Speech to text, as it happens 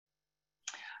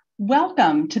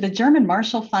Welcome to the German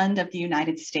Marshall Fund of the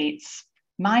United States.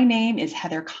 My name is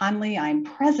Heather Conley. I'm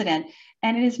president,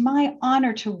 and it is my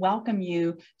honor to welcome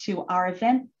you to our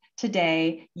event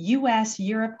today,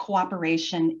 US-Europe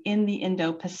Cooperation in the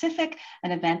Indo-Pacific, an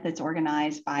event that's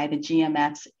organized by the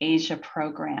GMF's Asia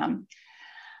program.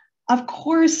 Of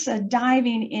course,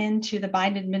 diving into the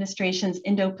Biden administration's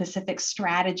Indo-Pacific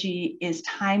strategy is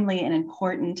timely and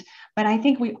important, but I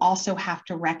think we also have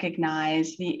to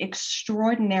recognize the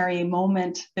extraordinary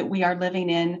moment that we are living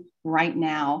in right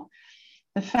now.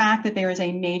 The fact that there is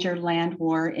a major land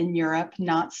war in Europe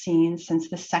not seen since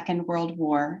the Second World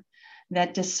War,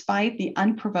 that despite the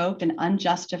unprovoked and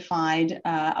unjustified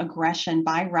aggression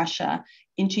by Russia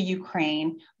into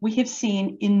Ukraine, we have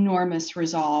seen enormous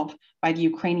resolve by the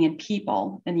Ukrainian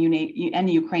people and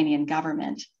the Ukrainian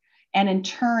government. And in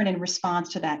turn, in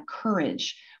response to that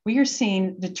courage, we are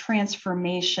seeing the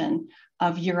transformation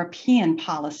of European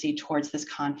policy towards this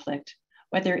conflict,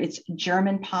 whether it's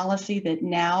German policy that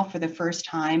now for the first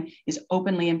time is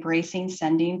openly embracing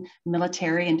sending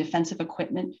military and defensive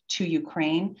equipment to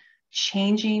Ukraine,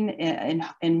 changing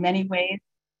in many ways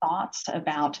thoughts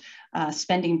about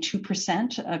spending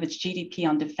 2% of its GDP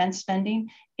on defense spending,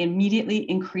 immediately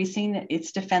increasing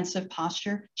its defensive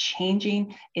posture,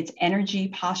 changing its energy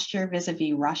posture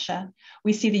vis-a-vis Russia.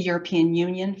 We see the European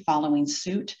Union following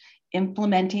suit,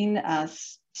 implementing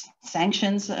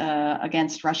sanctions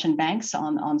against Russian banks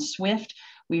on SWIFT.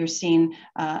 We are seeing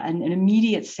an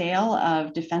immediate sale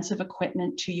of defensive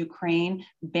equipment to Ukraine,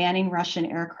 banning Russian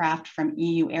aircraft from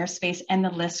EU airspace, and the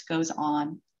list goes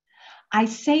on. I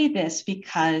say this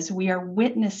because we are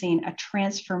witnessing a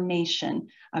transformation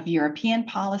of European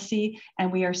policy,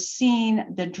 and we are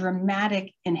seeing the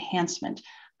dramatic enhancement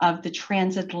of the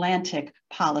transatlantic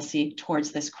policy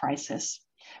towards this crisis.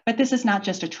 But this is not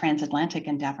just a transatlantic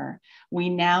endeavor. We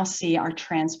now see our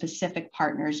trans-Pacific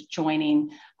partners joining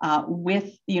with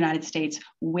the United States,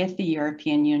 with the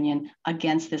European Union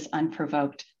against this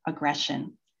unprovoked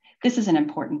aggression. This is an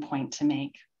important point to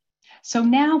make. So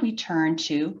now we turn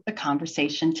to the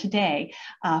conversation today,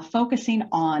 focusing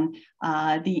on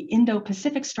the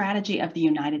Indo-Pacific strategy of the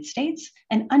United States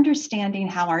and understanding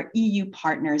how our EU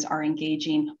partners are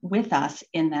engaging with us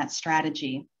in that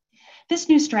strategy. This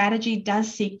new strategy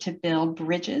does seek to build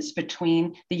bridges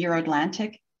between the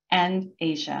Euro-Atlantic and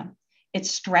Asia. It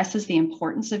stresses the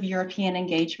importance of European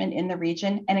engagement in the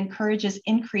region and encourages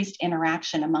increased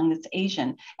interaction among its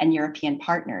Asian and European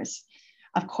partners.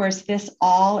 Of course, this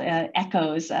all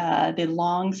echoes the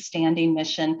long-standing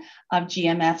mission of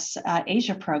GMF's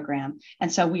Asia program. And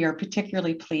so we are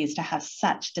particularly pleased to have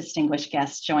such distinguished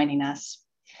guests joining us.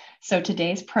 So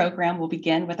today's program will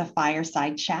begin with a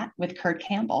fireside chat with Kurt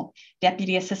Campbell,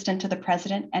 Deputy Assistant to the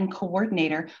President and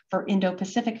Coordinator for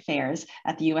Indo-Pacific Affairs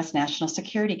at the US National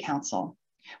Security Council.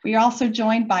 We are also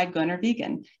joined by Gunnar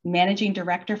Wiegand, Managing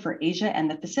Director for Asia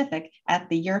and the Pacific at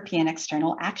the European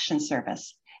External Action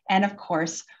Service. And of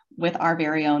course, with our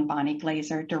very own Bonnie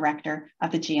Glaser, Director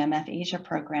of the GMF Asia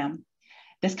program.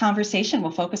 This conversation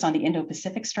will focus on the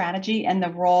Indo-Pacific strategy and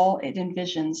the role it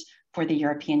envisions for the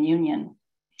European Union.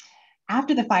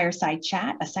 After the fireside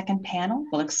chat, a second panel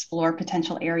will explore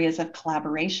potential areas of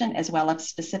collaboration as well as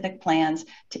specific plans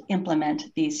to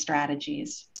implement these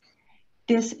strategies.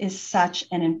 This is such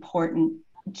an important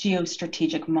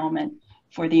geostrategic moment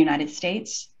for the United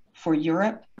States, for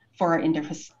Europe, for our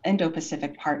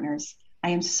Indo-Pacific partners.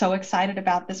 I am so excited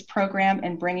about this program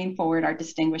and bringing forward our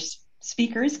distinguished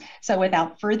speakers. So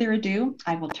without further ado,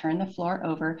 I will turn the floor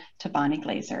over to Bonnie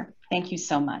Glaser. Thank you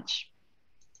so much.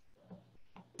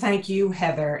 Thank you,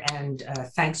 Heather, and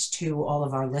thanks to all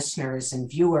of our listeners and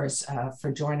viewers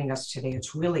for joining us today.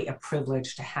 It's really a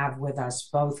privilege to have with us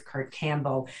both Kurt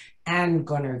Campbell and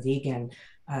Gunnar Wiegand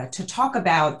to talk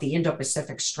about the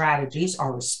Indo-Pacific strategies,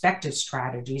 our respective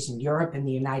strategies in Europe and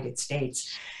the United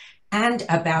States, and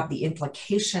about the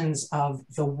implications of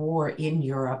the war in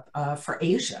Europe for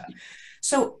Asia.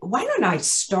 So why don't I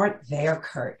start there,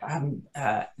 Kurt?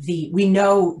 We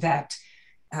know that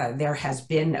there has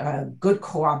been a good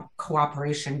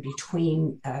cooperation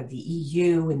between the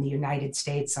EU and the United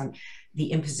States on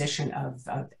the imposition of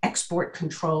export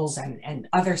controls and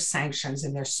other sanctions,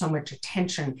 and there's so much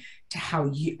attention to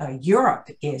how Europe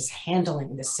is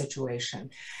handling this situation.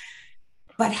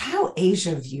 But how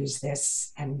Asia views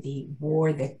this and the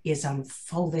war that is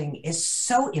unfolding is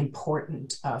so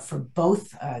important for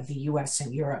both the US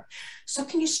and Europe. So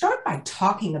can you start by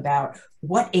talking about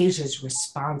what Asia's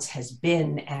response has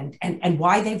been and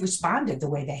why they've responded the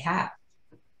way they have?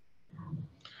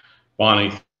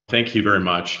 Bonnie, thank you very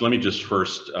much. Let me just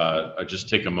first just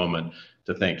take a moment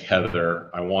to thank Heather.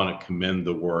 I want to commend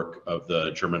the work of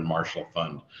the German Marshall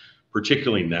Fund,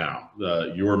 particularly now,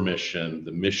 your mission,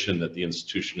 the mission that the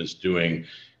institution is doing,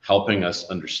 helping us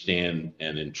understand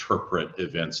and interpret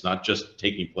events, not just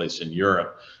taking place in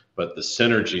Europe, but the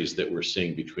synergies that we're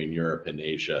seeing between Europe and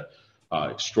Asia,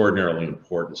 extraordinarily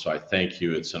important. So I thank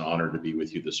you. It's an honor to be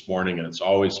with you this morning, and it's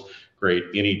always great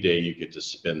any day you get to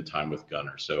spend time with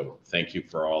Gunnar. So thank you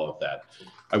for all of that.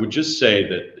 I would just say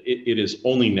that it is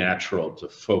only natural to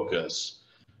focus,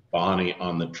 Bonnie,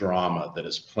 on the drama that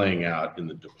is playing out in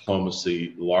the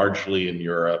diplomacy, largely in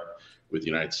Europe, with the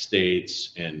United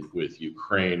States and with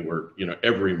Ukraine, where,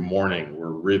 every morning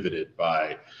we're riveted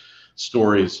by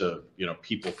stories of,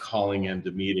 people calling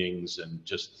into meetings and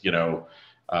just,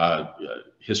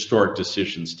 historic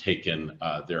decisions taken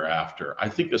thereafter. I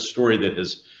think a story that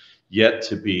has yet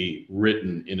to be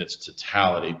written in its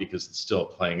totality, because it's still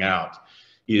playing out,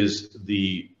 is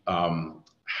the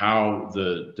how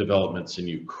the developments in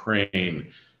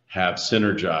Ukraine have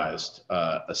synergized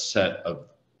a set of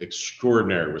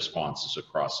extraordinary responses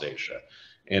across Asia.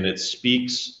 And it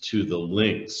speaks to the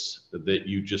links that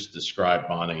you just described,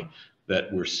 Bonnie,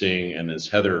 that we're seeing, and as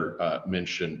Heather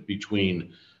mentioned,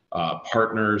 between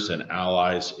partners and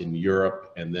allies in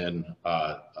Europe, and then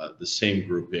the same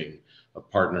grouping of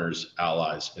partners,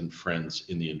 allies, and friends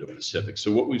in the Indo-Pacific.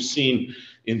 So what we've seen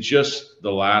in just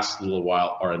the last little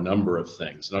while are a number of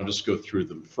things, and I'll just go through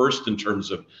them. First, in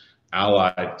terms of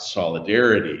allied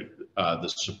solidarity, the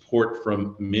support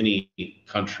from many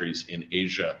countries in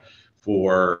Asia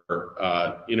for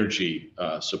energy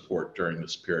support during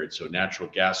this period. So natural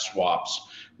gas swaps,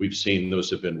 we've seen those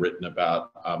have been written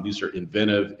about. These are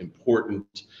inventive,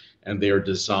 important, and they are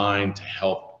designed to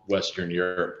help Western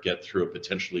Europe get through a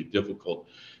potentially difficult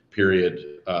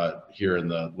period here in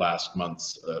the last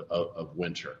months of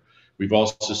winter. We've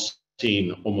also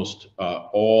seen almost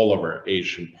all of our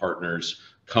Asian partners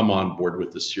come on board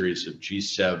with a series of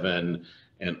G7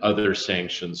 and other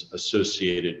sanctions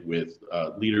associated with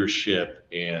leadership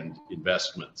and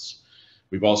investments.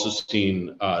 We've also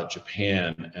seen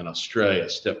Japan and Australia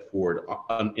step forward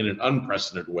in an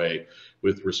unprecedented way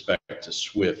with respect to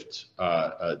SWIFT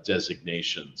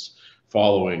designations,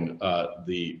 following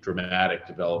the dramatic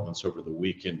developments over the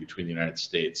weekend between the United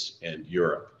States and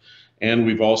Europe. And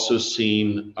we've also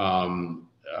seen,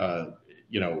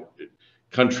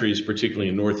 countries, particularly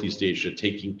in Northeast Asia,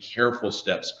 taking careful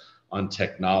steps on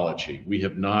technology. We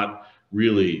have not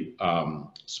really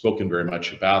spoken very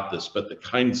much about this, but the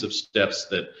kinds of steps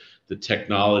that the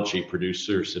technology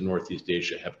producers in Northeast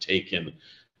Asia have taken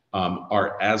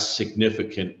are as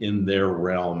significant in their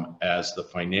realm as the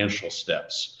financial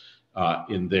steps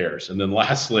in theirs. And then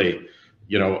lastly,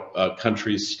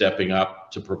 countries stepping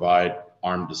up to provide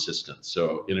armed assistance.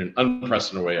 So in an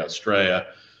unprecedented way, Australia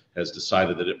has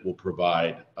decided that it will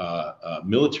provide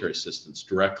military assistance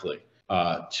directly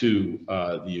to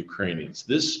the Ukrainians.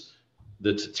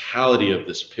 The totality of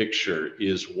this picture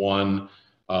is one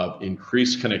of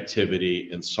increased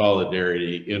connectivity and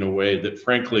solidarity in a way that,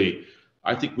 frankly,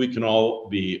 I think we can all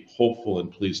be hopeful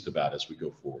and pleased about as we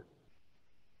go forward.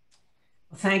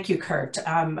 Thank you, Kurt.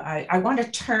 I want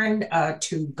to turn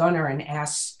to Gunnar and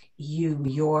ask you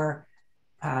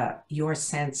your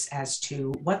sense as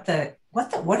to what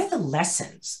are the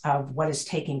lessons of what is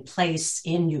taking place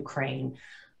in Ukraine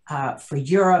for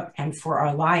Europe and for our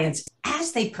alliance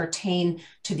as they pertain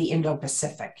to the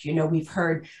Indo-Pacific. We've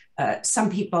heard some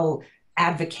people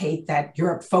advocate that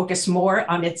Europe focus more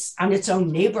on its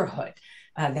own neighborhood,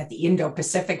 that the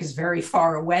Indo-Pacific is very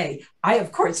far away. I,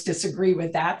 of course, disagree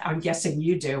with that. I'm guessing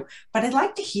you do. But I'd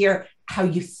like to hear how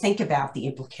you think about the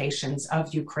implications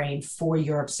of Ukraine for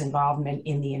Europe's involvement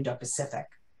in the Indo-Pacific.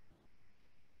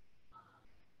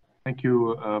 Thank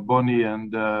you, Bonnie,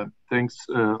 and thanks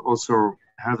also,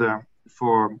 Heather,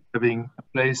 for having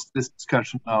placed this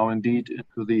discussion now indeed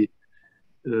into the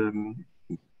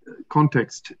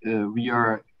context we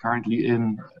are currently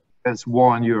in. There's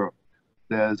war in Europe.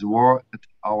 There's war at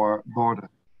our border.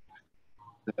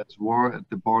 There's war at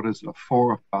the borders of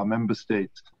 4 of our member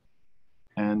states.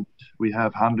 And we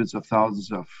have hundreds of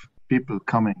thousands of people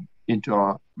coming into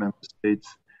our member states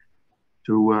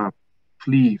to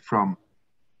flee from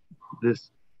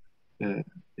this.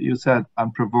 You said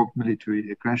unprovoked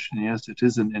military aggression. Yes, it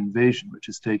is an invasion which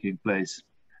is taking place.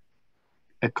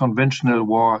 A conventional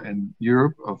war in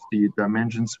Europe of the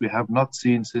dimensions we have not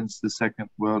seen since the Second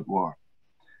World War.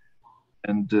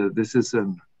 And this is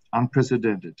an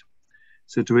unprecedented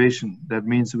situation. That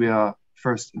means we are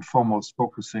first and foremost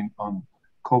focusing on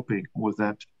coping with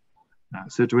that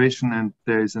situation, and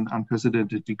there is an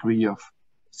unprecedented degree of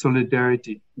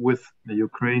solidarity with the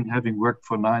Ukraine, having worked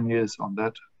for 9 years on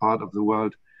that part of the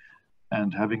world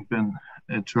and having been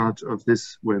in charge of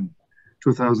this when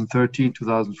 2013,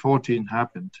 2014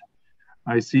 happened.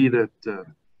 I see that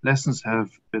lessons have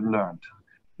been learned.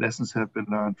 Lessons have been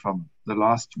learned from the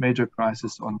last major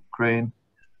crisis on Ukraine,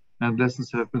 and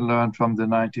lessons have been learned from the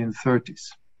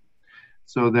 1930s.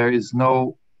 So there is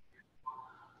no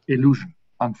illusion,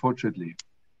 unfortunately.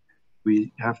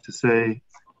 We have to say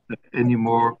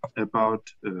anymore about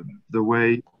the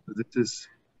way that is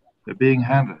being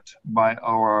handled by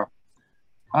our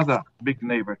other big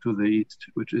neighbor to the east,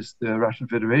 which is the Russian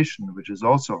Federation, which is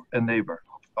also a neighbor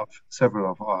of several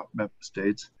of our member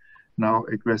states, now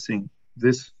aggressing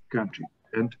this country.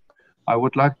 And I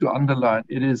would like to underline,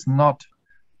 it is not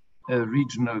a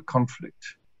regional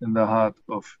conflict in the heart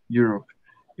of Europe.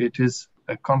 It is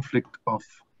a conflict of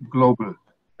global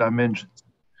dimensions,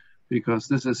 because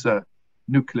this is a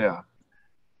nuclear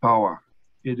power.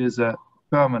 It is a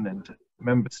permanent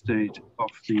member state of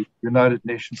the United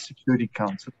Nations Security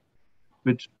Council,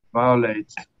 which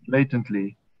violates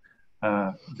blatantly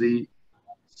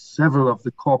several of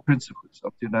the core principles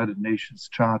of the United Nations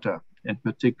Charter, in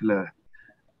particular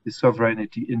the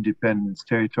sovereignty, independence,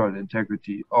 territorial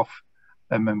integrity of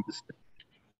a member state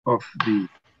of the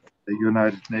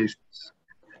United Nations.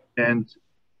 And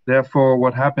therefore,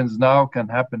 what happens now can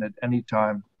happen at any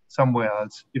time somewhere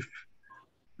else if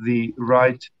the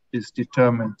right is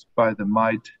determined by the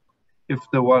might, if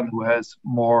the one who has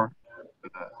more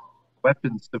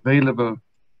weapons available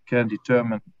can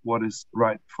determine what is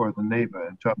right for the neighbor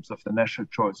in terms of the national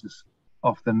choices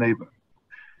of the neighbor.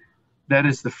 That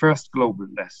is the first global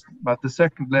lesson. But the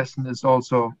second lesson is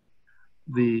also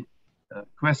the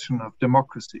question of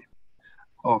democracy,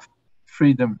 of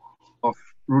freedom, of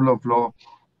rule of law.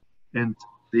 And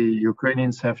the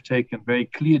Ukrainians have taken very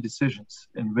clear decisions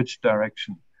in which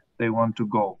direction they want to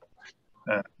go.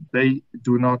 They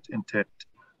do not intend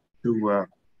to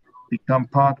become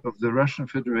part of the Russian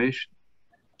Federation,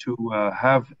 to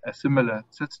have a similar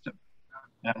system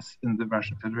as in the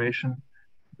Russian Federation.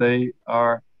 They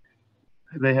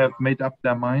have made up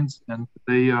their minds, and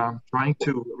they are trying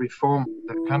to reform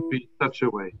the country in such a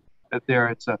way that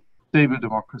there is a stable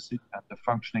democracy and a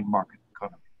functioning market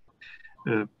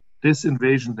economy. This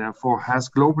invasion, therefore, has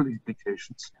global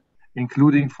implications,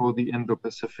 including for the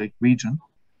Indo-Pacific region.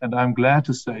 And I'm glad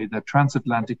to say that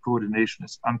transatlantic coordination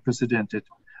is unprecedented,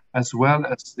 as well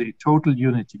as the total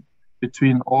unity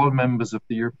between all members of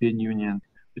the European Union,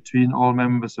 between all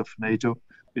members of NATO,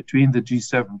 between the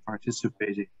G7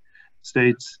 participating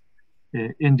states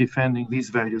in defending these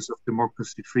values of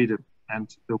democracy, freedom,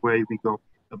 and the way we go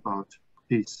about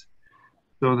peace.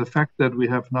 So the fact that we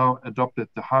have now adopted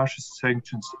the harshest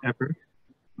sanctions ever,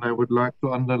 and I would like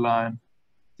to underline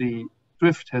the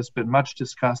SWIFT has been much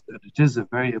discussed, and it is a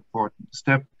very important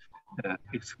step,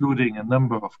 excluding a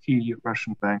number of key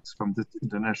Russian banks from this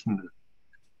international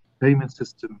payment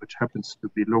system, which happens to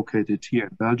be located here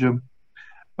in Belgium,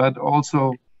 but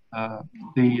also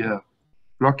the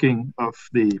blocking of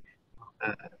the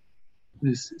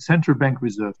central bank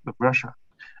reserve of Russia.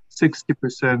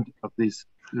 60% of these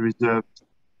reserves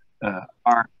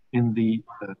are in the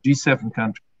G7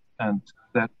 countries, and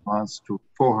that amounts to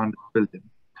 400 billion.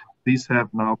 These have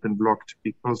now been blocked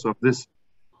because of this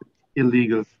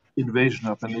illegal invasion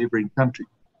of a neighboring country.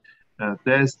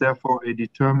 There is therefore a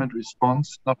determined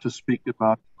response, not to speak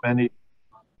about many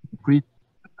concrete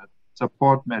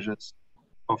support measures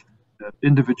of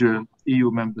individual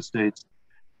EU member states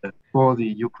for the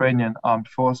Ukrainian armed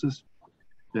forces.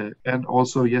 And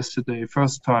also yesterday,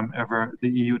 first time ever, the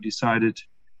EU decided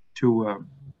to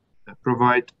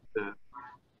provide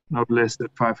not less than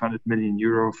 500 million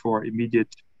euro for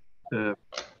immediate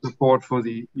support for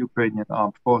the Ukrainian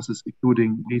armed forces,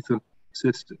 including lethal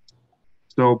assistance.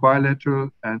 So bilateral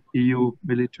and EU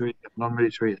military and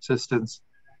non-military assistance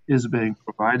is being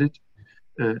provided,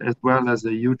 as well as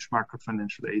a huge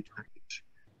macro-financial aid package.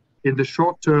 In the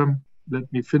short term,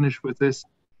 let me finish with this.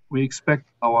 We expect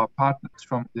our partners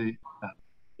from the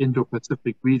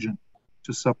Indo-Pacific region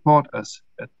to support us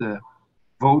at the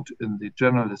vote in the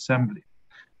General Assembly.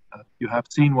 You have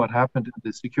seen what happened in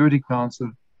the Security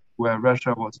Council, where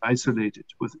Russia was isolated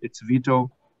with its veto,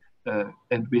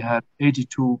 and we had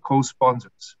 82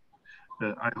 co-sponsors.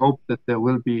 I hope that there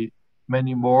will be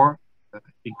many more,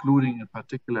 including in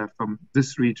particular from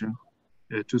this region,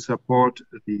 to support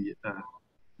the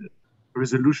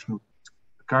resolution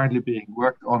currently being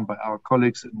worked on by our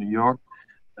colleagues in New York,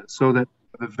 so that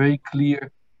a very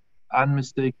clear,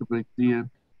 unmistakably clear,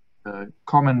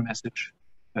 common message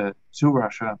to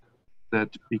Russia that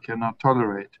we cannot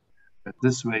tolerate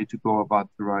this way to go about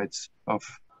the rights of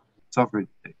sovereign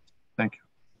states. Thank you.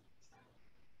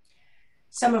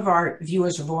 Some of our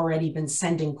viewers have already been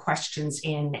sending questions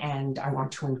in, and I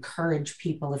want to encourage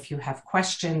people, if you have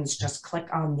questions, just click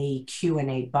on the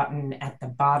Q&A button at the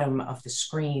bottom of the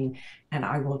screen, and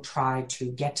I will try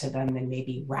to get to them and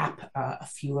maybe wrap a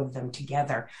few of them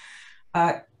together.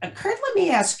 Kurt, let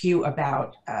me ask you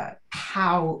about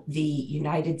how the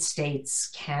United States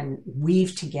can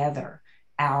weave together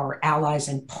our allies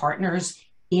and partners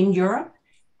in Europe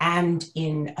and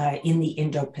in the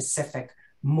Indo-Pacific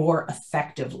more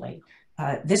effectively.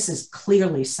 This is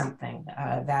clearly something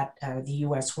that the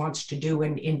US wants to do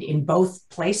in both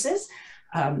places.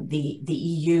 The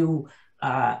EU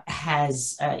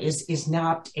is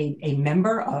not a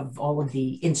member of all of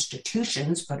the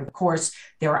institutions, but of course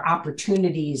there are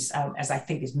opportunities, as I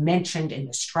think is mentioned in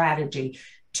the strategy,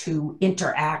 to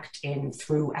interact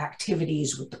through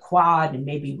activities with the Quad and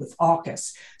maybe with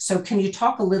AUKUS. So can you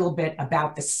talk a little bit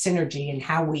about the synergy and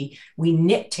how we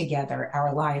knit together our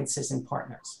alliances and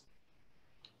partners?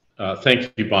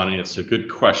 Thank you, Bonnie. It's a good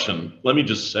question. Let me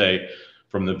just say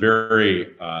from the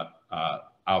very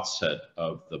outset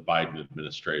of the Biden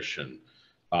administration,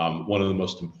 one of the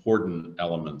most important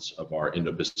elements of our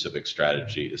Indo-Pacific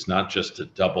strategy is not just to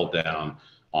double down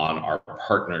on our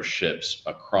partnerships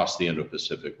across the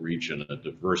Indo-Pacific region, a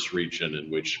diverse region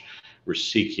in which we're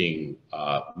seeking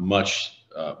much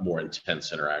more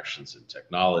intense interactions in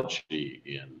technology,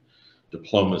 in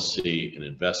diplomacy, in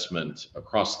investment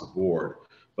across the board,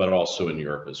 but also in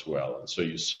Europe as well. And so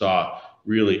you saw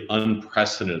really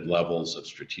unprecedented levels of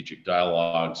strategic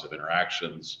dialogues, of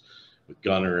interactions with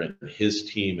Gunnar and his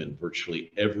team in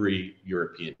virtually every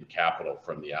European capital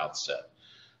from the outset.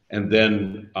 And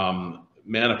then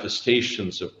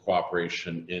manifestations of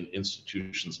cooperation in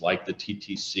institutions like the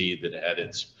TTC that had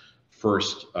its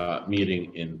first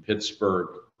meeting in Pittsburgh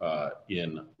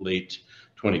in late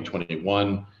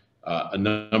 2021, a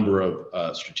number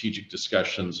of strategic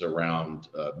discussions around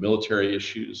military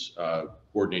issues,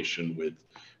 coordination with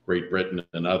Great Britain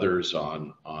and others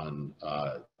on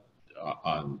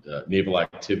naval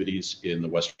activities in the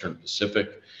Western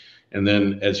Pacific. And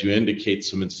then, as you indicate,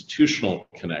 some institutional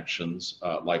connections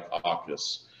like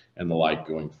AUKUS and the like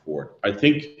going forward. I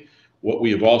think what we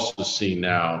have also seen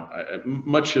now,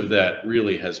 much of that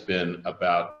really has been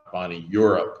about, Bonnie,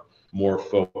 Europe more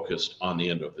focused on the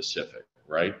Indo-Pacific,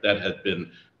 right? That had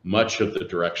been much of the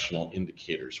directional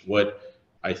indicators. What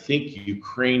I think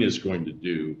Ukraine is going to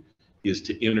do is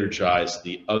to energize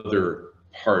the other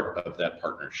part of that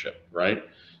partnership, right?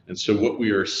 And so what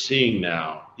we are seeing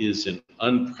now is an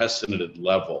unprecedented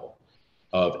level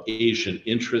of Asian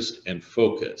interest and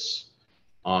focus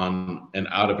on an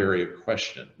out-of-area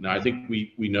question. Now, I think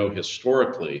we know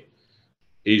historically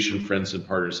Asian friends and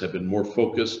partners have been more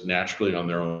focused naturally on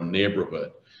their own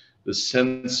neighborhood. The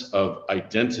sense of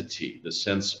identity, the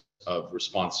sense of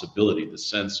responsibility, the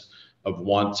sense of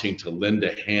wanting to lend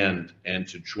a hand and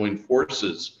to join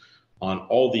forces on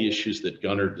all the issues that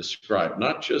Gunnar described,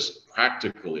 not just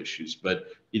practical issues, but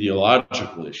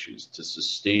ideological issues to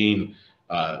sustain,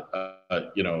 a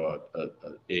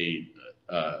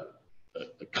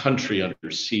country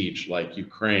under siege like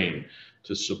Ukraine,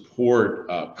 to support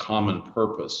common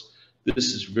purpose.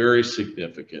 This is very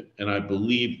significant, and I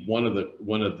believe one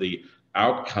of the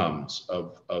outcomes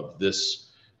of this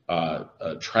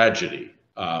tragedy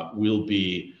will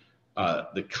be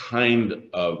the kind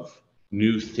of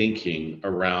new thinking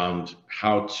around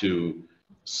how to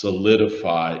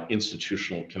solidify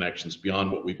institutional connections beyond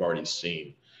what we've already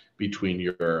seen between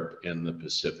Europe and the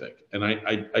Pacific. And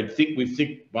I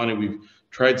think, Bonnie, we've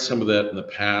tried some of that in the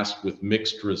past with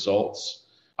mixed results.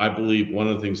 I believe one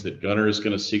of the things that Gunnar is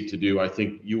going to seek to do, I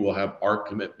think you will have our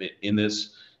commitment in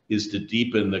this, is to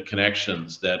deepen the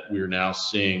connections that we're now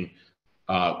seeing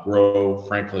grow,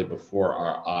 frankly, before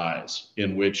our eyes,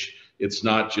 in which it's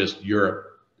not just Europe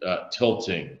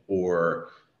tilting or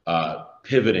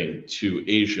pivoting to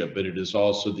Asia, but it is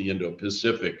also the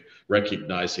Indo-Pacific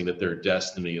recognizing that their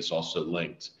destiny is also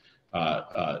linked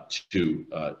to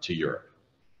Europe.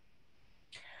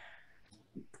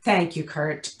 Thank you,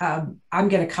 Kurt. I'm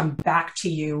going to come back to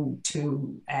you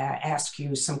to ask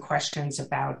you some questions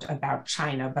about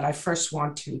China, but I first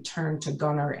want to turn to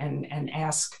Gunnar and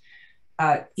ask,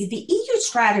 the EU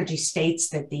strategy states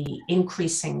that the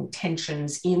increasing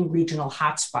tensions in regional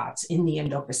hotspots in the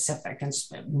Indo-Pacific, and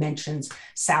mentions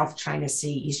South China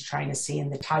Sea, East China Sea,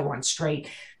 and the Taiwan Strait,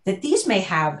 that these may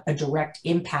have a direct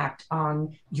impact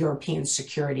on European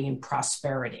security and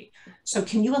prosperity. So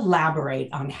can you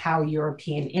elaborate on how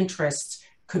European interests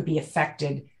could be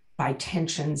affected by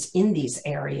tensions in these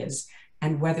areas?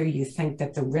 and whether you think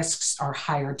that the risks are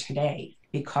higher today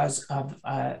because of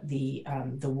the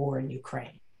war in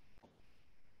Ukraine.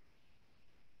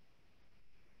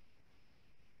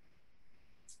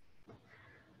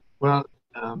 Well,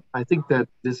 I think that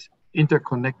this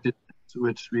interconnectedness,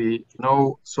 which we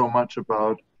know so much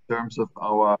about in terms of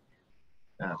our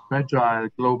fragile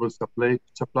global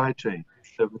supply chain,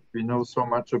 that we know so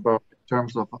much about in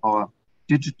terms of our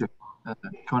digital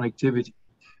connectivity,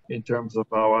 in terms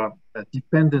of our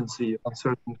dependency on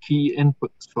certain key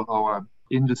inputs for our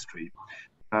industry,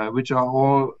 which are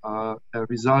all a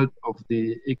result of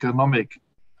the economic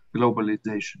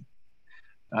globalization,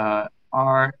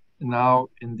 are now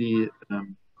in the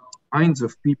minds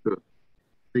of people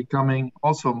becoming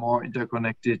also more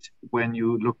interconnected when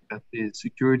you look at the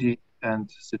security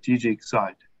and strategic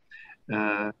side.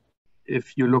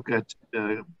 If you look at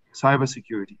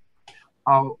cybersecurity,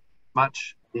 how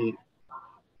much the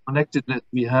connectedness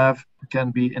we have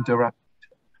can be interrupted.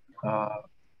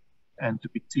 And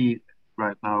we see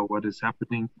right now what is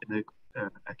happening in an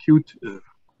acute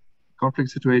conflict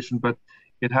situation, but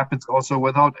it happens also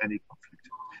without any conflict.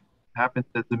 It happens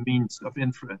as a means of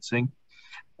influencing.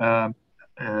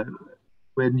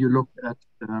 When you look at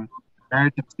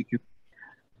maritime security,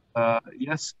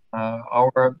 yes,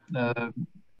 our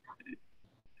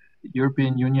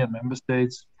European Union member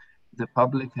states, the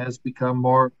public has become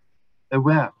more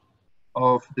aware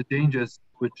of the dangers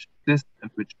which exist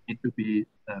and which need to be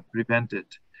prevented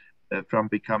from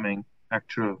becoming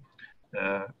actual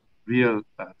real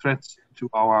threats to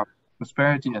our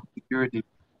prosperity and security.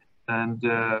 And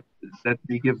let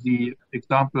me give the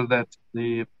example that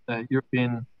the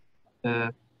European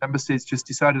member states just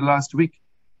decided last week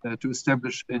to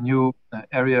establish a new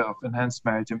area of enhanced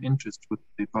maritime interest with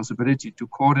the possibility to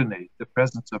coordinate the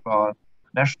presence of our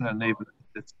national naval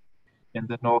assets in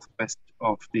the northwest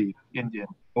of the Indian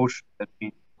Ocean. That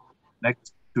means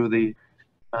next to the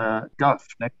Gulf,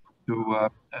 next to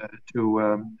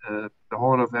the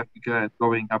Horn of Africa and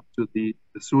going up to the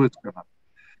Suez Canal.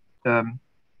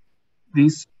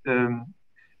 These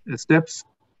steps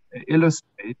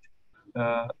illustrate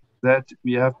that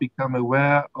we have become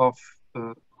aware of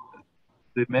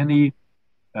the many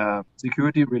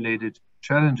security-related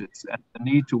challenges and the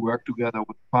need to work together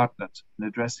with partners in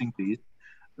addressing these,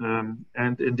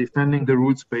 and in defending the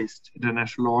rules-based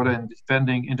international order and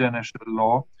defending international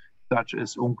law, such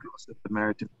as UNCLOS at the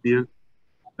maritime field,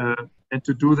 and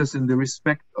to do this in the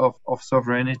respect of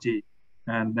sovereignty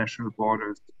and national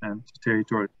borders and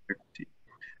territorial integrity.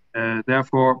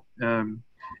 Therefore,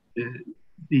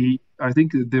 I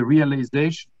think the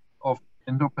realization of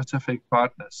Indo-Pacific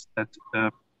partners that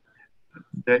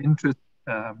their interests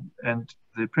and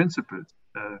the principles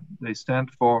they stand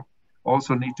for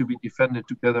also need to be defended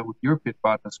together with European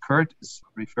partners. Kurt is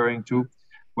referring to,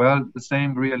 well, the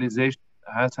same realization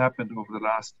has happened over the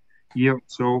last year or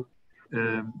so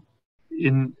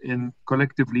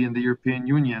collectively in the European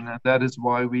Union, and that is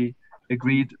why we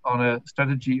agreed on a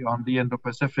strategy on the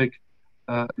Indo-Pacific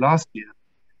last year.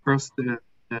 First the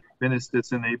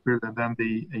ministers in April and then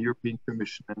the European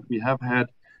Commission. And we have had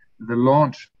the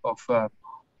launch of a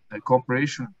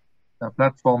cooperation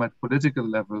platform at political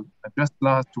level just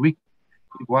last week.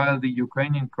 While the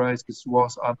Ukrainian crisis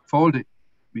was unfolding,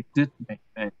 we did make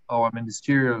our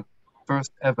ministerial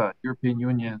first ever European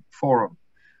Union forum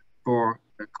for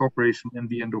cooperation in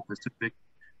the Indo-Pacific,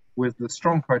 with the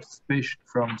strong participation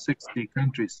from 60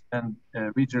 countries and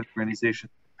regional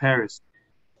organizations in Paris,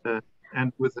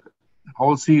 and with a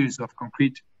whole series of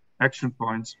concrete action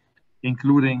points,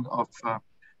 including of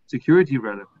security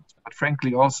relevance, but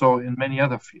frankly also in many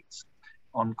other fields,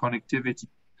 on connectivity,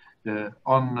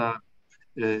 on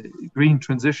green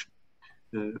transition,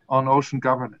 on ocean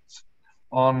governance,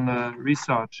 on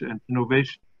research and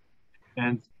innovation.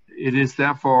 And it is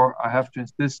therefore, I have to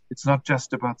insist, it's not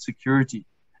just about security.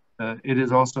 It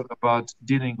is also about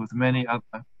dealing with many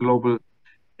other global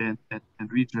and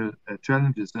regional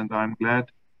challenges. And I'm glad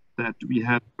that we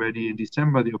had already in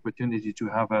December the opportunity to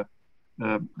have a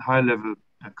high-level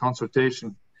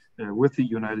consultation with the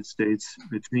United States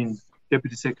between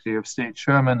Deputy Secretary of State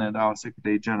Sherman and our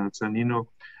Secretary General Zanino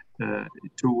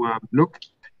to look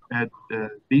at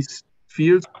these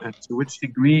fields and to which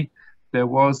degree there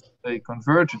was a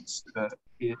convergence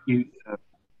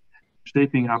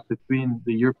shaping up between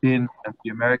the European and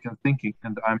the American thinking.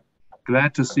 And I'm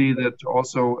glad to see that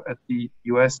also at the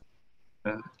US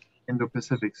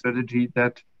Indo-Pacific Strategy,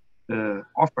 that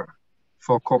offer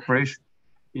for cooperation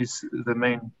is the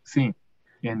main theme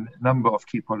in a number of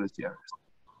key policy areas.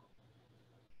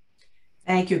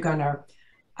 Thank you, Gunnar.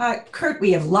 Kurt,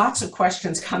 we have lots of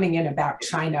questions coming in about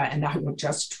China, and I will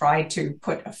just try to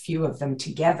put a few of them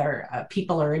together.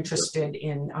 People are interested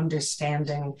in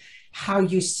understanding how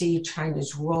you see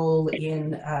China's role in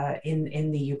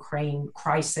the Ukraine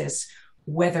crisis,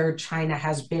 whether China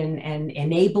has been an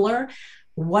enabler,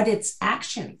 what its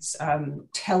actions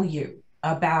tell you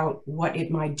about what it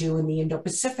might do in the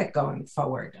Indo-Pacific going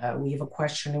forward. We have a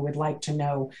question who would like to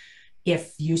know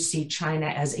if you see China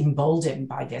as emboldened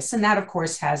by this. And that, of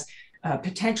course, has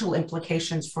potential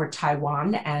implications for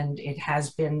Taiwan. And it has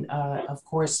been, of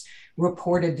course,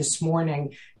 reported this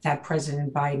morning that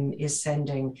President Biden is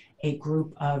sending a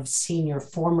group of senior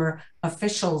former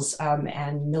officials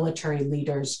and military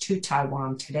leaders to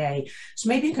Taiwan today. So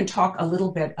maybe you can talk a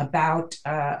little bit about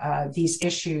these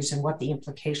issues and what the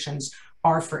implications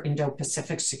are for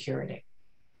Indo-Pacific security.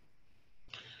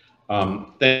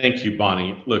 Thank you,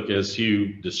 Bonnie. Look, as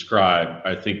you described,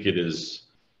 I think it is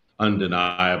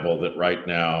undeniable that right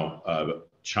now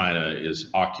China is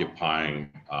occupying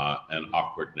an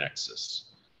awkward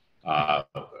nexus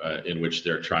in which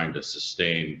they're trying to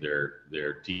sustain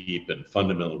their deep and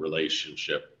fundamental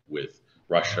relationship with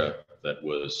Russia that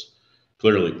was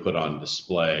clearly put on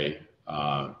display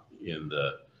in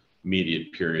the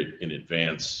immediate period in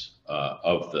advance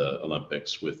of the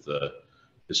Olympics with the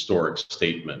historic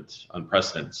statement,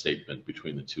 unprecedented statement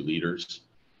between the two leaders.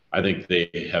 I think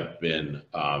they have been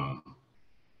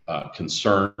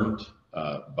concerned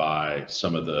by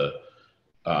some of the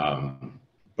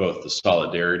both the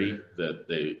solidarity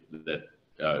that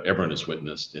everyone has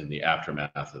witnessed in the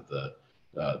aftermath of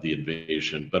the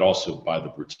invasion, but also by the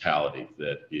brutality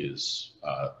that is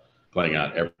playing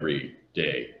out every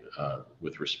day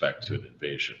with respect to an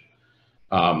invasion.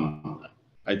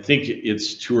 I think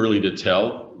it's too early to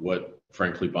tell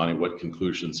frankly, Bonnie, what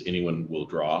conclusions anyone will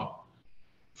draw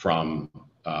from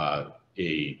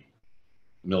a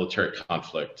military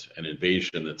conflict, an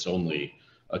invasion that's only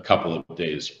a couple of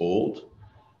days old.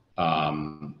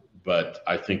 But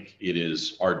I think it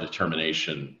is our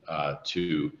determination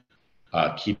to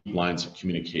keep lines of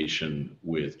communication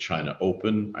with China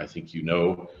open. I think you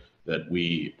know that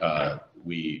we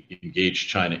engaged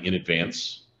China in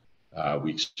advance.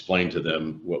 We explained to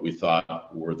them what we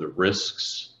thought were the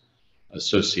risks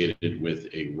associated with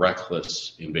a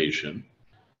reckless invasion,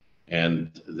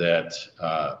 and that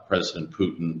President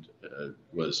Putin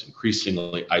was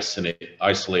increasingly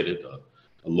isolated,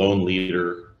 a lone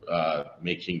leader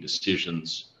making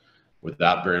decisions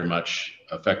without very much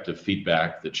effective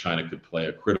feedback, that China could play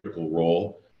a critical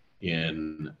role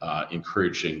in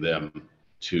encouraging them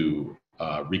to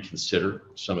reconsider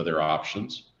some of their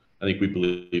options. I think we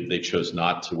believe they chose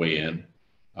not to weigh in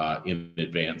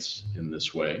advance in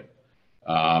this way.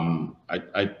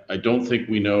 I don't think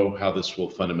we know how this will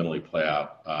fundamentally play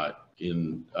out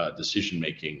in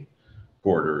decision-making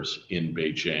quarters in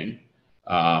Beijing.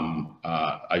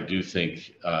 I do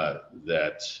think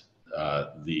that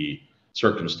the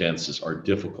circumstances are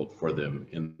difficult for them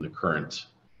in the current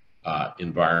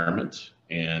environment,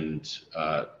 and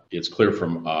it's clear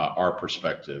from our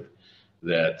perspective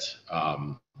that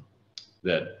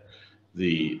that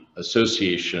the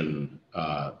association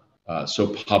so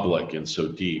public and so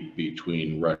deep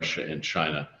between Russia and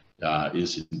China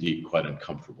is indeed quite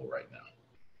uncomfortable right now.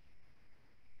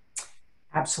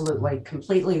 Absolutely,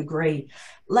 completely agree.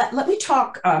 Let me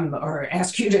talk or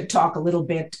ask you to talk a little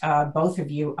bit, both of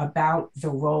you, about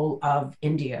the role of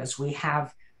India, as we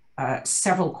have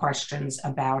several questions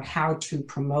about how to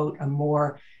promote a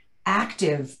more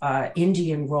active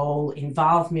Indian role,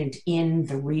 involvement in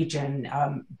the region,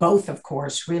 both, of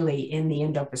course, really in the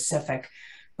Indo-Pacific,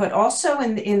 but also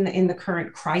in the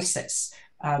current crisis.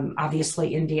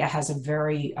 Obviously, India has a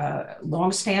very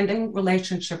long-standing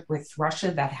relationship with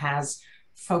Russia that has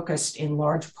focused in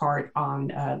large part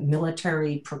on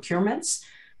military procurements,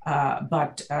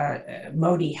 but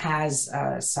Modi has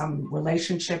some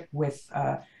relationship with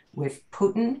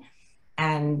Putin.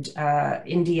 And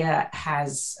India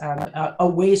has a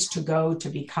ways to go to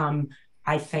become,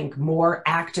 I think, more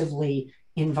actively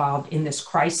involved in this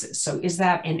crisis. So is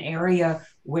that an area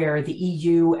where the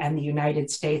EU and the United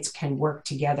States can work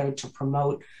together to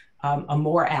promote a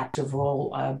more active role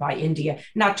by India,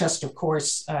 not just, of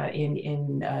course,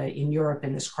 in Europe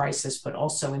in this crisis, but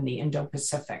also in the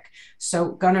Indo-Pacific?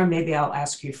 So Gunnar, maybe I'll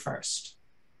ask you first.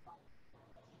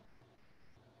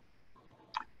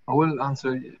 I will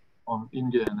answer on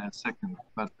India in a second,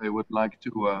 but I would like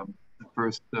to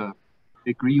first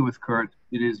agree with Kurt.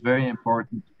 It is very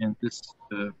important in this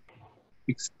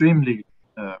extremely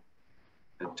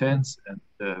tense and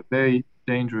very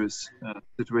dangerous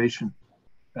situation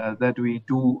that we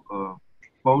do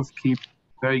both keep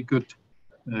very good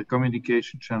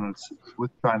communication channels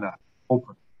with China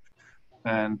open.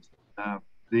 And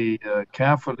the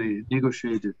carefully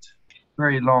negotiated,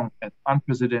 very long and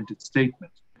unprecedented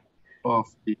statement of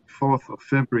the 4th of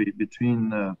February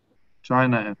between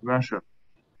China and Russia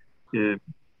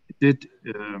did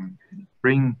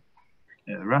bring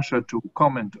Russia to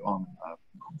comment on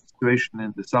the situation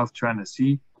in the South China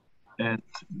Sea, and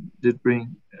did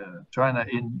bring China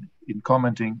in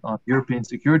commenting on European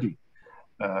security,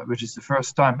 which is the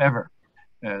first time ever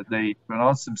they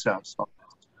pronounced themselves on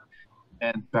this.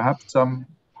 And perhaps some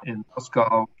in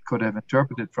Moscow could have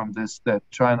interpreted from this that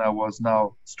China was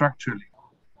now structurally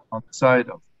on the side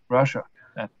of Russia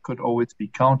and could always be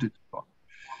counted upon.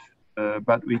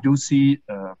 But we do see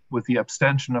with the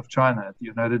abstention of China at the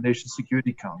United Nations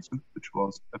Security Council, which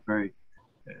was a very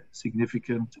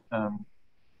significant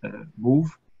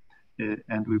move,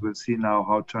 and we will see now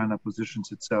how China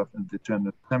positions itself in the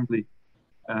General Assembly,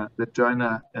 that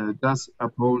China does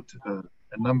uphold a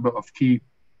number of key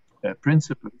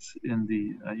principles in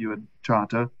the UN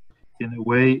Charter in a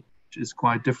way which is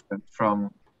quite different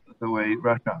from the way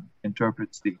Russia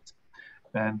interprets these,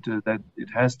 and that it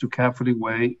has to carefully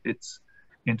weigh its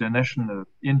international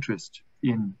interest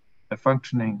in a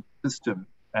functioning system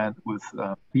and with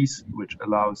peace, which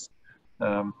allows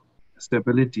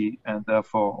stability and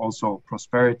therefore also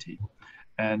prosperity,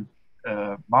 and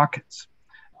markets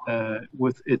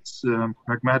with its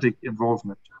pragmatic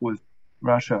involvement with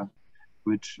Russia,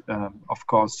 which of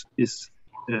course is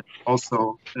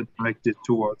also directed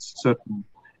towards certain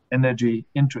energy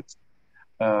interests.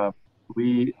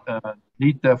 We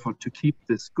need therefore to keep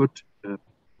this good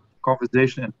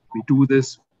conversation, and we do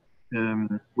this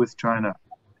with China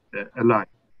alive.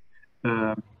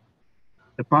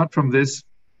 Apart from this,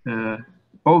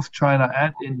 both China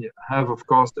and India have, of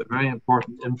course, a very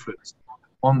important influence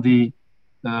on the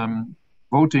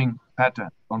voting pattern,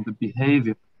 on the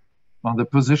behavior, on the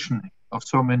positioning of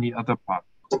so many other parts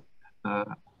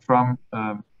from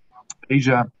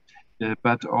Asia,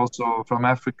 but also from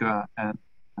Africa and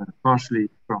partially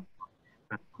from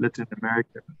Latin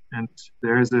America. And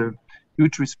there is a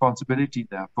huge responsibility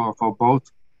there for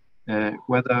both,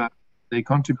 whether they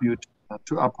contribute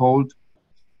to uphold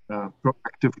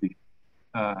proactively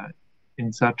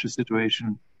in such a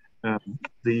situation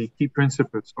the key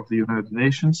principles of the United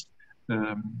Nations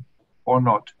or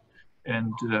not.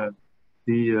 And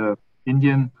the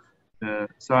Indian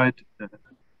side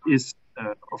is,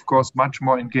 of course, much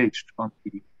more engaged on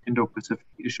the Indo-Pacific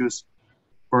issues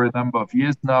for a number of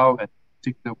years now, and in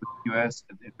particular with the US,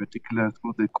 and in particular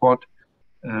through the Quad,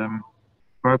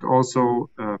 but also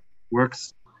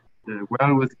works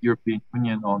well with the European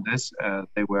Union on this.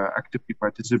 They were actively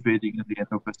participating in the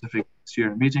Indo-Pacific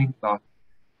Steering meeting last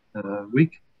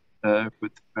week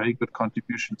with very good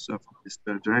contributions of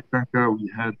Mr. Director.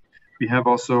 We have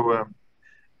also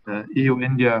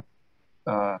EU-India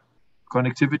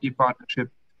connectivity partnership,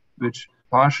 which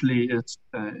partially is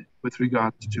with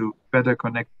regard to better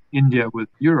connect India with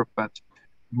Europe, but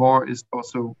more is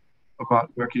also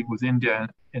about working with India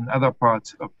in other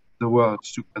parts of the world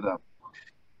together.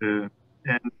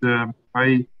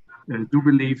 I do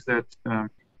believe that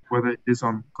whether it is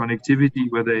on connectivity,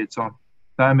 whether it's on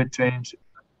climate change,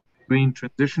 green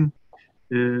transition,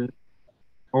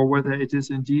 or whether it is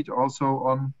indeed also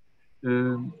on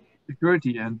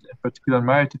security, and in particular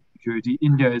maritime security,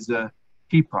 India is a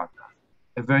key partner,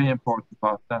 a very important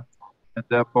partner, and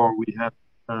therefore we have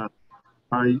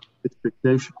high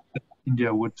expectations that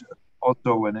India would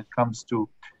also, when it comes to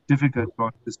difficult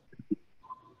choices in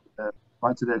the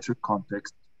multilateral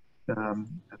context,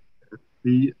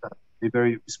 be a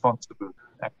very responsible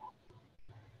actor.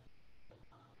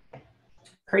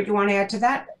 Kurt, you want to add to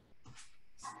that?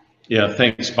 Yeah,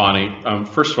 thanks, Bonnie.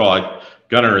 First of all,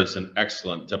 Gunnar is an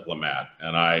excellent diplomat,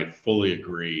 and I fully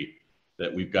agree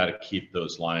that we've got to keep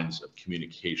those lines of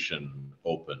communication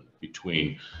open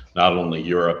between not only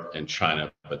Europe and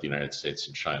China, but the United States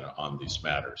and China on these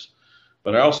matters.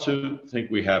 But I also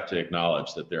think we have to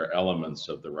acknowledge that there are elements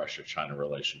of the Russia-China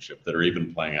relationship that are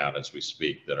even playing out as we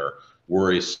speak that are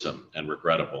worrisome and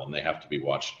regrettable, and they have to be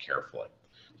watched carefully.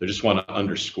 So I just want to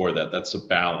underscore that that's a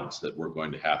balance that we're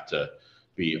going to have to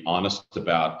be honest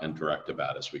about and direct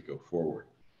about as we go forward.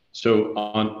 So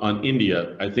on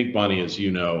India, I think, Bonnie, as you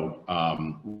know,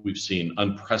 we've seen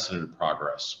unprecedented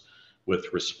progress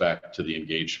with respect to the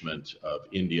engagement of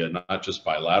India, not just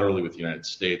bilaterally with the United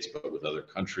States, but with other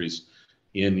countries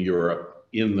in Europe,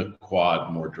 in the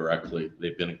Quad more directly.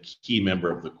 They've been a key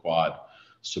member of the Quad,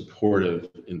 supportive,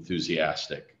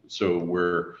 enthusiastic. So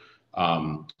we're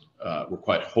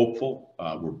quite hopeful.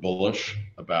 We're bullish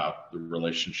about the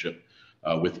relationship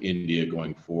with India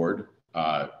going forward.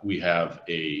 We have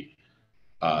a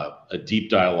deep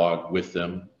dialogue with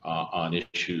them on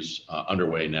issues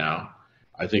underway now.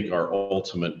 I think our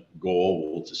ultimate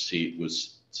goal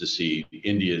was to see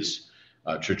India's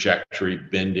trajectory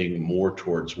bending more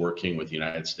towards working with the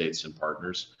United States and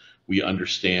partners. We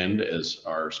understand, as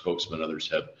our spokesman and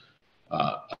others have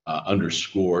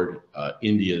underscored,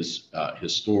 India's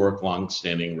historic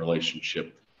long-standing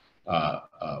relationship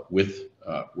with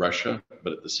Russia,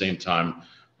 but at the same time,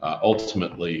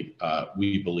 ultimately,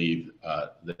 we believe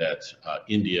that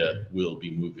India will be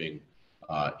moving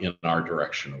in our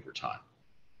direction over time.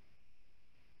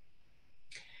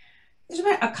 There's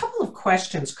been a couple of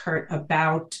questions, Kurt,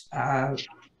 about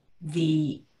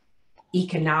the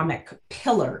economic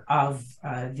pillar of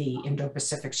the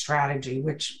Indo-Pacific strategy,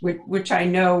 which I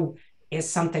know is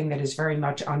something that is very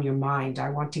much on your mind. I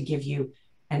want to give you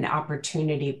an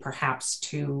opportunity perhaps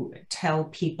to tell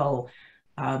people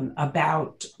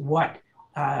about what,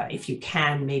 if you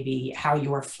can, maybe how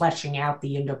you are fleshing out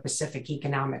the Indo-Pacific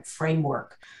economic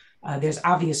framework. There's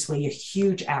obviously a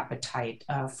huge appetite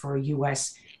for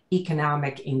US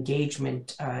economic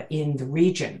engagement in the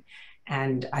region.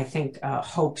 And I think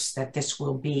hopes that this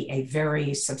will be a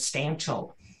very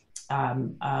substantial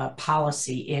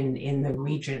policy in the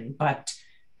region. But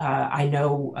I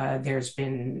know there's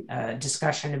been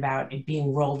discussion about it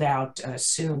being rolled out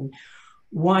soon.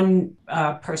 One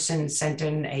person sent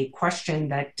in a question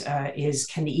that is,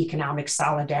 can the economic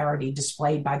solidarity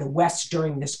displayed by the West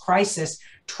during this crisis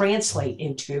translate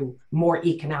into more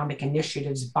economic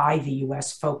initiatives by the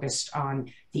US focused on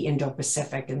the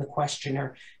Indo-Pacific? And the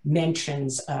questioner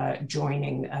mentions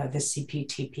joining the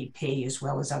CPTPP as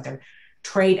well as other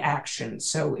trade actions.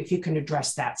 So if you can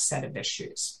address that set of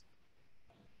issues.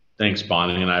 Thanks,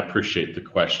 Bonnie, and I appreciate the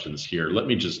questions here. Let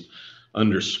me just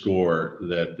underscore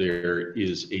that there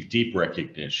is a deep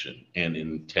recognition and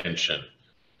intention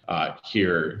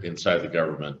here inside the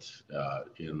government,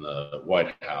 in the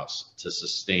White House, to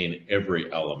sustain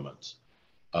every element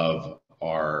of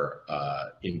our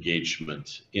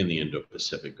engagement in the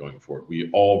Indo-Pacific going forward. We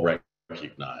all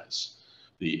recognize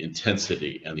the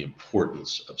intensity and the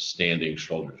importance of standing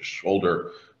shoulder to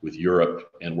shoulder with Europe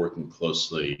and working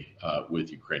closely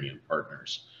with Ukrainian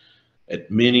partners. At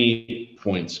many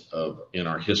points in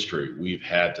our history, we've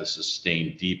had to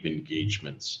sustain deep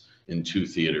engagements in two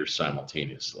theaters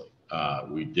simultaneously.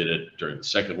 We did it during the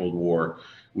Second World War.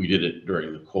 We did it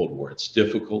during the Cold War. It's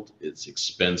difficult, it's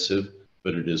expensive,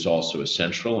 but it is also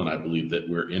essential. And I believe that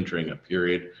we're entering a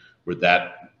period where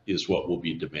that is what will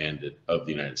be demanded of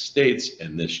the United States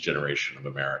and this generation of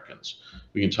Americans.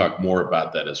 We can talk more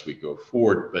about that as we go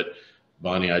forward, but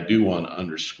Bonnie, I do want to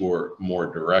underscore more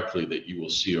directly that you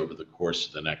will see over the course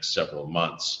of the next several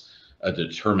months a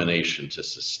determination to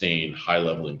sustain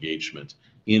high-level engagement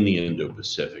in the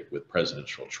Indo-Pacific with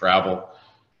presidential travel.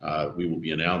 We will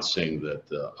be announcing that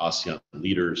the ASEAN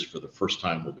leaders for the first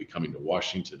time will be coming to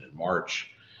Washington in March.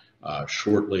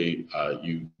 Shortly,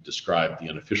 you described the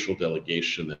unofficial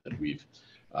delegation that we've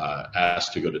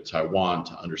asked to go to Taiwan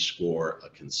to underscore a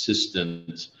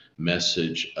consistent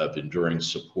message of enduring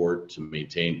support to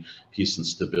maintain peace and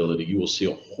stability. You will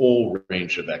see a whole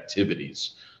range of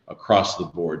activities across the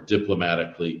board,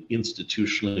 diplomatically,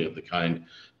 institutionally, of the kind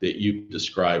that you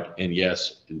described, and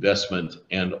yes, investment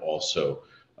and also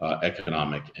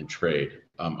economic and trade.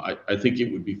 I think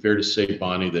it would be fair to say,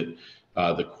 Bonnie, that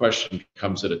the question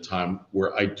comes at a time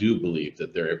where I do believe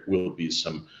that there will be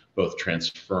some both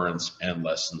transference and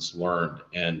lessons learned,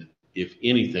 and if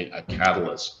anything, a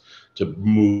catalyst to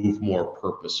move more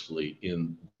purposefully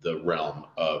in the realm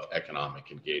of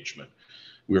economic engagement.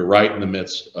 We're right in the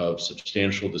midst of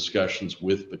substantial discussions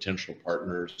with potential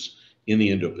partners in the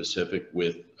Indo-Pacific,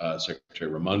 with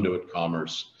Secretary Raimondo at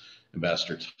Commerce,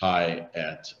 Ambassador Tai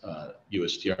at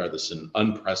USTR. This is an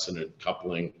unprecedented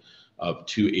coupling of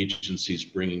two agencies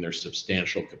bringing their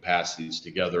substantial capacities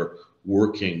together,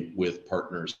 working with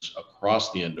partners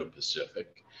across the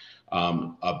Indo-Pacific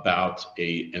about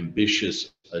an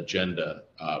ambitious agenda,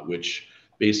 which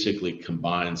basically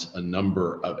combines a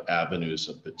number of avenues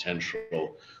of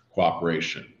potential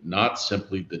cooperation, not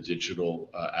simply the digital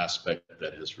aspect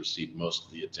that has received most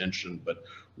of the attention, but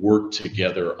work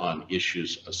together on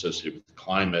issues associated with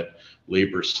climate,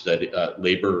 labor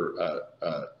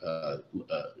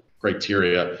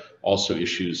criteria, also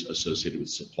issues associated with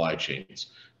supply chains.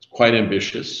 It's quite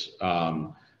ambitious,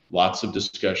 lots of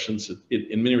discussions.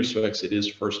 In many respects, it is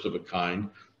first of a kind,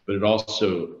 but it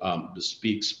also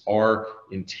bespeaks our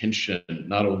intention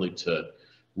not only to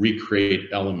recreate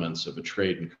elements of a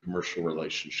trade and commercial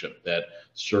relationship that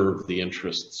serve the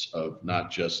interests of not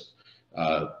just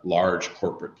large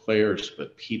corporate players,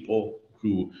 but people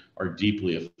who are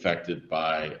deeply affected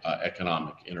by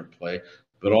economic interplay,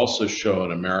 but also show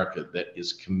an America that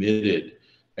is committed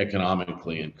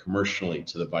economically and commercially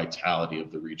to the vitality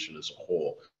of the region as a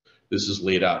whole. This is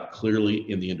laid out clearly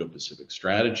in the Indo-Pacific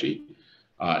Strategy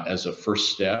as a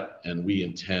first step, and we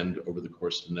intend over the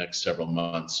course of the next several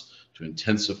months to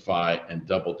intensify and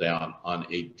double down on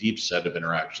a deep set of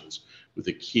interactions with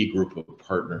a key group of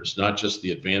partners, not just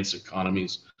the advanced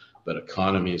economies, but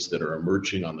economies that are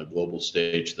emerging on the global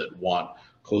stage that want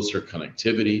closer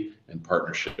connectivity and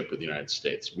partnership with the United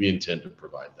States. We intend to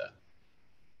provide that.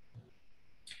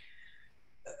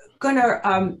 Gunnar,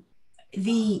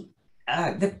 the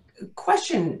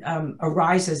question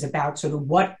arises about sort of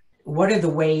what are the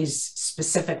ways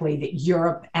specifically that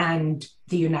Europe and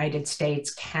the United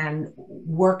States can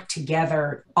work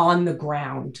together on the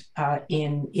ground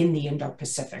in the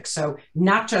Indo-Pacific? So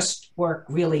not just work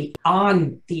really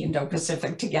on the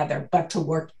Indo-Pacific together, but to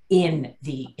work in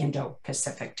the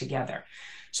Indo-Pacific together.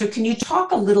 So can you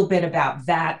talk a little bit about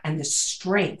that and the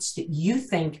strengths that you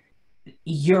think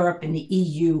Europe and the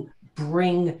EU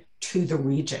bring to the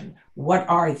region? What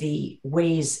are the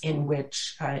ways in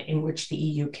which the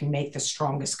EU can make the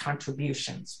strongest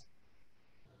contributions?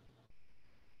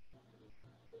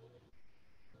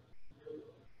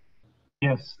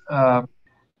 Yes, of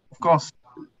course,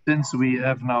 since we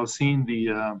have now seen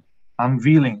the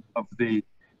unveiling of the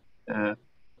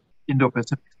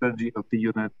Indo-Pacific Strategy of the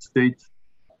United States,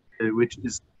 which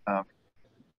is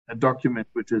a document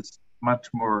which is much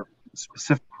more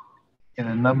specific in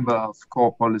a number of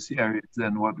core policy areas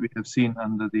than what we have seen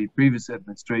under the previous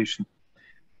administration.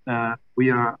 We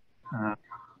are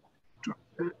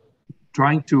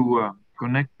trying to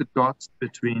connect the dots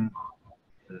between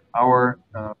our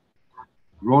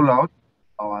rollout,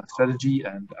 our strategy,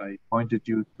 and I pointed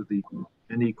you to the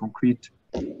many concrete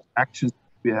actions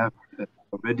we have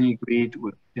already agreed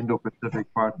with Indo-Pacific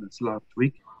partners last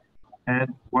week,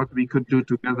 and what we could do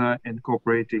together in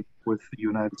cooperating with the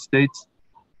United States,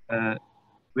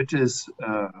 which is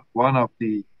one of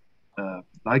the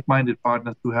like-minded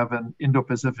partners who have an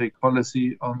Indo-Pacific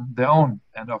policy on their own.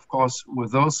 And of course,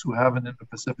 with those who have an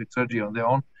Indo-Pacific strategy on their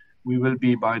own, we will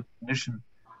be by definition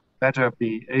better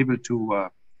be able to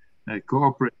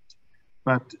cooperate.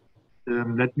 But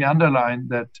let me underline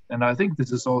that, and I think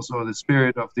this is also the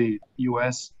spirit of the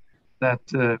US,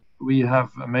 that we have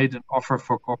made an offer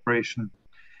for cooperation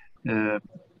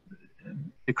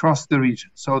across the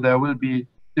region. So there will be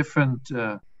different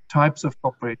types of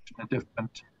cooperation and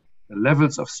different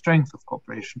levels of strength of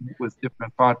cooperation with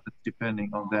different partners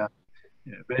depending on their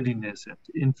readiness and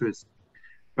interest.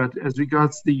 But as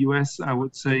regards the US, I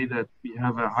would say that we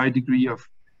have a high degree of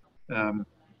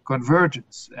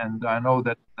convergence. And I know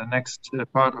that the next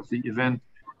part of the event,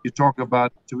 you talk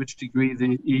about to which degree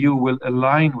the EU will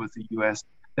align with the US.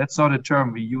 That's not a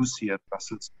term we use here at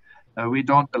Brussels. We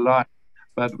don't align,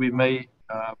 but we may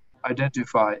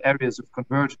identify areas of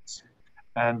convergence.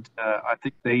 And I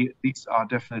think these are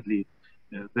definitely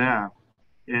there.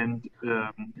 And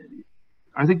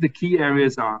I think the key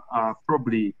areas are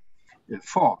probably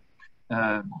four.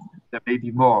 There may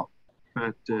be more,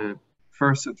 but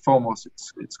first and foremost,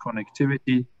 it's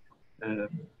connectivity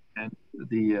and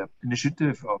the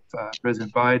initiative of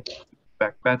President Biden,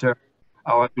 Back Better,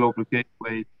 our global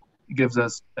gateway, gives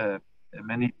us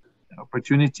many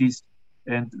opportunities.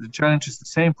 And the challenge is the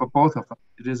same for both of them.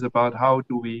 It is about how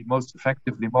do we most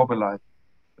effectively mobilize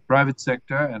the private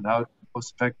sector and how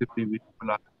most effectively we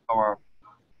mobilize our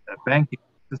banking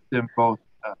system, both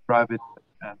private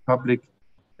and public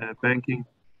banking,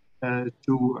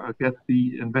 to get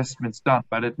the investments done.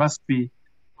 But it must be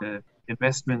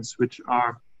investments which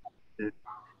are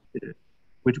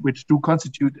which do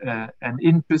constitute an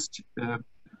interest,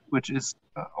 which is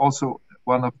also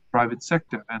one of the private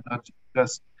sector and not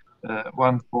just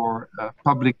one for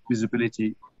public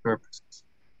visibility purposes.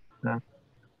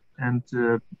 And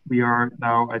we are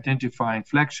now identifying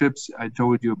flagships. I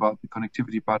told you about the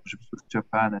connectivity partnerships with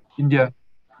Japan and India.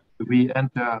 We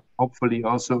enter hopefully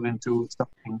also into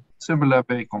something similar,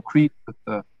 very concrete, with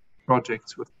the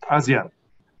projects with ASEAN.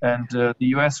 And the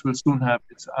US will soon have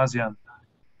its ASEAN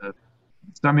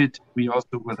summit. We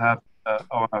also will have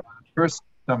our first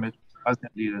summit with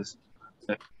ASEAN leaders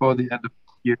before the end of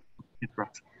the year in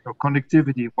Brussels. So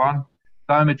connectivity, one;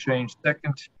 climate change,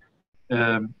 second.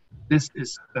 This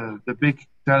is the big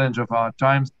challenge of our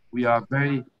times. We are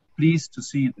very pleased to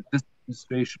see that this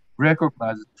administration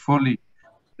recognizes fully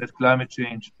that climate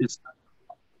change is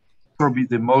probably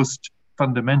the most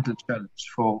fundamental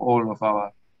challenge for all of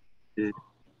our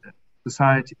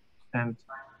society, and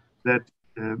that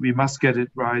we must get it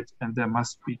right, and there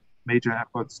must be major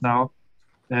efforts now.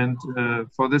 And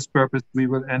for this purpose, we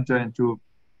will enter into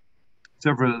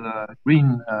several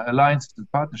green alliances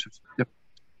and partnerships with different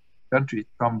countries,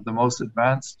 from the most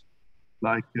advanced,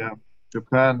 like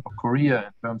Japan or Korea,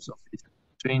 in terms of these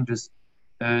changes,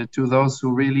 to those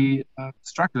who really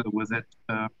struggle with it,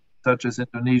 such as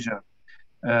Indonesia.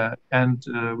 And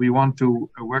we want to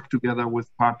work together with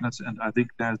partners, and I think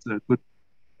there's a good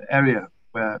area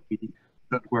where we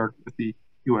should work with the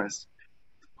US.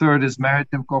 Third is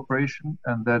maritime cooperation,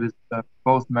 and that is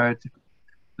both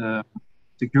maritime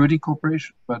security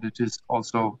cooperation, but it is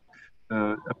also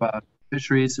about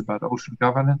fisheries, about ocean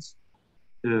governance.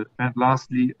 And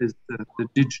lastly is the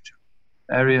digital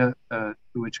area to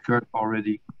which Kurt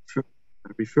already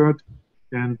referred,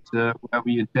 and where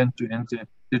we intend to enter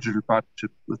digital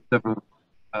partnerships with several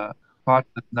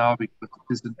partners now, because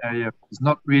it is an area that is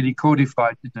not really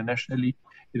codified internationally.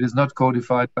 It is not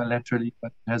codified bilaterally,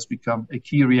 but it has become a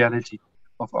key reality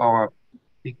of our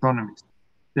economies.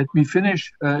 Let me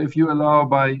finish, if you allow,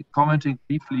 by commenting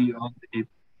briefly on the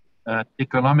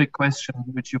economic question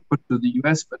which you put to the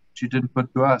US, but which you didn't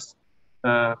put to us.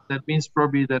 That means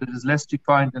probably that it is less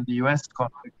defined in the US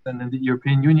context than in the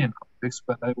European Union context,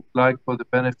 but I would like, for the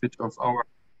benefit of our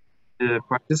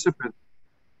participants,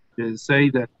 to say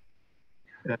that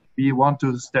we want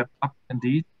to step up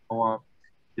indeed our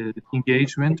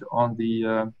engagement on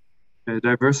the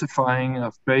diversifying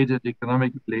of trade and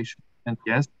economic relations, and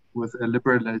yes, with a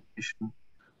liberalization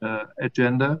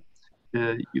agenda.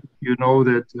 You know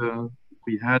that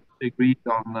we had agreed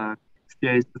on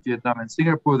FTAs with Vietnam and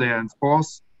Singapore. They are in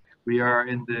force. We are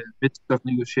in the midst of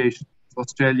negotiations with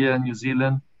Australia, New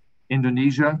Zealand,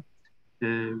 Indonesia,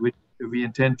 which we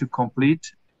intend to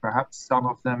complete, perhaps some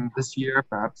of them this year,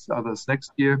 perhaps others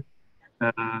next year.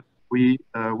 We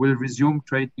will resume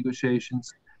trade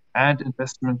negotiations and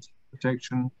investment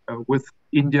protection with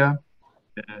India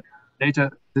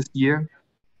later this year.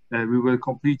 We will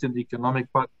complete an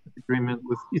economic partnership agreement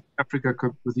with the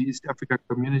East Africa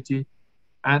community,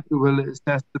 and we will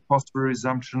assess the possible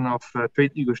resumption of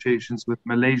trade negotiations with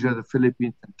Malaysia, the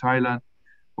Philippines, and Thailand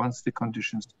once the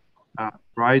conditions are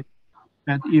right,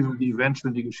 and even the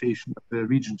eventual negotiation of the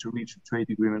region-to-region trade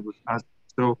agreement with us.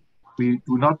 So we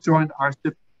do not join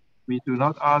RCEP, we do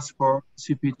not ask for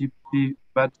CPTPP,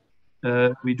 but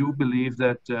we do believe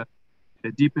that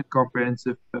a deep and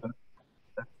comprehensive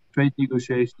trade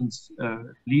negotiations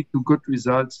lead to good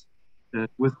results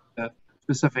with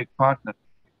specific partners,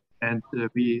 and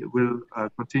we will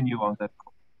continue on that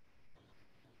course.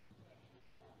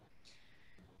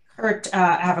 Kurt,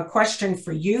 I have a question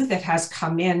for you that has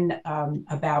come in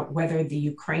about whether the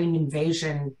Ukraine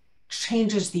invasion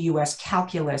changes the US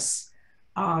calculus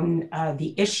on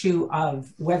the issue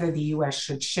of whether the US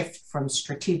should shift from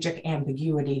strategic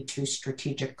ambiguity to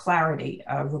strategic clarity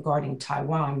regarding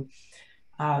Taiwan.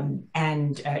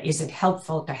 And is it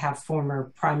helpful to have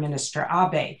former Prime Minister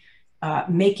Abe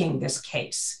making this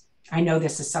case? I know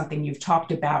this is something you've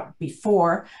talked about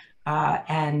before,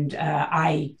 and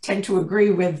I tend to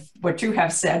agree with what you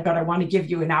have said, but I want to give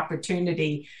you an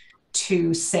opportunity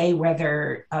to say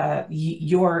whether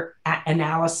your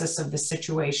analysis of the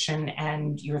situation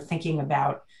and your thinking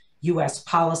about US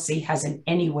policy has in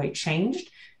any way changed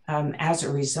as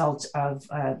a result of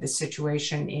the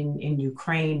situation in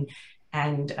Ukraine.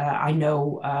 And I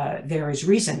know there is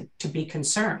reason to be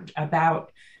concerned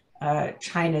about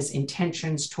China's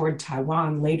intentions toward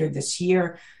Taiwan later this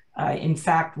year. In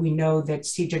fact, we know that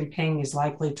Xi Jinping is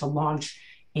likely to launch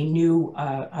a new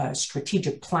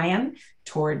strategic plan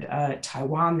toward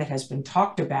Taiwan that has been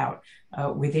talked about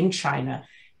within China.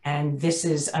 And this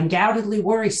is undoubtedly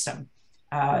worrisome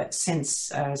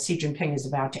since Xi Jinping is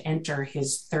about to enter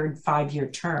his third five-year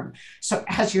term. So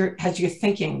has your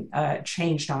thinking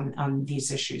changed on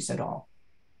these issues at all?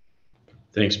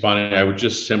 Thanks, Bonnie. I would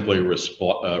just simply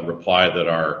reply that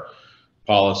our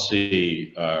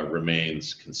policy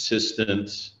remains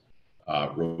consistent,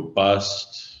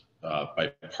 robust,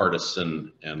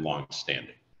 bipartisan, and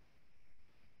long-standing.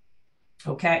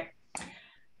 Okay.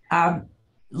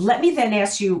 Let me then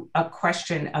ask you a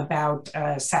question about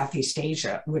Southeast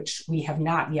Asia, which we have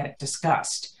not yet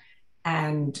discussed.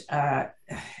 And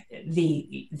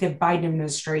the Biden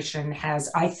administration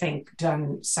has, I think,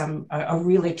 done a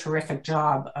really terrific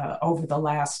job over the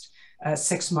last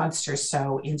 6 months or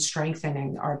so in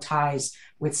strengthening our ties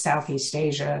with Southeast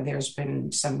Asia. There's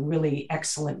been some really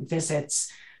excellent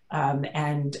visits,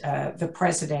 and the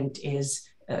president is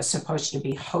supposed to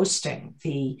be hosting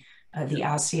the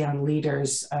ASEAN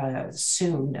leaders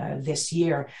soon this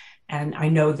year. And I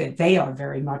know that they are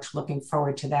very much looking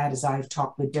forward to that, as I've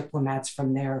talked with diplomats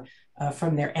from their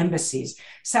embassies.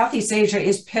 Southeast Asia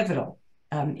is pivotal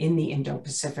in the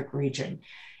Indo-Pacific region.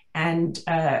 And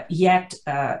yet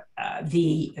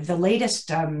the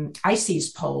latest ICES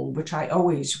poll, which I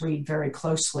always read very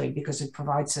closely because it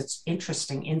provides such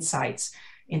interesting insights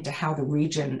into how the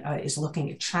region is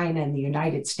looking at China and the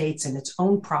United States and its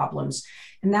own problems.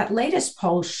 And that latest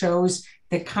poll shows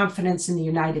that confidence in the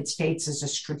United States as a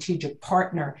strategic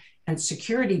partner and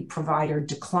security provider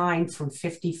declined from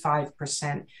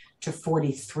 55% to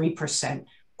 43%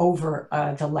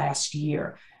 over the last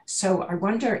year. So I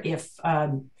wonder if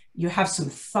you have some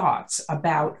thoughts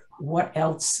about what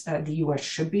else the U.S.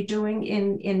 should be doing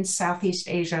in Southeast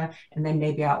Asia, and then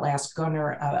maybe I'll ask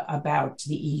Gunnar about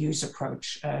the EU's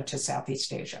approach to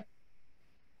Southeast Asia.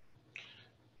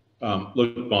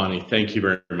 Look, Bonnie, thank you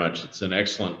very much. It's an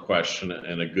excellent question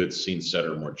and a good scene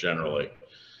setter more generally.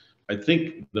 I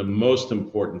think the most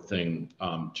important thing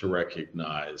to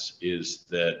recognize is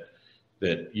that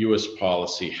U.S.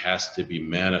 policy has to be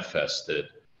manifested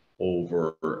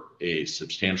over a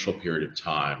substantial period of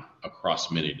time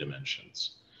across many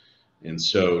dimensions. And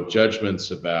so judgments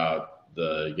about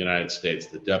the United States,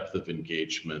 the depth of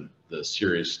engagement, the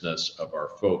seriousness of our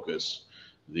focus,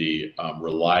 the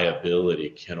reliability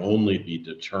can only be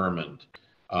determined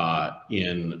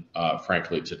in,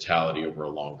 frankly, totality over a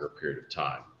longer period of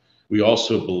time. We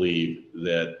also believe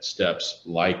that steps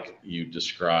like you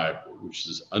described, which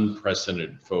is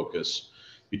unprecedented focus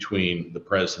between the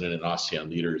president and ASEAN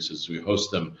leaders as we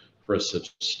host them for a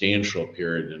substantial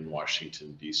period in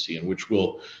Washington, D.C., in which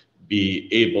we'll be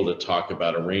able to talk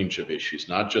about a range of issues,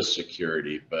 not just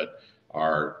security, but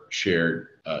our shared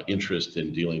interest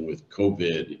in dealing with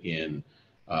COVID, in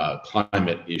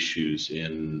climate issues,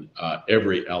 in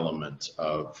every element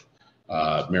of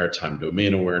maritime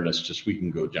domain awareness. Just we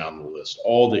can go down the list,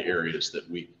 all the areas that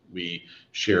we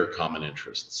share common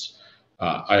interests.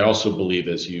 I also believe,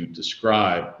 as you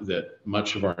described, that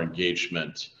much of our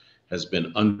engagement has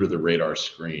been under the radar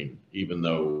screen, even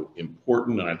though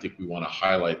important, and I think we want to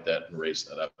highlight that and raise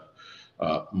that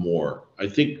up more. I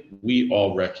think we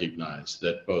all recognize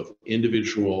that both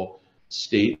individual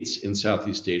states in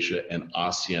Southeast Asia and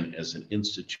ASEAN as an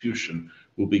institution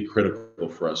will be critical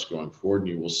for us going forward, and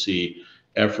you will see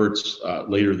efforts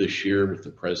later this year with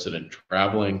the president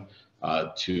traveling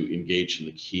to engage in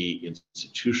the key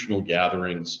institutional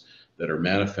gatherings that are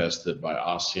manifested by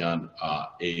ASEAN,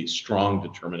 a strong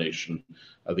determination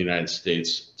of the United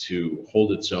States to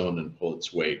hold its own and pull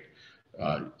its weight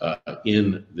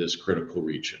in this critical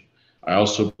region. I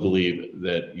also believe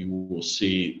that you will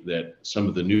see that some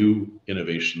of the new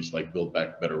innovations like Build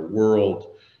Back Better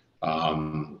World,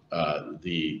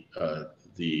 the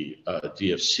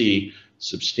DFC,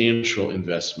 substantial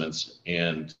investments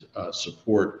and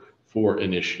support for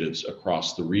initiatives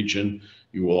across the region.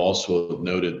 You will also have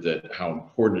noted that how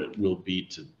important it will be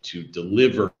to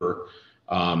deliver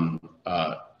on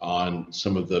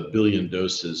some of the billion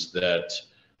doses that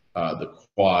the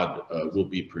Quad will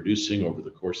be producing over the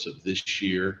course of this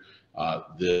year,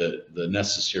 the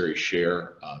necessary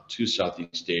share to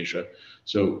Southeast Asia.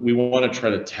 So we want to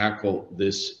try to tackle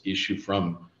this issue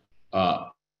from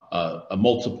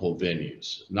multiple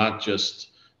venues, not just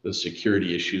the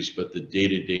security issues, but the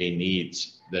day-to-day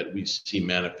needs that we see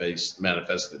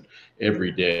manifested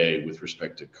every day with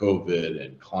respect to COVID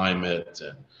and climate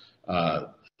and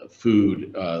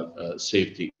food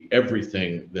safety,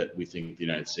 everything that we think the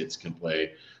United States can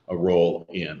play a role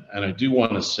in. And I do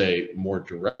want to say more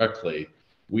directly,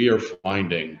 we are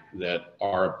finding that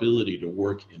our ability to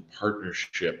work in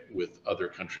partnership with other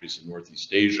countries in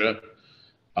Northeast Asia,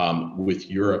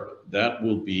 with Europe, that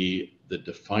will be the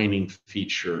defining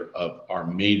feature of our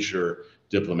major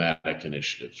diplomatic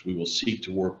initiatives. We will seek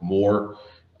to work more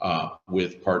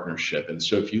with partnership. And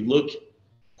so if you look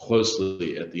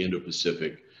closely at the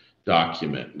Indo-Pacific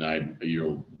document, and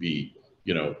you'll be,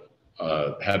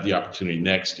 have the opportunity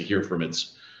next to hear from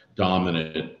its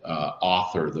dominant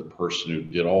author, the person who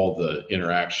did all the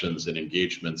interactions and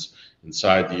engagements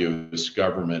inside the US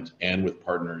government and with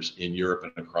partners in Europe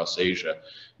and across Asia,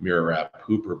 Mira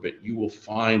Rapp-Hooper. But you will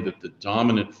find that the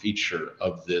dominant feature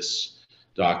of this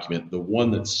document, the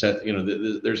one that set,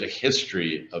 there's a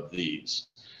history of these.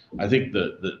 I think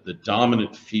the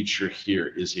dominant feature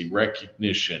here is a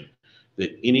recognition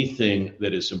that anything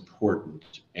that is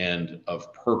important and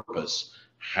of purpose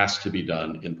has to be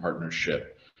done in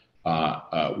partnership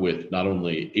with not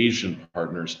only Asian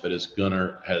partners, but as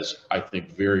Gunnar has, I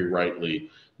think, very rightly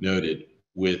noted,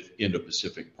 with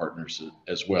Indo-Pacific partners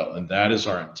as well. And that is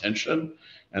our intention.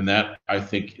 And that, I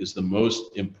think, is the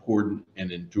most important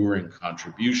and enduring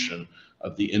contribution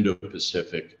of the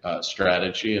Indo-Pacific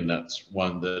strategy. And that's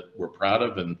one that we're proud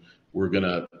of and we're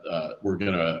gonna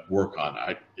work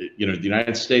on. The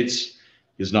United States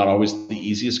is not always the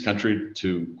easiest country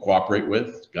to cooperate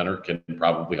with. Gunnar can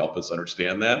probably help us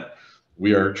understand that.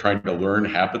 We are trying to learn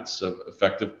habits of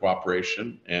effective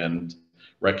cooperation and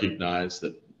recognize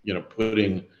that,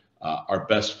 putting our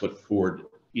best foot forward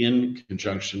in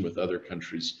conjunction with other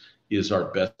countries is our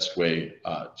best way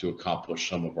to accomplish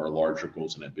some of our larger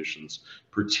goals and ambitions,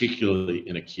 particularly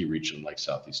in a key region like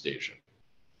Southeast Asia.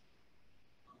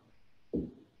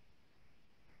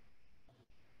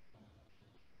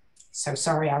 So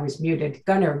sorry, I was muted.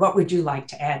 Gunnar, what would you like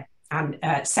to add on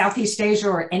Southeast Asia,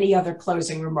 or any other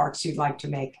closing remarks you'd like to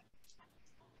make?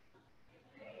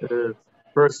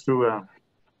 First, to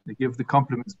give the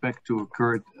compliments back to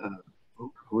Kurt,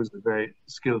 who is a very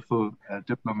skillful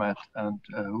diplomat and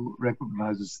who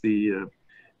recognizes the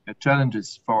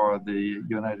challenges for the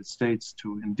United States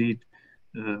to indeed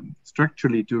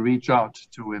structurally to reach out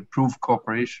to improve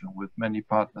cooperation with many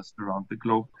partners around the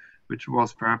globe, which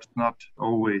was perhaps not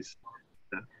always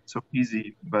so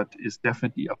easy, but is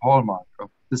definitely a hallmark of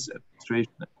this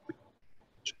administration. We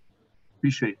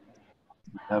appreciate it.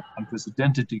 We have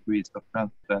unprecedented degrees of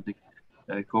transatlantic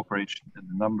cooperation in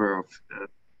a number of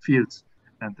fields,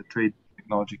 and the Trade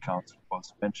Technology Council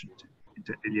was mentioned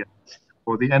inter alia,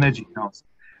 or the Energy Council.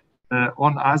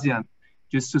 On ASEAN,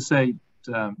 just to say,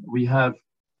 we have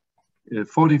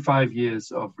 45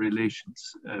 years of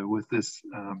relations with this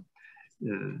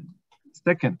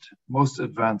second most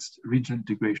advanced regional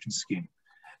integration scheme.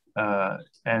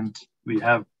 And we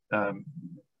have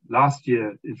last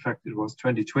year, in fact, it was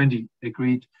 2020,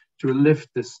 agreed to lift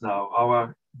this now,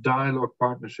 our dialogue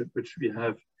partnership, which we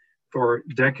have for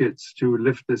decades, to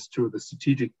lift this to the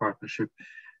strategic partnership.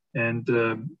 And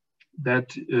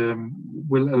that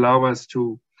will allow us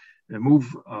to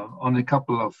move on a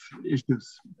couple of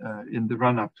issues in the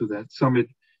run-up to that summit.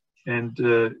 And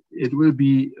it will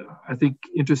be, I think,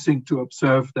 interesting to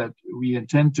observe that we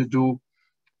intend to do,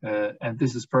 and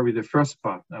this is probably the first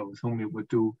partner with whom we would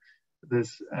do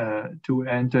this, to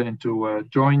enter into a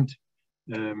joint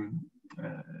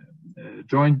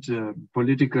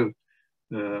political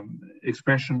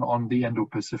expression on the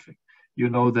Indo-Pacific. You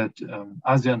know that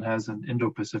ASEAN has an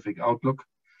Indo-Pacific outlook,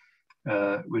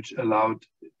 which allowed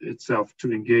itself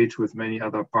to engage with many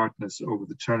other partners over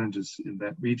the challenges in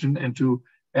that region and to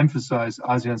emphasize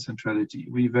ASEAN centrality.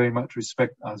 We very much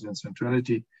respect ASEAN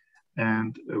centrality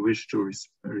and wish to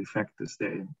reflect this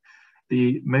therein.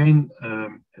 The main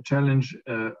challenge,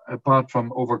 apart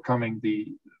from overcoming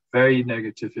the very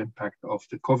negative impact of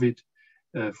the COVID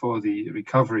for the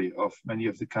recovery of many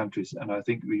of the countries, and I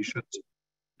think we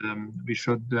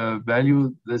should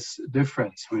value this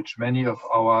difference, which many of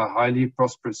our highly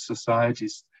prosperous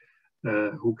societies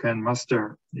who can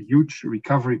muster huge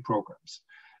recovery programs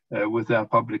with their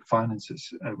public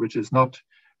finances, which is not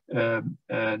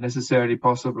necessarily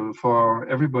possible for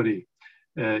everybody,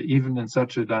 even in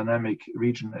such a dynamic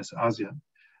region as ASEAN.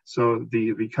 So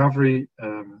the recovery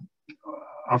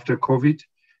after COVID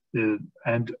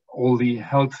and all the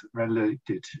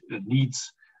health-related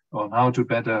needs on how to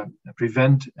better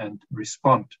prevent and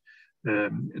respond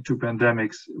to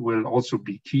pandemics will also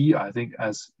be key, I think,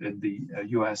 as in the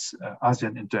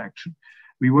US-ASEAN interaction.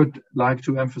 We would like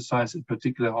to emphasize in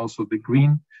particular also the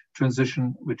green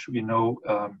transition, which we know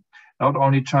not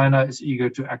only China is eager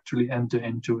to actually enter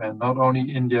into, and not only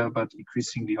India, but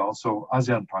increasingly also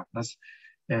ASEAN partners.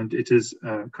 And it is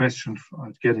a question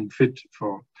of getting fit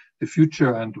for the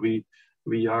future. And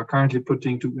we are currently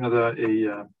putting together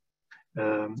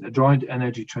a joint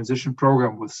energy transition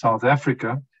program with South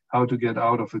Africa, how to get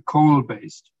out of a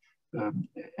coal-based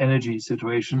energy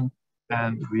situation.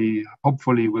 And we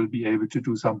hopefully will be able to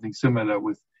do something similar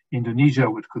with Indonesia,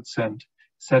 which could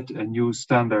set a new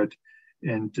standard.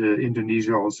 And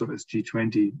Indonesia also as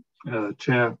G20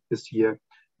 chair this year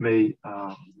may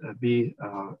be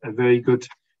a very good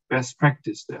best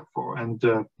practice therefore. And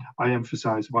I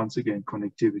emphasize once again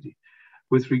connectivity.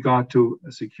 With regard to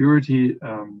security,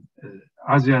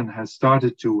 ASEAN has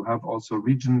started to have also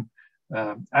region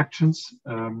actions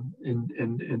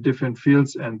in different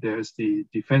fields, and there's the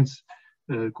defense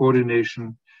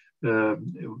coordination.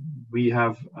 We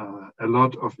have a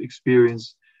lot of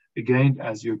experience, again,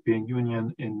 as European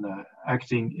Union in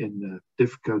acting in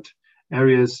difficult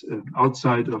areas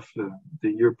outside of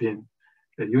the European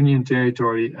Union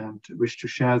territory, and wish to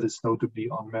share this notably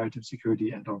on maritime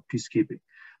security and on peacekeeping.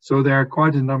 So there are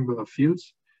quite a number of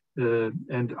fields,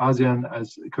 and ASEAN,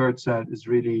 as Kurt said, is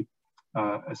really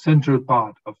a central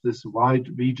part of this wide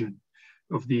region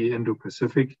of the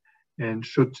Indo-Pacific and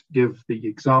should give the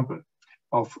example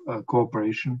of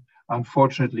cooperation.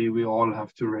 Unfortunately, we all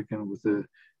have to reckon with the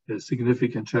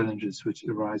significant challenges which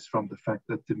arise from the fact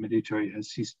that the military has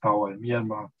seized power in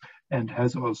Myanmar and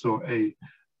has also a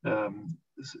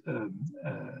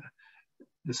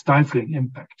stifling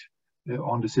impact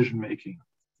on decision-making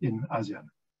in ASEAN.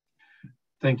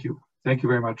 Thank you. Thank you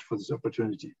very much for this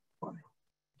opportunity, Bonnie.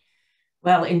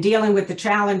 Well, in dealing with the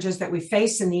challenges that we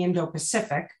face in the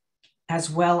Indo-Pacific, as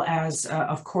well as,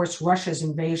 of course, Russia's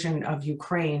invasion of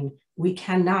Ukraine, we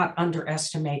cannot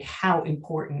underestimate how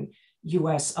important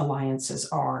US alliances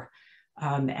are.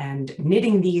 And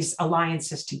knitting these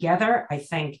alliances together, I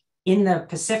think, in the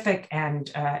Pacific and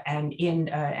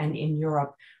in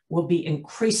Europe will be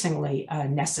increasingly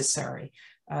necessary.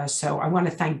 So I want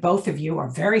to thank both of you, are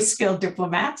very skilled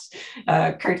diplomats,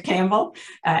 Kurt Campbell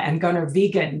and Gunnar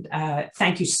Wiegand.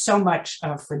 Thank you so much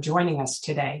for joining us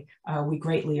today. We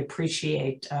greatly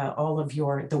appreciate all of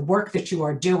the work that you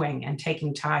are doing and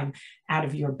taking time out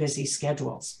of your busy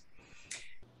schedules.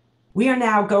 We are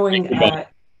now going,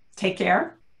 take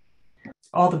care.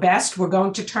 All the best. We're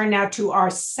going to turn now to our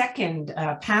second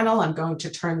panel. I'm going to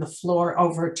turn the floor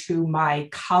over to my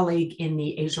colleague in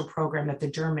the Asia program at the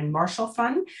German Marshall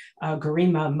Fund,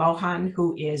 Garima Mohan,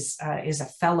 who is a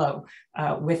fellow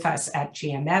with us at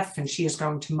GMF, and she is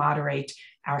going to moderate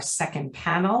our second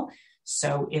panel.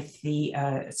 So if the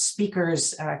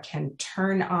speakers can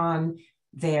turn on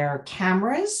their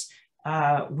cameras,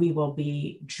 we will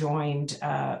be joined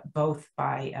both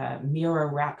by Mira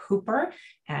Rapp-Hooper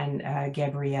and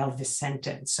Gabriele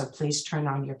Visentin. So please turn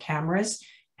on your cameras,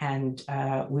 and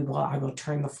I will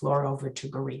turn the floor over to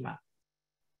Garima.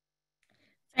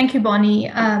 Thank you, Bonnie.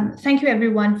 Thank you,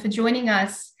 everyone, for joining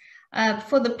us.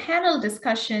 For the panel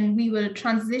discussion we will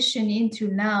transition into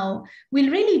now,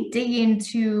 we'll really dig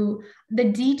into the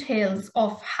details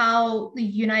of how the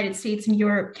United States and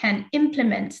Europe can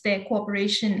implement their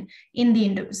cooperation in the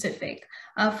Indo-Pacific.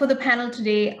 For the panel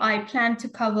today, I plan to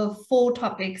cover 4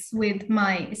 topics with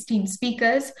my esteemed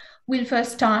speakers. We'll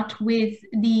first start with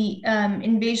the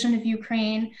invasion of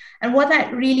Ukraine and what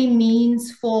that really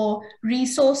means for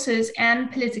resources and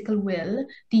political will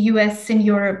the US and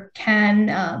Europe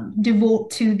can devote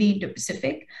to the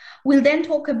Indo-Pacific. We'll then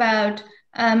talk about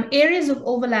areas of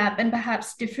overlap and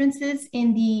perhaps differences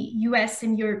in the US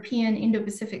and European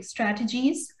Indo-Pacific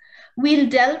strategies. We'll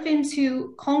delve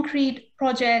into concrete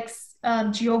projects,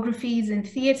 geographies and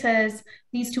theaters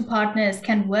these 2 partners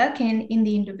can work in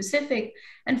the Indo-Pacific.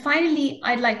 And finally,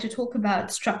 I'd like to talk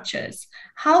about structures.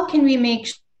 How can we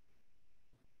make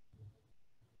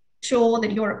sure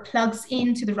that Europe plugs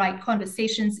into the right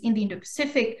conversations in the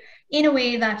Indo-Pacific in a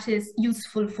way that is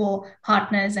useful for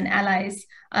partners and allies,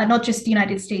 not just the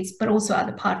United States, but also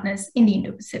other partners in the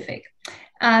Indo-Pacific.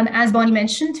 As Bonnie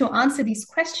mentioned, to answer these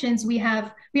questions, we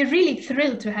are really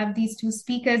thrilled to have these 2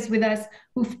 speakers with us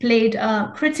who've played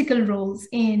critical roles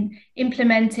in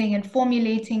implementing and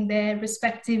formulating their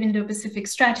respective Indo-Pacific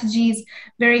strategies.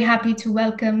 Very happy to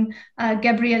welcome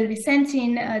Gabriele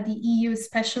Visentin, the EU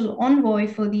Special Envoy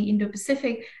for the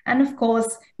Indo-Pacific, and of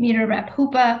course, Mira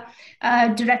Rapp-Hooper,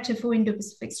 Director for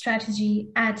Indo-Pacific Strategy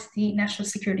at the National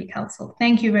Security Council.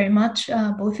 Thank you very much,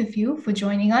 both of you, for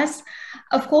joining us.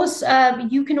 Of course,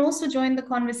 you can also join the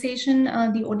conversation,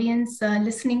 the audience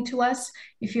listening to us.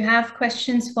 If you have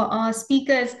questions for our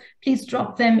speakers, please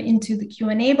drop them into the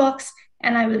Q&A box,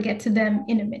 and I will get to them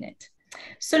in a minute.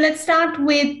 So let's start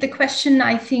with the question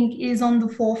I think is on the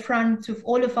forefront of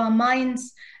all of our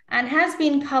minds and has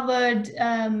been covered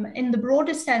in the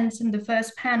broader sense in the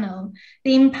first panel,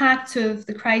 the impact of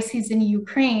the crisis in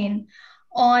Ukraine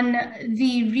on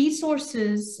the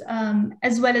resources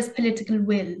as well as political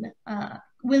will.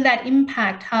 Will that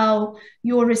impact how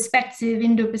your respective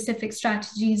Indo-Pacific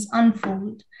strategies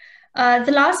unfold?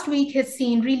 The last week has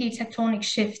seen really tectonic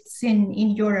shifts in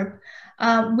Europe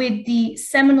with the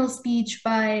seminal speech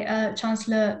by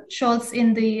Chancellor Scholz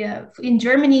in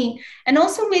Germany, and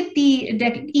also with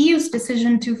the EU's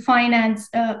decision to finance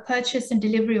purchase and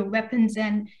delivery of weapons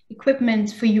and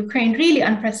equipment for Ukraine, really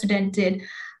unprecedented.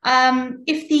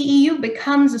 If the EU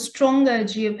becomes a stronger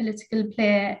geopolitical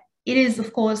player, it is,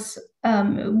 of course,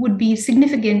 would be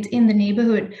significant in the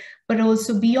neighborhood, but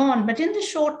also beyond. But in the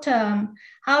short term,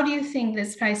 how do you think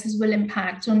this crisis will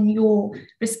impact on your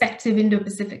respective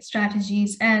Indo-Pacific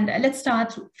strategies? And let's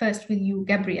start first with you,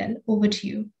 Gabriele. Over to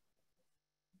you.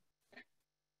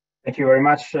 Thank you very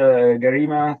much,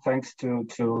 Garima. Thanks to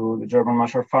the German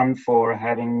Marshall Fund for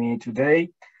having me today.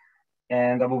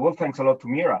 And above all, thanks a lot to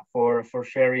Mira for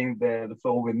sharing the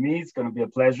floor with me. It's going to be a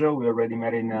pleasure. We already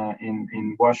met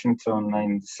in Washington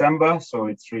in December, so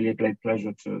it's really a great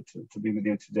pleasure to be with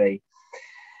you today.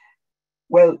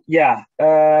 Well, yeah,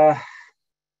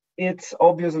 it's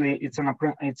obviously it's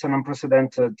an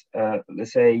unprecedented,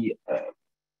 let's say,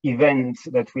 event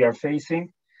that we are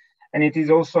facing, and it is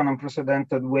also an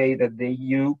unprecedented way that the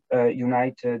EU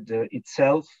united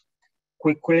itself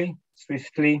quickly,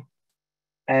 swiftly,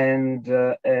 and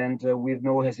with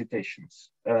no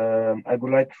hesitations. I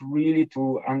would like really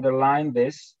to underline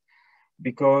this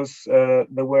because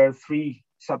there were 3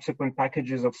 subsequent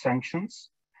packages of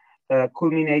sanctions,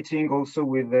 culminating also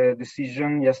with the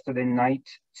decision yesterday night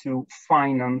to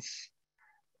finance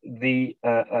the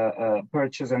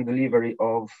purchase and delivery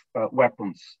of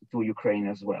weapons to Ukraine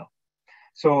as well.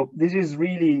 So this is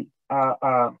really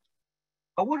a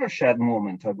watershed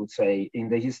moment, I would say, in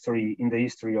the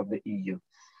history of the EU,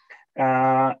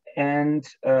 and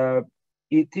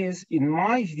it is, in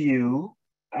my view,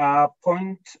 a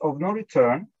point of no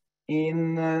return in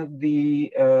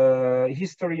the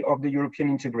history of the European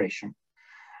integration.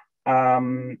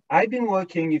 I've been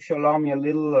working, if you allow me a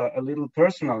little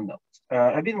personal note,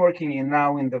 I've been working now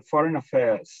in the foreign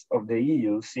affairs of the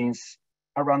EU since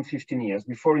around 15 years,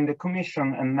 before in the Commission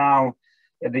and now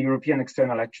at the European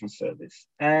External Action Service.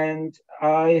 And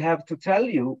I have to tell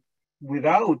you,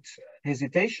 without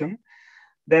hesitation,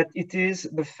 that it is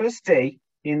the first day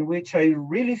in which I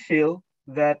really feel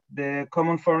that the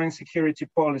common foreign security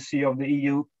policy of the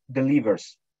EU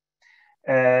delivers.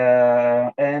 Yeah,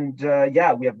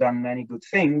 we have done many good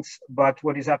things, but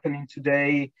what is happening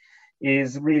today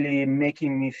is really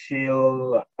making me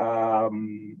feel,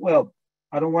 well,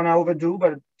 I don't want to overdo,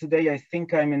 but today I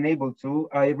think I'm enabled to.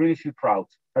 I really feel proud.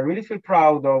 I really feel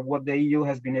proud of what the EU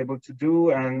has been able to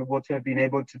do and what we have been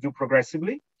able to do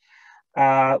progressively,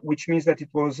 which means that it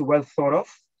was well thought of.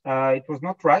 It was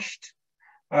not rushed.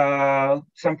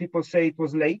 Some people say it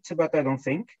was late, but I don't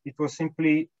think. It was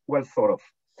simply well thought of.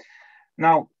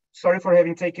 Now, sorry for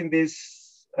having taken this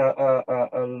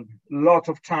a lot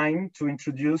of time to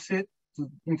introduce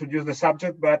the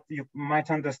subject, but you might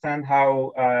understand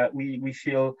how we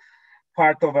feel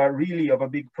part of a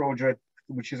big project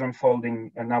which is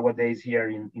unfolding nowadays here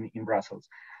in Brussels.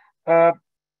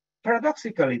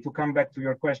 Paradoxically, to come back to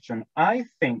your question, I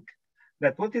think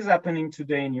that what is happening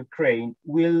today in Ukraine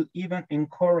will even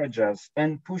encourage us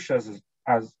and push us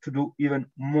to do even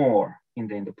more in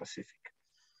the Indo-Pacific.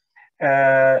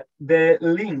 The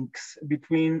links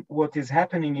between what is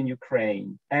happening in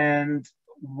Ukraine and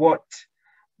what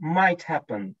might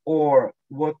happen or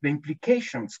what the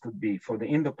implications could be for the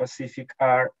Indo-Pacific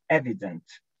are evident.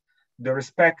 The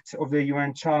respect of the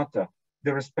UN Charter,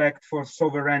 the respect for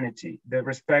sovereignty, the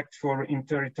respect for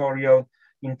territorial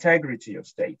integrity of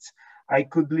states. I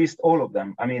could list all of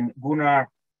them. I mean, Gunnar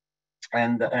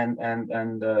and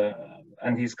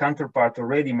his counterpart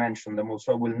already mentioned them,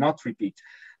 also I will not repeat.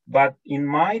 But in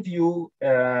my view,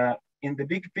 in the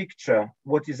big picture,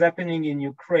 what is happening in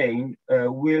Ukraine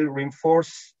will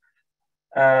reinforce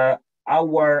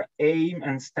our aim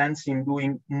and stance in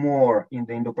doing more in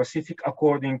the Indo-Pacific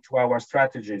according to our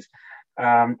strategies.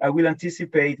 I will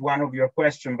anticipate one of your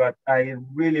questions, but I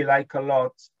really like a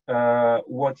lot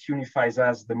what unifies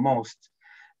us the most.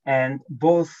 And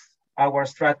both our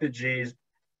strategies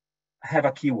have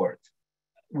a keyword,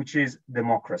 which is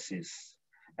democracies.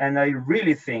 And I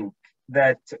really think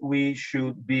that we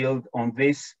should build on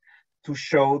this to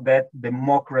show that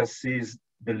democracies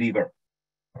deliver.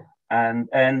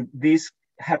 And this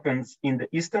happens in the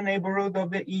eastern neighborhood of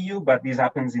the EU, but this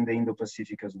happens in the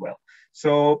Indo-Pacific as well.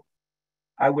 So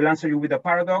I will answer you with a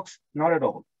paradox, not at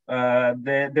all.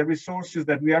 The resources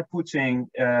that we are putting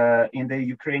in the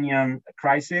Ukrainian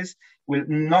crisis will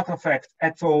not affect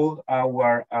at all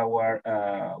our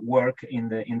work in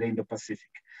the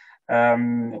Indo-Pacific.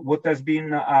 What has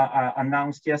been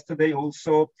announced yesterday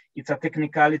also, it's a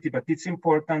technicality, but it's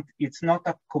important. It's not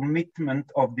a commitment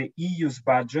of the EU's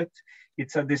budget.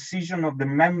 It's a decision of the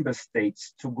member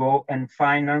states to go and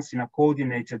finance in a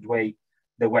coordinated way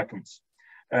the weapons.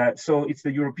 So it's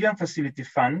the European Facility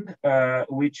Fund,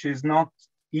 which is not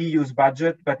EU's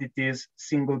budget, but it is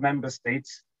single member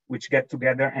states which get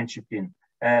together and chip in.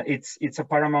 It's a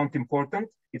paramount important.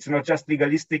 It's not just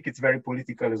legalistic, it's very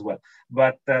political as well.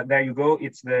 But there you go,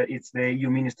 it's the EU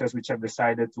ministers which have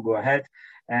decided to go ahead,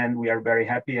 and we are very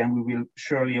happy, and we will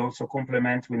surely also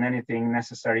complement with anything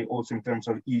necessary also in terms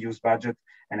of EU's budget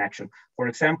and action. For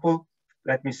example,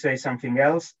 let me say something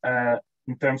else.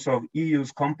 In terms of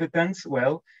EU's competence,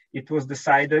 well, it was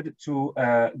decided to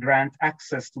grant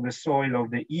access to the soil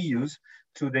of the EU's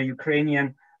to the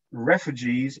Ukrainian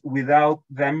refugees without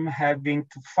them having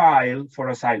to file for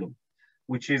asylum,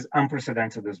 which is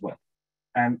unprecedented as well.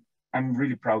 And I'm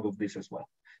really proud of this as well.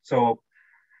 So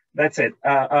that's it.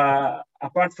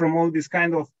 Apart from all these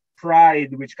kind of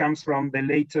pride which comes from the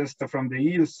latest from the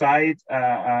EU side.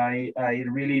 I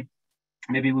really,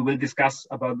 maybe we will discuss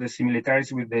about the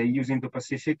similarities with the US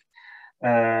Indo-Pacific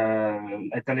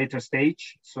at a later stage.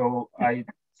 So I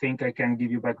think I can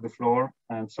give you back the floor.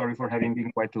 I'm sorry for having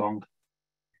been quite long.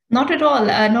 Not at all,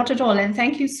 not at all. And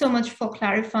thank you so much for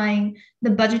clarifying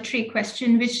the budgetary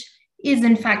question, which is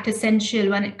in fact essential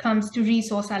when it comes to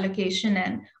resource allocation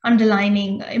and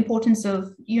underlining importance of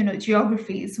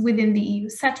geographies within the EU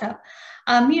setup.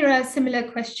 Mira, a similar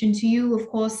question to you. Of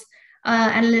course,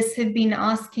 analysts have been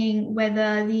asking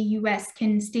whether the US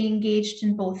can stay engaged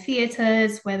in both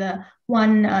theaters, whether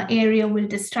one area will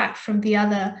distract from the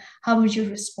other. How would you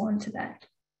respond to that?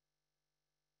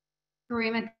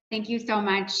 Garima, thank you so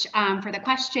much for the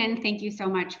question. Thank you so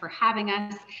much for having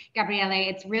us. Gabriele,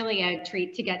 it's really a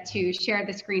treat to get to share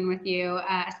the screen with you,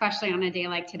 especially on a day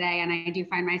like today. And I do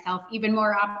find myself even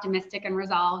more optimistic and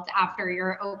resolved after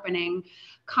your opening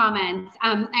comments.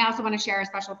 I also want to share a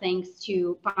special thanks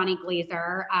to Bonnie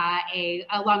Glaser, a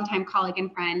longtime colleague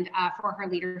and friend, for her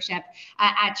leadership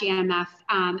at GMF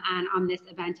and on this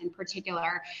event in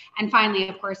particular. And finally,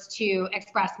 of course, to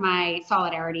express my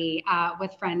solidarity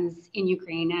with friends in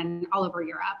Ukraine and all over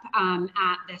Europe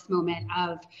at this moment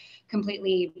of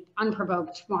completely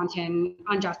unprovoked, wanton,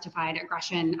 unjustified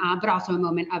aggression, but also a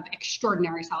moment of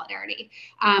extraordinary solidarity,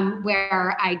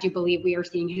 where I do believe we are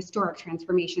seeing historic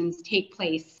transformations take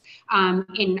place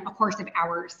in a course of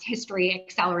hours, history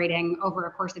accelerating over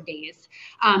a course of days,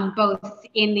 both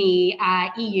in the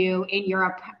EU, in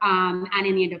Europe, and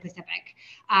in the Indo-Pacific.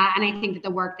 And I think that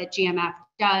the work that GMF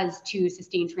does to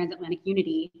sustain transatlantic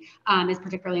unity is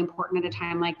particularly important at a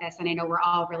time like this. And I know we're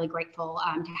all really grateful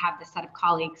to have this set of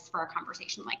colleagues for a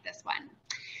conversation like this one.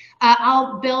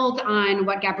 I'll build on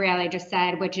what Gabriele just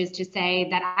said, which is to say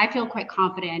that I feel quite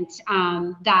confident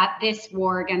that this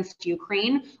war against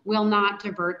Ukraine will not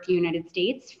divert the United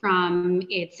States from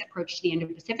its approach to the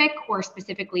Indo-Pacific, or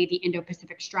specifically the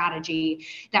Indo-Pacific strategy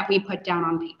that we put down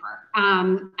on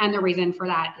paper. And the reason for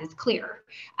that is clear.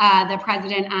 The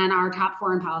president and our top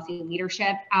foreign policy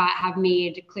leadership have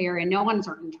made clear in no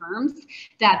uncertain terms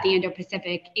that the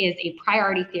Indo-Pacific is a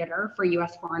priority theater for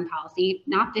US foreign policy,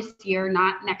 not this year,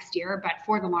 not next year, but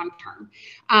for the long term,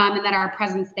 and that our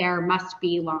presence there must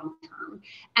be long term.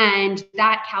 And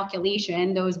that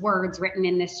calculation, those words written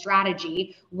in this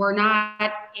strategy, were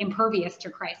not impervious to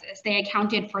crisis. They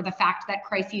accounted for the fact that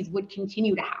crises would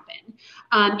continue to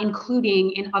happen,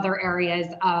 including in other areas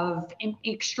of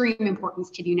extreme importance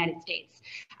to the United States,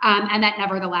 and that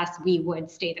nevertheless we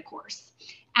would stay the course.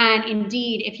 And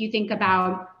indeed, if you think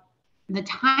about the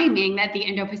timing that the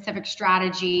Indo-Pacific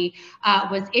strategy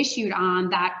was issued on,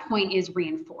 that point is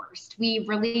reinforced. We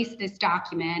released this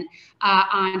document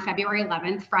on February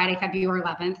 11th, Friday, February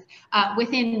 11th,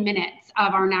 within minutes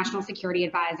of our National Security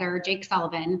Advisor, Jake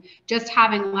Sullivan, just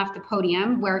having left the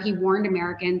podium where he warned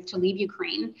Americans to leave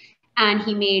Ukraine. And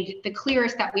he made the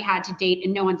clearest that we had to date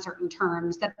in no uncertain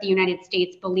terms that the United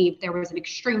States believed there was an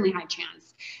extremely high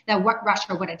chance that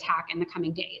Russia would attack in the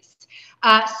coming days.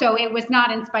 So it was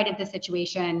not in spite of the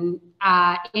situation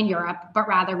in Europe, but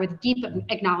rather with deep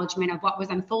acknowledgement of what was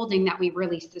unfolding that we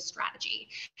released this strategy.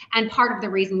 And part of the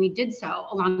reason we did so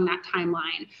along that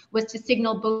timeline was to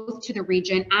signal both to the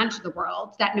region and to the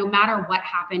world that no matter what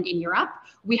happened in Europe,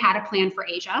 we had a plan for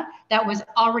Asia that was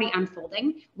already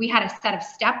unfolding. We had a set of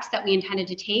steps that we intended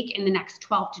to take in the next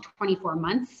 12 to 24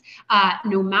 months,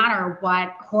 no matter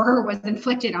what horror was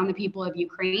inflicted on the people of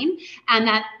Ukraine, and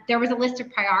that there was a list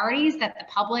of priorities that the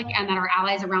public and that our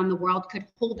allies around the world could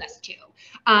hold us to,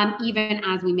 even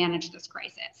as we manage this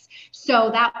crisis. So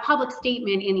that public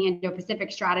statement in the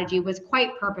Indo-Pacific strategy was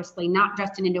quite purposely not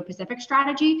just an Indo-Pacific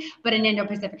strategy, but an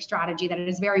Indo-Pacific strategy that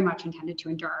is very much intended to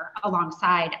endure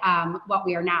alongside what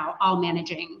we are now all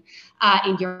managing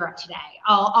in Europe today.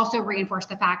 I'll also reinforce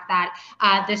the fact that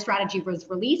this strategy was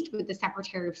released with the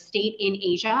Secretary of State in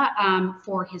Asia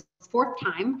for his fourth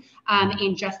time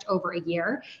in just over a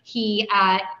year. He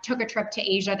took a trip to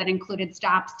Asia that included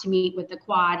stops to meet with the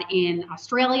Quad in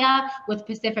Australia, with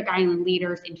Pacific Island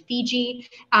leaders in Fiji,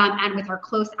 and with our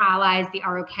close allies, the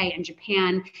ROK and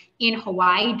Japan, in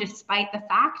Hawaii, despite the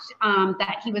fact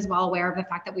that he was well aware of the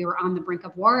fact that we were on the brink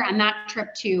of war. And that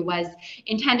trip too was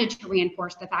intended to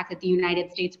reinforce the fact that the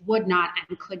United States would not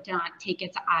and could not take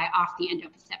its eye off the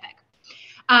Indo-Pacific.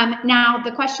 Now,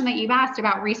 the question that you've asked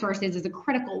about resources is a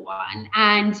critical one,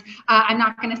 and I'm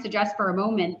not going to suggest for a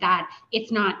moment that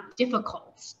it's not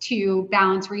difficult difficult to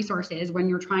balance resources when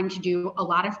you're trying to do a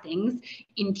lot of things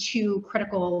in two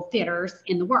critical theaters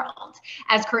in the world.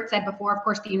 As Kurt said before, of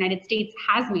course, the United States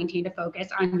has maintained a focus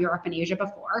on Europe and Asia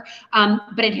before,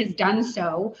 but it has done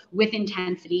so with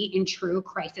intensity in true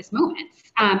crisis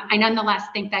moments. I nonetheless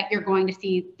think that you're going to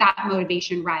see that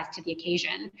motivation rise to the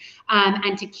occasion,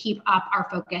 and to keep up our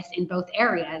focus in both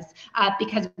areas,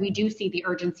 because we do see the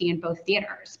urgency in both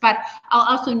theaters. But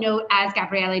I'll also note, as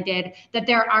Gabriele did, that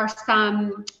there are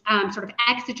some sort of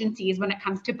exigencies when it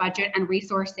comes to budget and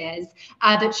resources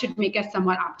that should make us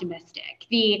somewhat optimistic.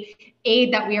 The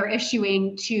aid that we are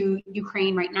issuing to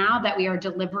Ukraine right now, that we are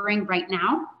delivering right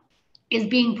now, is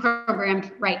being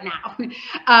programmed right now.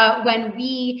 When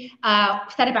we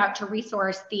set about to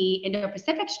resource the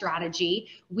Indo-Pacific strategy,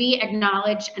 we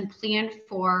acknowledge and plan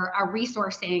for a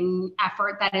resourcing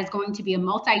effort that is going to be a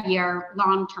multi-year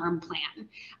long-term plan.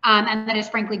 And that is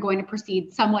frankly going to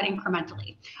proceed somewhat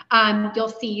incrementally. You'll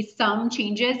see some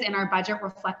changes in our budget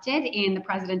reflected in the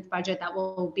president's budget that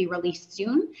will be released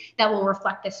soon that will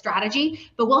reflect this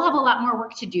strategy, but we'll have a lot more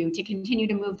work to do to continue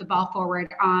to move the ball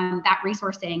forward on that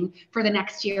resourcing for the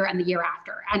next year and the year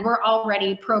after. And we're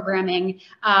already programming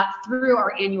through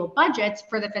our annual budgets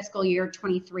for the fiscal year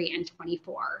 23 and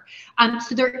 24.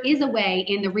 So there is a way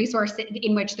in the resource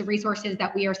in which the resources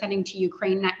that we are sending to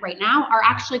Ukraine right now are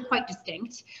actually quite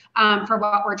distinct for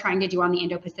what we're trying to do on the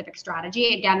Indo-Pacific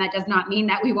strategy. Again, that does not mean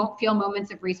that we won't feel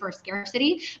moments of resource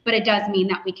scarcity, but it does mean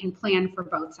that we can plan for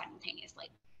both simultaneously.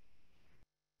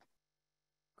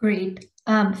 Great.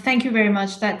 Thank you very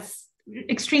much. That's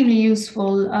extremely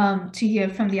useful to hear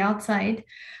from the outside.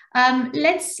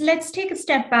 Let's take a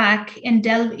step back and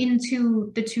delve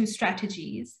into the two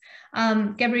strategies.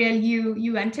 Gabriele,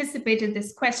 you anticipated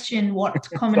this question, what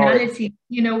commonality,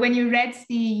 when you read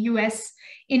the US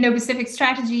Indo-Pacific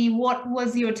strategy, what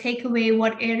was your takeaway?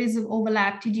 What areas of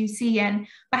overlap did you see? And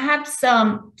perhaps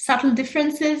subtle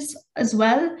differences as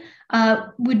well?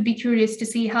 Would be curious to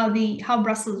see how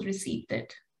Brussels received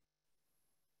it.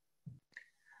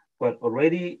 Well,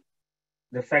 already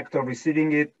the fact of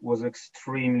receiving it was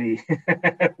extremely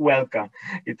welcome.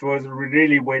 It was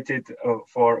really waited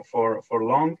for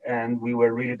long, and we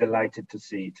were really delighted to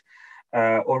see it.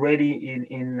 Already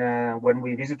when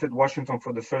we visited Washington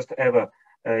for the first ever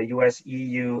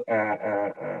US-EU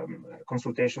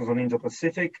consultations on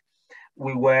Indo-Pacific,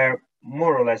 we were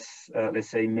more or less, let's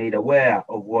say, made aware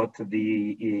of what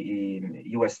the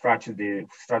US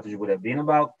strategy would have been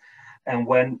about. And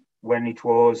when it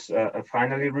was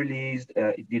finally released,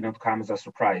 it did not come as a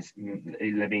surprise,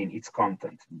 its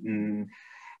content.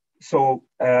 So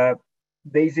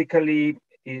basically,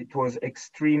 it was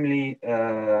extremely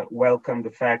welcome,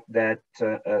 the fact that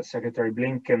Secretary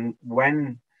Blinken,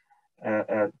 when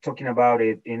talking about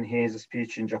it in his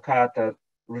speech in Jakarta,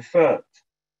 referred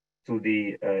to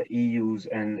the EU's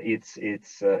and its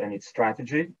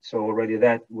strategy. So already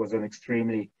that was an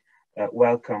extremely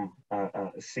welcome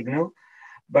signal.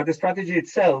 But the strategy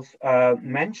itself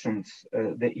mentions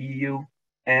the EU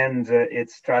and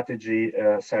its strategy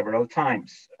several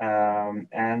times, and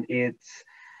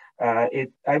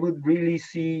I would really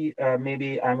see,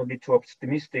 maybe I'm a bit too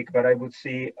optimistic, but I would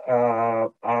see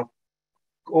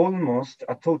almost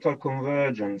a total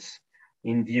convergence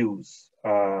in views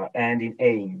and in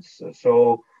aims.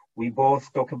 So we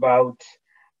both talk about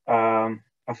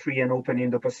a free and open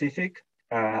Indo-Pacific,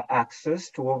 access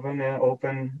to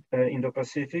open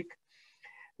Indo-Pacific.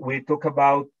 We talk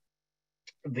about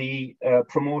the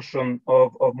promotion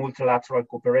of multilateral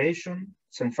cooperation,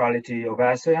 centrality of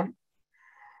ASEAN.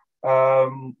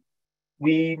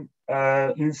 We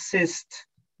insist,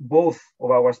 both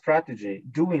of our strategy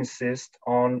do insist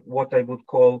on what I would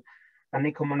call an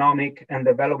economic and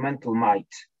developmental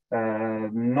might,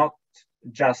 not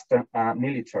just a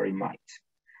military might.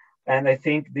 And I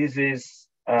think this is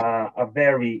a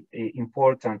very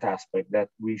important aspect that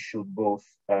we should both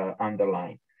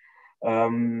underline.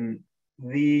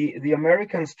 The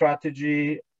American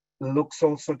strategy looks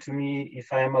also to me,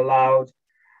 if I am allowed,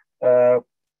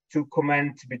 to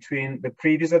comment between the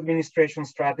previous administration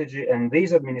strategy and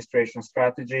this administration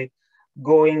strategy,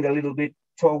 going a little bit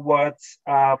towards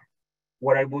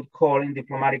what I would call in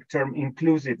diplomatic term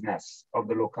inclusiveness of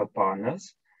the local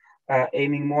partners,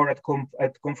 aiming more at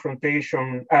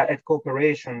confrontation, at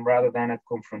cooperation rather than at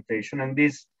confrontation. And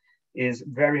this is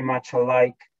very much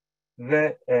alike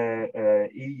the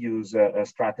EU's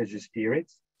strategy spirit.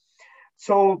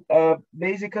 So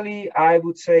basically, I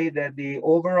would say that the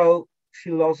overall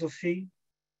philosophy,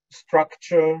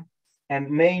 structure, and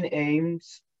main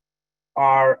aims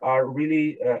are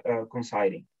really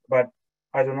coinciding. But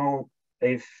I don't know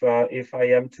if I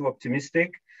am too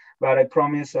optimistic. but I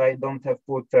promise I don't have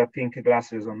put pink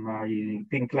lenses on my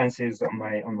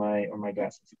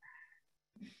glasses.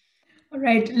 All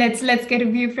right, let's get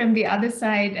a view from the other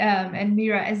side. And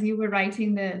Mira, as you were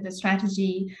writing the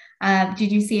strategy,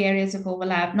 did you see areas of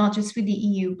overlap, not just with the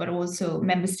EU, but also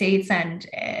member states, and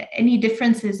any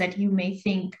differences that you may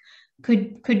think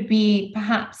could be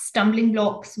perhaps stumbling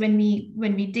blocks when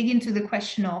we dig into the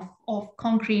question of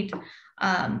concrete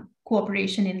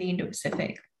cooperation in the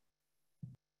Indo-Pacific?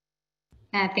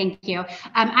 Thank you.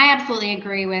 I absolutely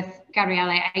agree with Gabriele.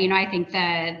 I think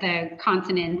the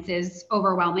consonance is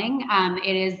overwhelming.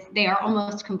 They are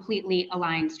almost completely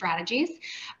aligned strategies.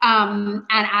 And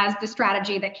as the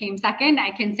strategy that came second,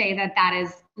 I can say that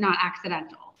is not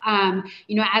accidental.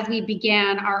 As we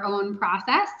began our own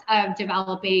process of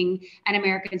developing an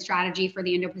American strategy for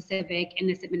the Indo-Pacific in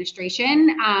this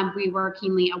administration, we were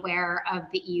keenly aware of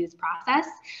the EU's process.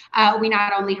 We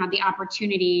not only had the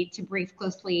opportunity to brief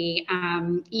closely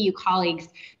EU colleagues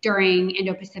during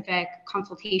Indo-Pacific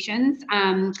consultations.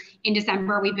 In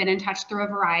December, we've been in touch through a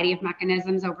variety of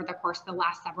mechanisms over the course of the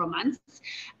last several months.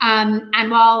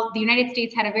 And while the United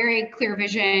States had a very clear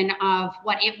vision of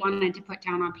what it wanted to put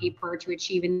down on paper to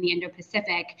achieve in the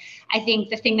Indo-Pacific, I think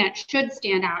the thing that should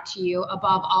stand out to you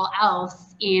above all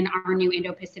else in our new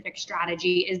Indo-Pacific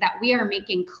strategy is that we are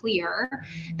making clear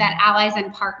that allies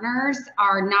and partners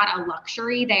are not a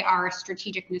luxury, they are a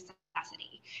strategic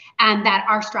necessity, and that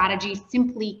our strategy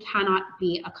simply cannot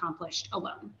be accomplished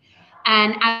alone.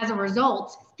 And as a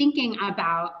result, thinking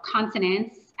about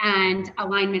consonance and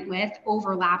alignment with,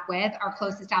 overlap with our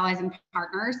closest allies and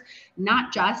partners,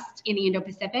 not just in the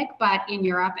Indo-Pacific, but in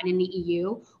Europe and in the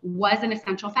EU, was an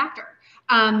essential factor.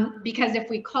 Because if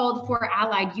we called for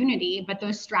allied unity, but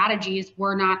those strategies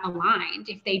were not aligned,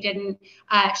 if they didn't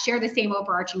share the same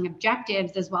overarching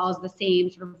objectives as well as the same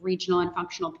sort of regional and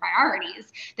functional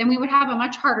priorities, then we would have a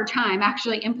much harder time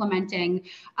actually implementing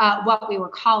what we were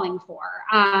calling for.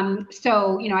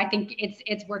 So, I think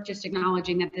it's worth just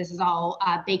acknowledging that this is all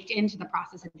baked into the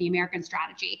process of the American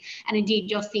strategy. And indeed,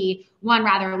 you'll see one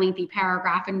rather lengthy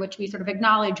paragraph in which we sort of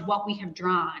acknowledge what we have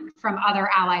drawn from other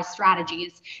allies'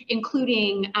 strategies, including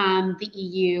the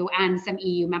EU and some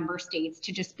EU member states,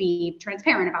 to just be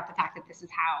transparent about the fact that this is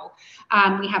how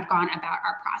we have gone about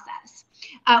our process.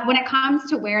 When it comes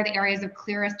to where the areas of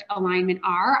clearest alignment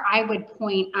are, I would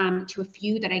point to a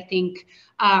few that I think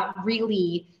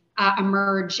really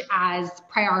emerge as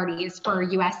priorities for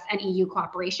US and EU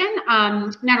cooperation,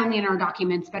 not only in our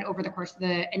documents, but over the course of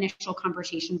the initial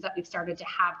conversations that we've started to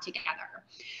have together.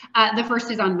 The first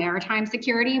is on maritime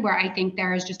security, where I think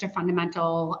there is just a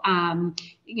fundamental,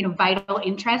 vital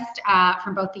interest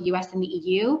from both the US and the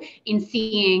EU in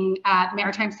seeing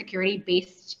maritime security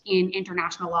based in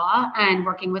international law and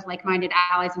working with like-minded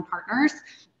allies and partners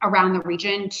around the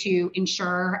region to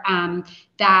ensure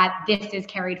that this is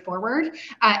carried forward.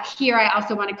 Here, I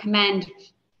also want to commend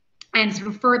and sort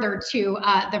of further to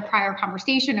the prior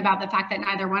conversation about the fact that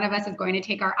neither one of us is going to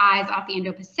take our eyes off the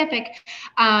Indo-Pacific.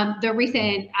 The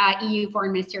recent EU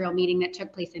foreign ministerial meeting that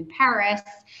took place in Paris,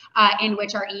 in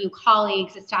which our EU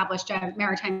colleagues established a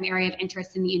maritime area of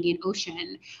interest in the Indian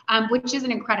Ocean, which is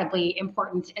an incredibly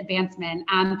important advancement.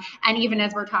 And even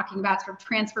as we're talking about sort of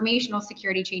transformational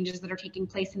security changes that are taking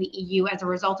place in the EU as a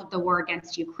result of the war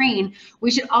against Ukraine,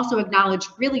 we should also acknowledge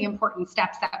really important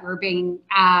steps that were being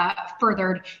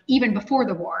furthered even before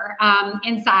the war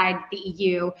inside the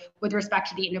EU with respect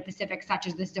to the Indo-Pacific, such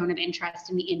as the zone of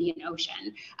interest in the Indian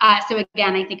Ocean. So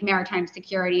again, I think maritime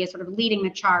security is sort of leading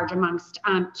the charge amongst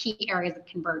key areas of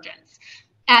convergence.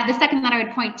 The second that I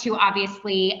would point to,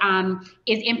 obviously,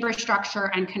 is infrastructure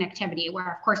and connectivity,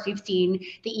 where, of course, we've seen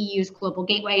the EU's Global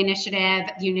Gateway Initiative,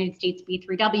 the United States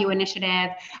B3W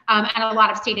Initiative, and a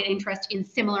lot of stated interest in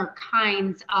similar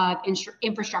kinds of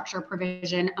infrastructure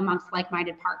provision amongst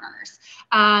like-minded partners,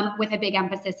 with a big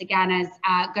emphasis, again, as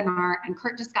Gunnar and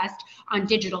Kurt discussed, on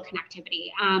digital connectivity.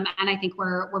 And I think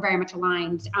we're very much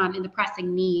aligned in the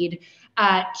pressing need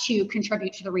to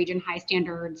contribute to the region high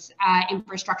standards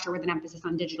infrastructure with an emphasis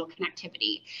on digital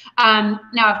connectivity.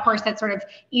 Now, of course, that's sort of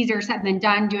easier said than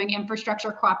done. Doing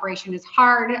infrastructure cooperation is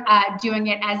hard. Doing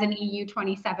it as an EU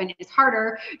 27 is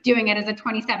harder. Doing it as a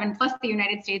 27 plus the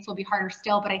United States will be harder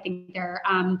still, but I think there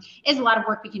is a lot of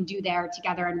work we can do there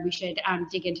together, and we should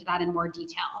dig into that in more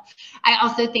detail. I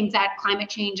also think that climate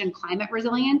change and climate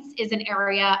resilience is an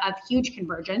area of huge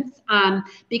convergence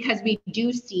because we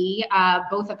do see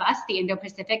both of us, the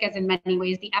Indo-Pacific, as in many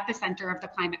ways the epicenter of the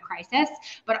climate crisis,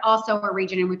 but also a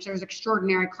region in which there's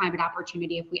extraordinary climate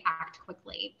opportunity if we act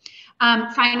quickly.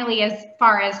 Finally, as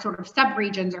far as sort of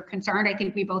sub-regions are concerned, I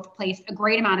think we both place a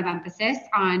great amount of emphasis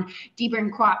on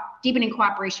deepening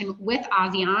cooperation with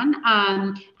ASEAN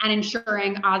and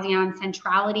ensuring ASEAN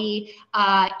centrality,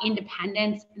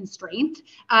 independence, and strength.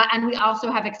 And we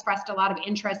also have expressed a lot of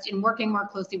interest in working more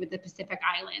closely with the Pacific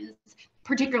Islands,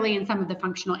 particularly in some of the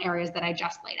functional areas that I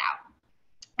just laid out.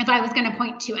 If I was going to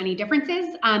point to any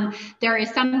differences, there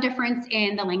is some difference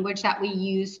in the language that we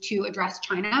use to address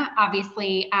China.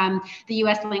 Obviously, the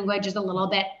US language is a little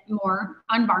bit more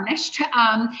unvarnished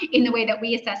in the way that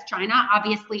we assess China.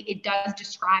 Obviously, it does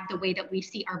describe the way that we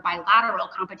see our bilateral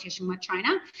competition with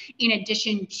China, in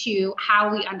addition to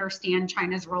how we understand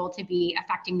China's role to be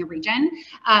affecting the region.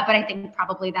 But I think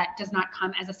probably that does not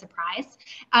come as a surprise.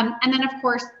 And then, of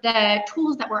course, the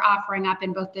tools that we're offering up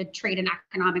in both the trade and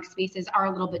economic spaces are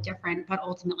a little bit different, but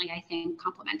ultimately, I think,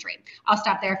 complementary. I'll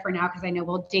stop there for now because I know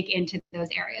we'll dig into those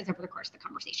areas over the course of the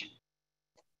conversation.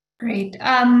 Great.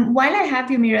 While I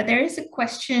have you, Mira, there is a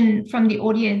question from the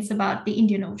audience about the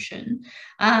Indian Ocean.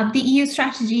 The EU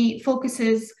strategy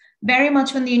focuses very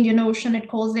much on the Indian Ocean. It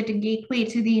calls it a gateway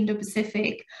to the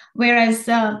Indo-Pacific, whereas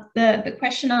the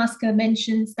question asker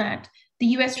mentions that the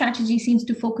US strategy seems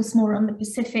to focus more on the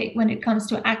Pacific when it comes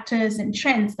to actors and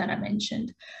trends that I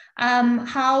mentioned.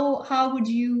 How would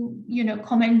you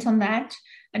comment on that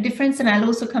difference? And I'll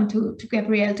also come to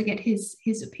Gabriele to get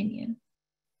his opinion.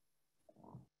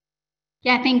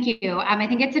 Yeah, thank you. I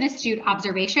think it's an astute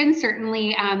observation.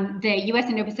 Certainly, the US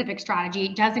Indo-Pacific strategy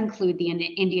does include the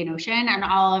Indian Ocean, and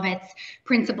all of its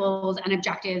principles and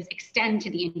objectives extend to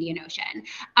the Indian Ocean.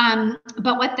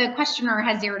 But what the questioner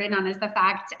has zeroed in on is the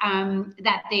fact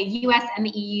that the US and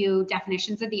the EU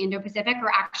definitions of the Indo-Pacific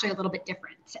are actually a little bit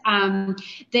different.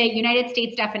 The United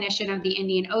States definition of the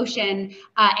Indian Ocean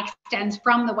extends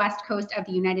from the west coast of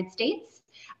the United States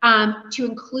to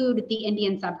include the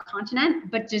Indian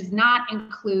subcontinent, but does not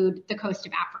include the coast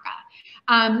of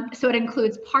Africa. So it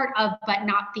includes part of, but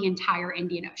not the entire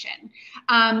Indian Ocean.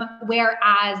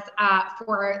 Whereas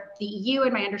for the EU,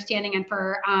 in my understanding, and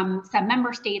for some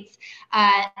member states,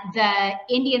 the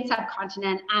Indian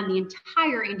subcontinent and the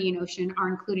entire Indian Ocean are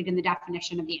included in the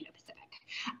definition of the Indo-Pacific.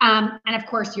 And of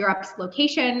course, Europe's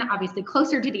location, obviously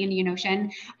closer to the Indian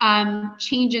Ocean,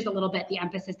 changes a little bit the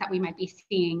emphasis that we might be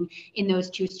seeing in those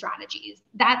two strategies.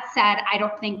 That said, I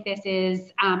don't think this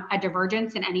is a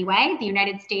divergence in any way. The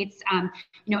United States,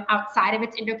 outside of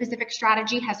its Indo-Pacific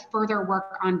strategy, has further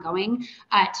work ongoing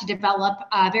to develop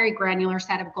a very granular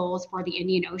set of goals for the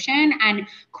Indian Ocean. And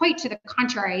quite to the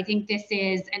contrary, I think this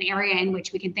is an area in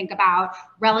which we can think about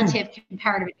relative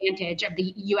comparative advantage of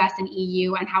the US and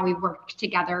EU and how we work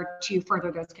together to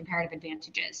further those comparative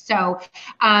advantages. So,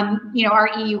 our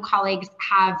EU colleagues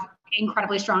have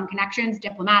incredibly strong connections,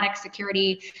 diplomatic,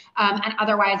 security, and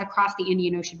otherwise across the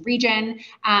Indian Ocean region.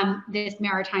 This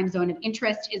maritime zone of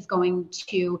interest is going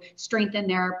to strengthen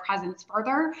their presence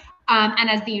further. And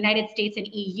as the United States and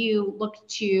EU look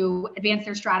to advance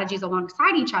their strategies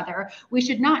alongside each other, we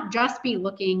should not just be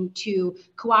looking to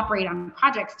cooperate on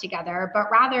projects together, but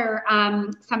rather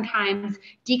sometimes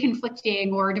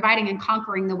deconflicting or dividing and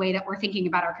conquering the way that we're thinking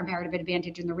about our comparative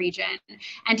advantage in the region.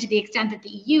 And to the extent that the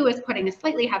EU is putting a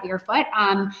slightly heavier foot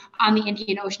on the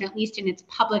Indian Ocean, at least in its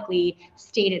publicly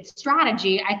stated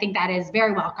strategy, I think that is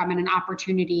very welcome and an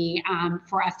opportunity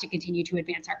for us to continue to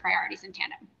advance our priorities in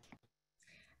tandem.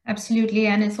 Absolutely,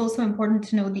 and it's also important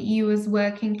to know the EU is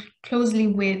working closely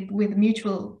with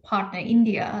mutual partner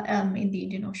India in the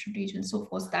Indian Ocean region. So of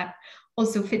course that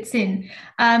also fits in.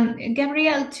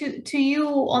 Gabriele, to you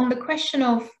on the question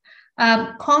of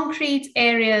concrete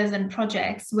areas and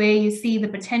projects where you see the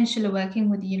potential of working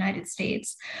with the United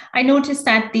States. I noticed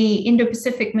that the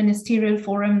Indo-Pacific Ministerial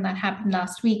Forum that happened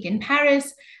last week in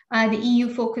Paris, the EU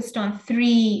focused on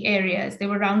 3 areas. There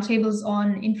were roundtables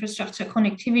on infrastructure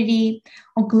connectivity,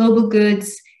 on global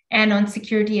goods, and on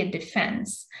security and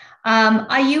defense.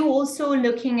 Are you also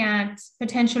looking at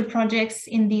potential projects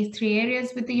in these 3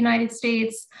 areas with the United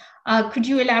States? Could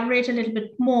you elaborate a little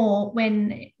bit more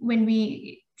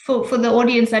for the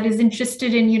audience that is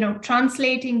interested in,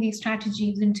 translating these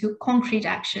strategies into concrete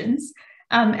actions,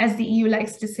 as the EU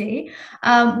likes to say?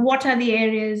 What are the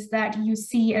areas that you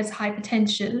see as high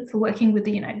potential for working with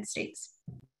the United States?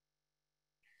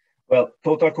 Well,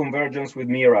 total convergence with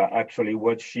Mira, actually,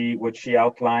 what she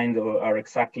outlined are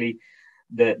exactly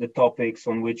the topics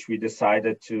on which we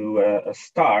decided to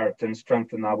start and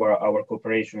strengthen our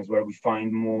cooperations, where we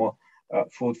find more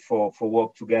food for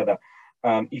work together.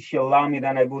 If you allow me,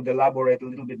 then I would elaborate a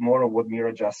little bit more on what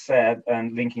Mira just said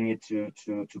and linking it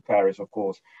to Paris, of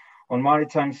course. On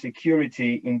maritime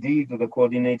security, indeed, the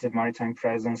coordinated maritime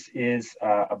presence is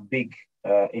a big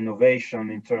innovation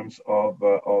in terms of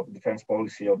defense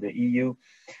policy of the EU.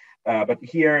 But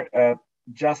here,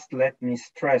 just let me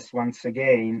stress once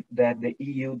again that the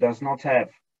EU does not have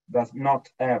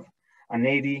a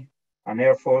navy, an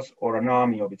air force, or an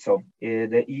army of its own.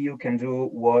 The EU can do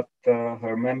what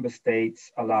her member states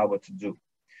allow it to do.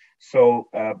 So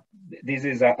this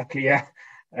is a clear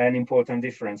and important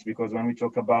difference, because when we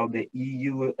talk about the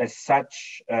EU as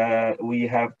such, we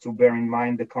have to bear in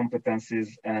mind the competencies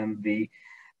and the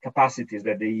capacities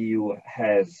that the EU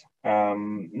has.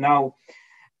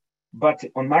 But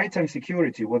on maritime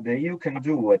security, what the EU can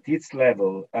do at its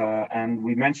level, and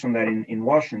we mentioned that in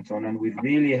Washington, and we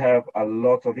really have a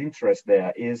lot of interest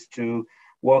there, is to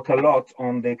work a lot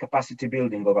on the capacity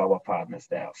building of our partners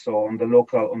there. So on the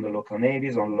local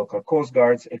navies, on local coast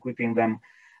guards, equipping them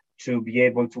to be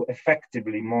able to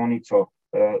effectively monitor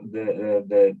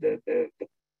the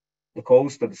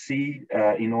coast of the sea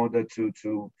in order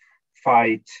to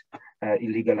fight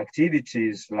illegal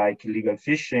activities like illegal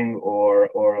fishing or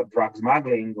drug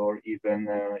smuggling or even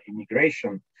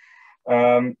immigration.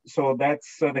 So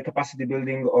that's the capacity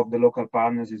building of the local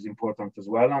partners is important as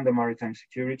well under maritime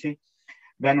security.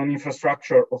 Then on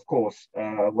infrastructure, of course,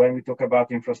 when we talk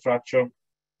about infrastructure,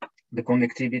 the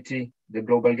connectivity, the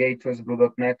global gateways, Blue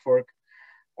Dot network,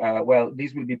 well,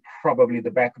 this will be probably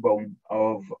the backbone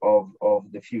of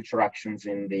the future actions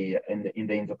in the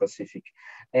Indo-Pacific.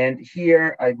 And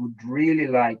here I would really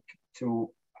like to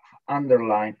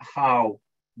underline how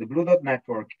the Blue Dot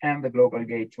network and the global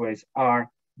gateways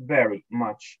are very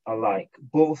much alike.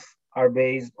 Both are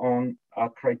based on a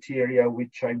criteria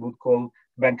which I would call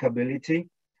bankability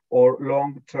or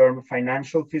long-term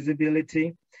financial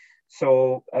feasibility.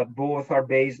 So both are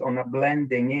based on a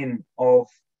blending in of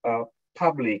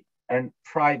public and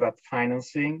private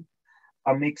financing,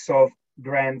 a mix of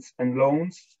grants and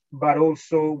loans, but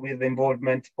also with the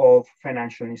involvement of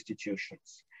financial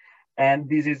institutions. And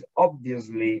this is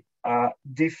obviously a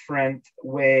different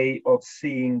way of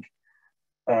seeing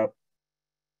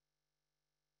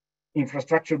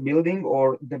infrastructure building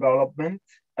or development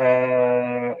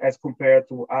as compared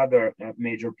to other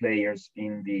major players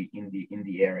in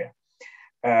the area.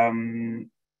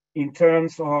 In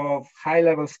terms of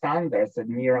high-level standards that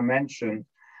Mira mentioned,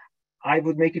 I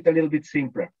would make it a little bit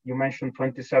simpler. You mentioned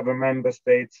 27 member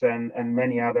states and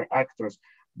many other actors,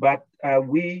 but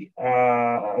we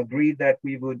agreed that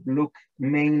we would look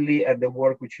mainly at the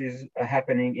work which is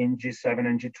happening in G7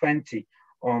 and G20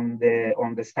 on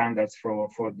the standards for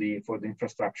the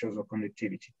infrastructures of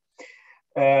connectivity.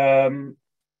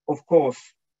 Of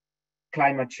course,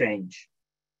 climate change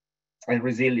and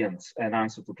resilience and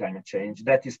answer to climate change,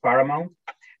 that is paramount.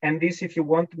 And this, if you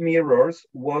want, mirrors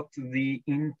what the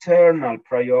internal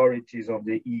priorities of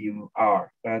the EU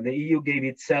are. The EU gave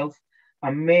itself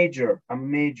a major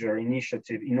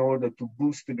initiative in order to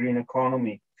boost the green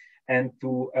economy and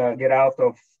to get out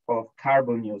of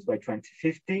carbon use by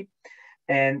 2050.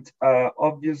 And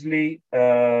obviously,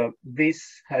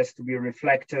 this has to be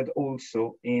reflected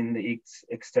also in its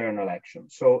external action.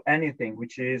 So anything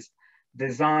which is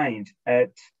designed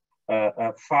at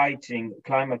fighting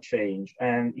climate change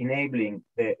and enabling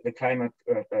the climate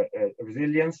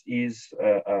resilience is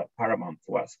paramount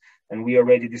to us. And we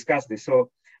already discussed this.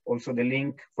 So also the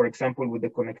link, for example, with the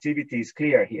connectivity is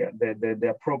clear here, the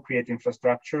appropriate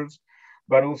infrastructures,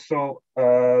 but also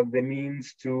the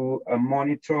means to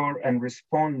monitor and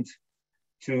respond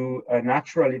to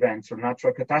natural events or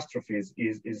natural catastrophes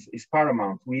is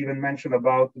paramount. We even mentioned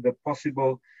about the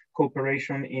possible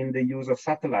cooperation in the use of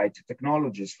satellite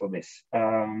technologies for this.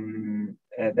 And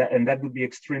that would be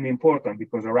extremely important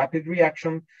because a rapid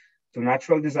reaction to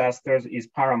natural disasters is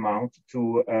paramount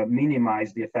to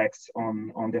minimize the effects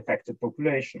on the affected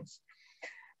populations.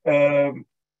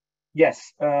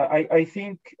 Yes, I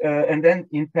think, and then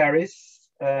in Paris,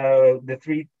 the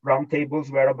three roundtables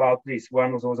were about this.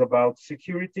 One was about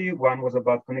security, one was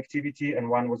about connectivity, and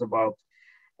one was about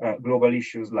global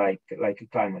issues like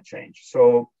climate change.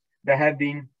 So there have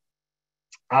been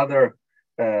other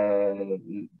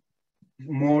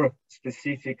more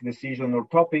specific decisions or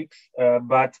topics,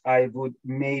 but I would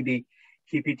maybe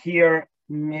keep it here,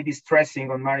 maybe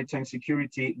stressing on maritime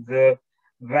security the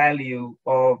value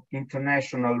of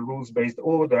international rules-based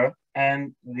order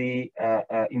and the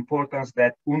importance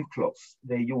that UNCLOS,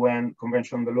 the UN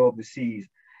Convention on the Law of the Seas,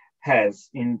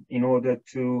 has in order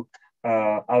to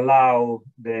allow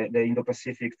the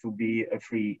Indo-Pacific to be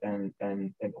free and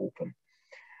open.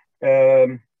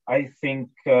 I think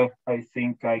I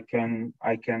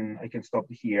can stop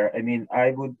here. I mean, I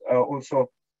would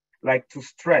also like to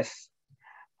stress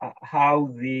how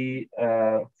the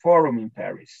forum in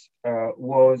Paris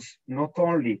was not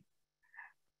only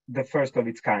the first of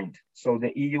its kind, so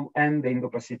the EU and the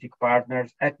Indo-Pacific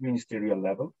partners at ministerial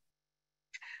level,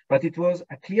 but it was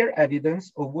a clear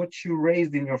evidence of what you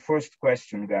raised in your first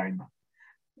question, Garima.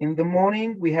 In the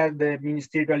morning, we had the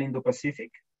ministerial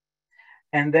Indo-Pacific,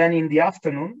 and then in the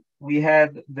afternoon, we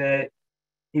had the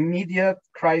immediate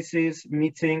crisis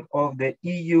meeting of the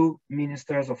EU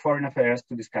Ministers of Foreign Affairs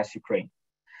to discuss Ukraine.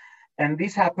 And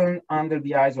this happened under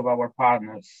the eyes of our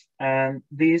partners. And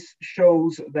this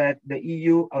shows that the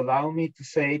EU, allow me to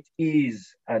say it,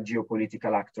 is a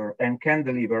geopolitical actor and can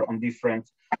deliver on different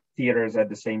theaters at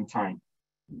the same time.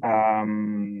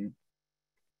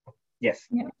 Yes.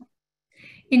 Yeah.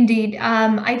 Indeed.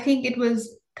 I think it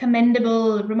was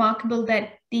commendable, remarkable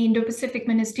that the Indo-Pacific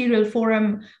Ministerial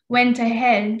Forum went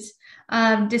ahead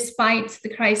despite the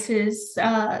crisis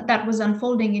that was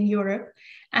unfolding in Europe.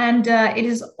 And it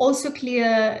is also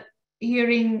clear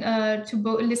hearing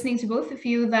listening to both of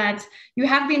you that you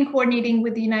have been coordinating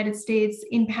with the United States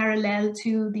in parallel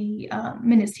to the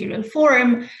ministerial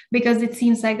forum, because it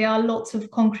seems like there are lots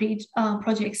of concrete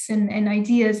projects and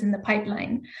ideas in the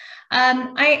pipeline.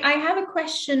 I have a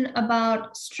question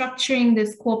about structuring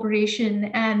this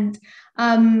cooperation and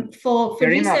for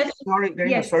Garima, research. Garima,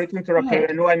 yes, sorry to interrupt you.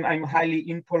 I know I'm highly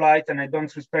impolite and I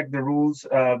don't respect the rules,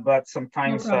 but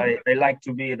sometimes I like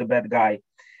to be the bad guy.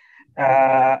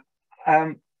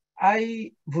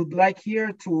 I would like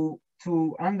here to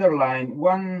underline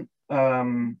one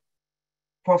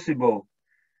possible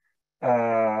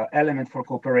element for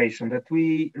cooperation that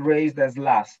we raised as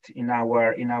last in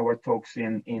our talks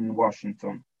in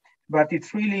Washington, but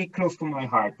it's really close to my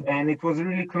heart, and it was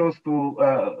really close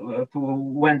to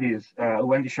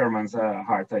Wendy Sherman's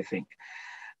heart, I think.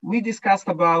 We discussed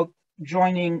about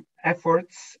joining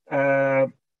efforts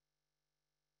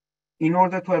in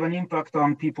order to have an impact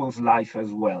on people's life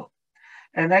as well.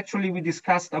 And actually we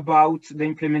discussed about the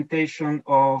implementation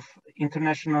of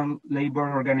International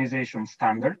Labour Organization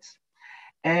standards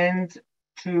and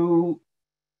to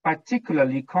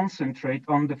particularly concentrate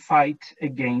on the fight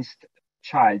against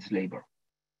child labor,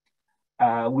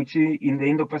 which in the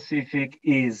Indo-Pacific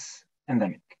is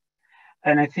endemic.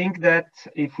 And I think that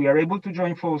if we are able to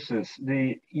join forces,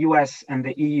 the US and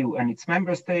the EU and its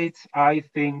member states, I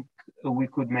think we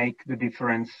could make the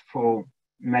difference for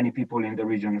many people in the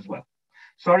region as well.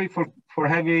 Sorry for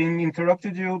having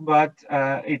interrupted you, but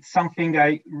it's something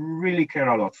I really care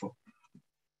a lot for.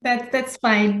 That's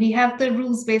fine. We have the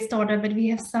rules-based order, but we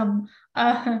have some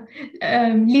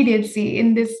leniency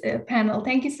in this panel.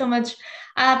 Thank you so much.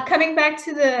 Coming back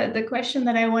to the question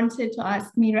that I wanted to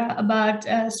ask Mira about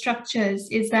structures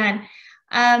is that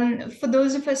for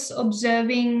those of us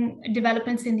observing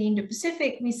developments in the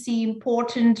Indo-Pacific, we see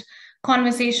important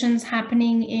conversations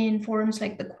happening in forums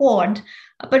like the Quad,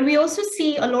 but we also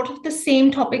see a lot of the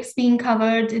same topics being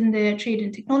covered in the Trade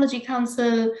and Technology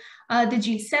Council. The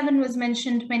G7 was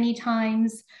mentioned many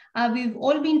times. We've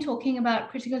all been talking about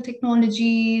critical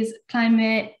technologies,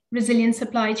 climate, resilient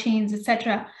supply chains,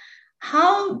 etc.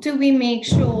 How do we make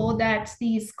sure that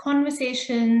these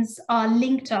conversations are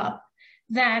linked up,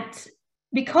 that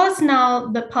because now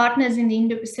the partners in the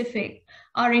Indo-Pacific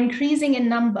are increasing in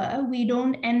number, we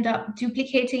don't end up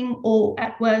duplicating or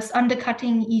at worst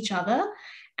undercutting each other,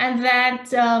 and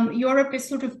that Europe is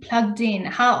sort of plugged in?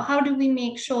 How do we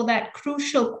make sure that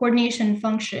crucial coordination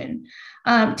function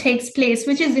takes place,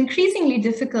 which is increasingly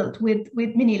difficult with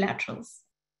minilaterals?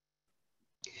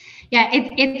 Yeah,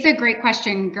 it's a great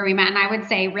question, Garima, and I would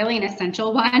say really an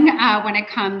essential one when it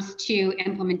comes to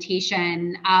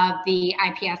implementation of the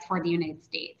IPS for the United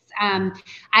States.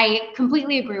 I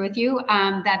completely agree with you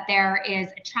that there is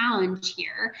a challenge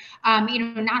here,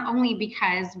 not only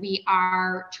because we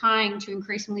are trying to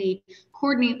increasingly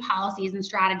coordinate policies and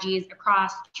strategies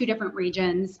across two different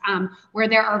regions where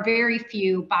there are very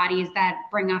few bodies that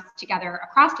bring us together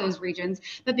across those regions,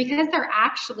 but because there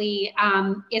actually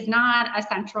is not a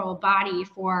central body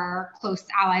for close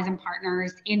allies and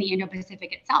partners in the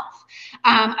Indo-Pacific itself.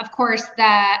 Of course,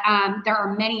 there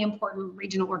are many important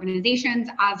regional organizations,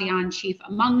 ASEAN chief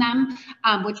among them,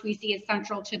 which we see as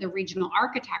central to the regional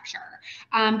architecture.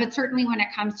 But certainly when it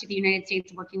comes to the United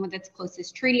States working with its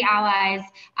closest treaty allies,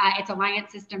 its alliance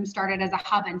system started as a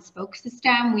hub and spoke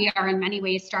system. We are in many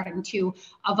ways starting to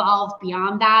evolve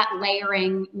beyond that,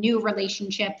 layering new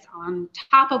relationships on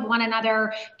top of one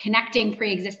another, connecting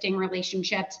pre-existing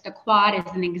relationships. The Quad is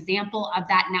an example of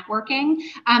that networking,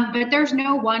 but there's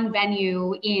no one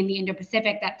venue in the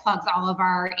Indo-Pacific that plugs all of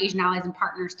our Asian allies and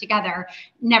partners together,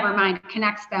 never mind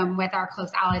connects them with our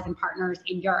close allies and partners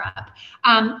in Europe.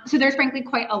 So there's frankly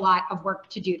quite a lot of work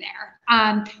to do there.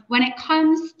 When it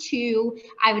comes to,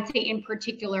 I would say in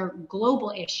particular,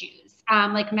 global issues,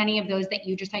 like many of those that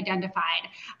you just identified,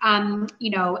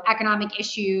 economic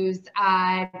issues,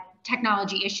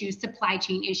 technology issues, supply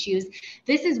chain issues.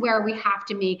 This is where we have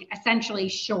to make essentially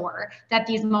sure that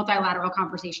these multilateral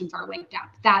conversations are linked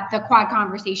up, that the Quad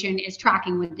conversation is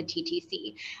tracking with the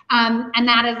TTC. And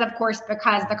that is, of course,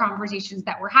 because the conversations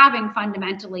that we're having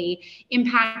fundamentally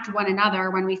impact one another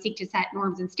when we seek to set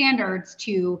norms and standards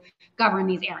to govern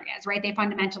these areas, right? They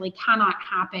fundamentally cannot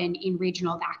happen in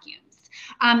regional vacuums.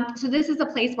 So this is a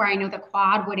place where I know the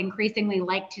Quad would increasingly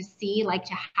like to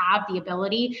have the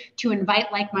ability to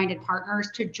invite like-minded partners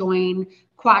to join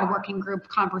Quad working group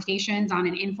conversations on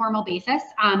an informal basis,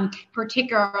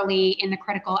 particularly in the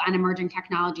critical and emerging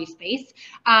technology space.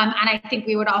 And I think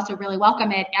we would also really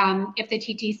welcome it if the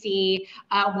TTC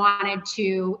wanted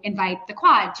to invite the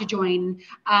Quad to join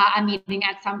a meeting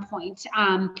at some point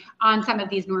on some of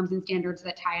these norms and standards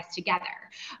that tie us together.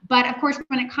 But of course,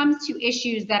 when it comes to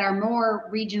issues that are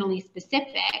more regionally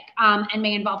specific and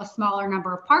may involve a smaller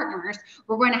number of partners,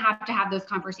 we're going to have those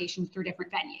conversations through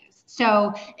different venues.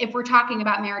 So if we're talking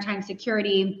about maritime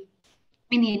security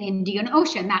in the Indian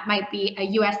Ocean, that might be a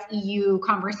US-EU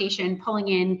conversation pulling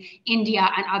in India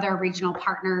and other regional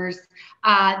partners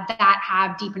that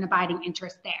have deep and abiding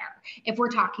interest there. If we're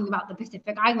talking about the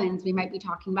Pacific Islands, we might be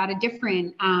talking about a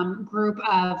different group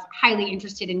of highly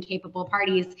interested and capable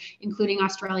parties, including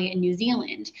Australia and New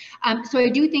Zealand. So I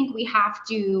do think we have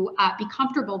to be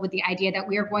comfortable with the idea that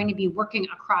we are going to be working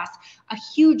across a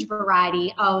huge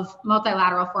variety of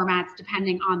multilateral formats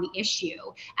depending on the issue.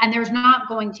 And there's not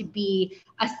going to be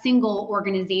a single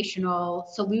organizational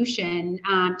solution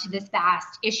to this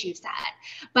vast issue set.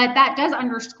 But that does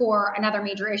underscore another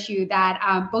major issue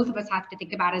that both of us have to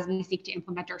think about as we seek to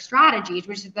implement our strategies,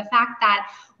 which is the fact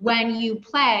that when you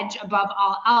pledge above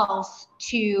all else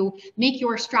to make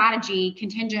your strategy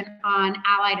contingent on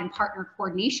allied and partner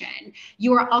coordination,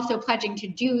 you are also pledging to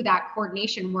do that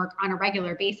coordination work on a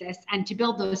regular basis and to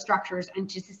build those structures and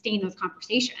to sustain those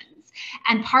conversations.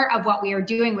 And part of what we are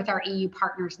doing with our EU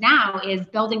partners now is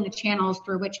building the channels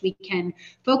through which we can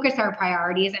focus our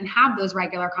priorities and have those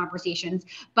regular conversations.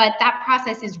 But that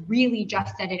process is really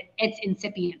just at its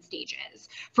incipient stages.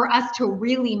 For us to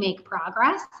really make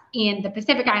progress in the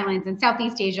Pacific Islands and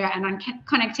Southeast Asia and on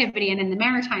connectivity and in the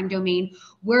maritime domain,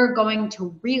 we're going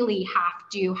to really have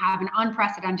to have an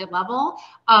unprecedented level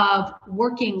of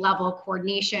working level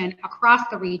coordination across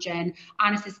the region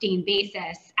on a sustained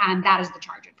basis. And that is the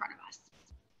charge in front of us.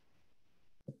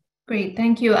 Great,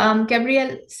 thank you.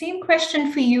 Gabriele, same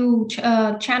question for you,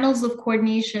 channels of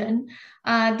coordination.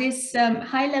 This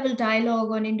high-level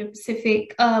dialogue on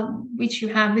Indo-Pacific, which you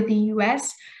have with the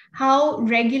US, how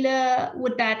regular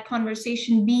would that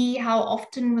conversation be? How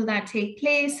often will that take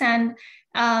place? And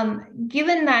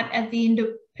given that at the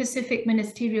Indo-Pacific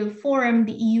Ministerial Forum,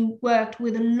 the EU worked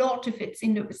with a lot of its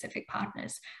Indo-Pacific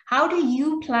partners, how do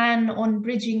you plan on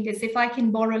bridging this, if I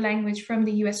can borrow language from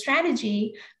the US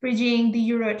strategy, bridging the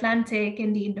Euro-Atlantic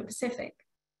and the Indo-Pacific?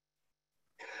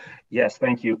 Yes,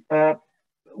 thank you.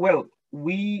 Well,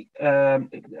 we,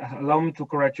 allow me to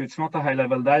correct you, it's not a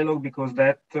high-level dialogue because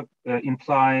that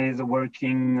implies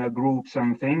working groups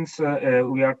and things.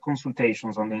 We are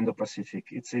consultations on the Indo-Pacific.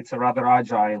 It's a rather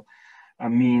agile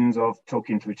means of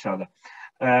talking to each other.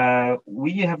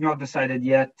 We have not decided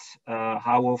yet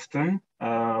how often,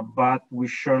 but we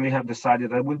surely have decided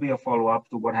there will be a follow-up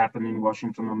to what happened in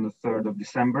Washington on the 3rd of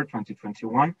December,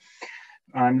 2021.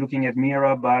 I'm looking at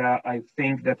Mira, but I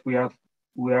think that we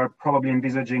are probably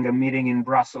envisaging a meeting in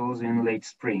Brussels in late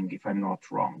spring, if I'm not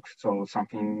wrong. So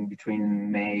something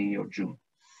between May or June.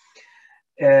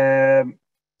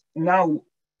 Now,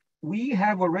 we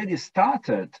have already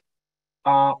started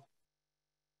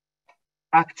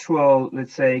actual,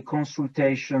 let's say,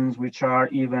 consultations which are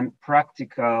even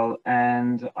practical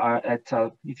and are at,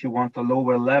 if you want, a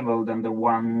lower level than the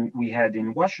one we had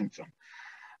in Washington.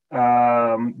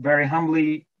 Very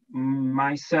humbly,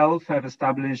 myself have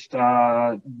established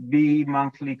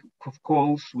bi-monthly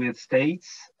calls with states,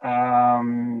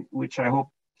 which I hope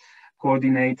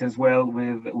coordinate as well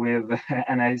with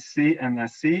NSC.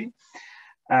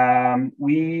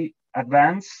 We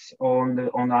advance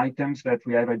on items that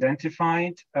we have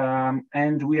identified,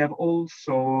 and we have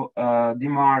also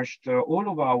demarched all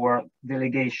of our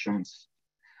delegations,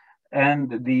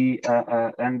 and the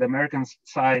American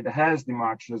side has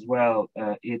demarched as well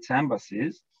its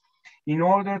embassies, in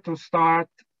order to start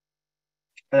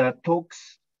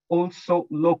talks also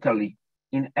locally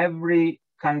in every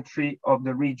country of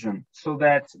the region, so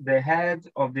that the head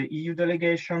of the EU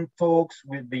delegation talks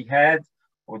with the head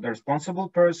or the responsible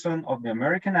person of the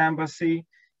American embassy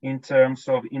in terms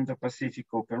of Indo-Pacific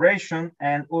cooperation,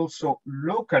 and also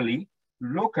locally,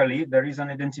 there is an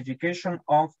identification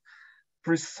of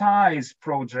precise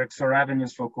projects or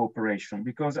avenues for cooperation,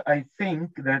 because I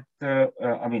think that,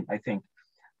 I think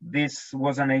this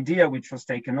was an idea which was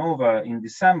taken over in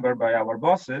December by our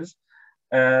bosses,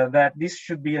 that this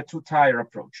should be a two-tier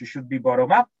approach. It should be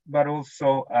bottom-up, but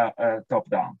also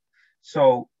top-down.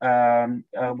 So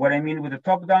what I mean with the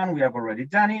top-down, we have already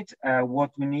done it.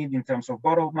 What we need in terms of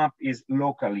bottom-up is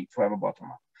locally to have a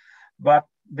bottom-up. But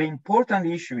the important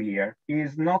issue here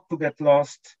is not to get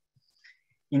lost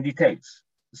in details.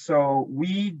 So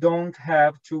we don't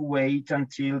have to wait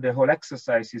until the whole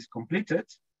exercise is completed,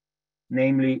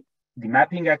 namely the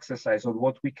mapping exercise of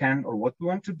what we can or what we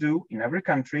want to do in every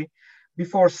country,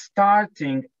 before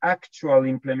starting actual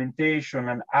implementation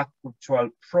and actual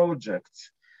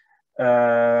projects.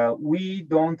 We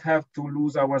don't have to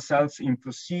lose ourselves in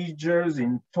procedures,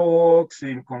 in talks,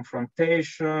 in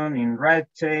confrontation, in red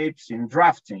tapes, in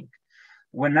drafting.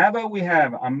 Whenever we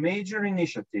have a major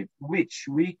initiative which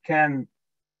we can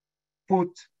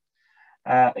put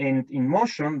in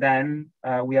motion, then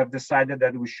we have decided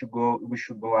that we should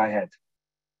go ahead.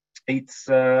 It's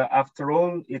after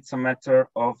all, it's a matter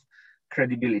of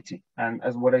credibility, and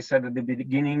as what I said at the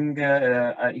beginning,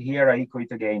 here I echo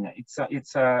it again.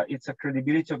 It's a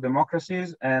credibility of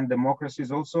democracies, and democracies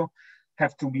also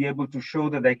have to be able to show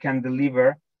that they can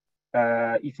deliver,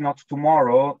 if not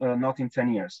tomorrow, not in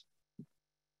 10 years.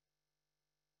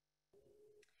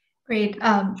 Great,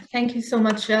 thank you so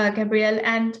much, Gabriele.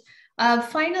 And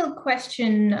final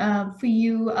question for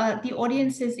you. The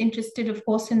audience is interested, of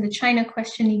course, in the China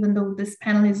question, even though this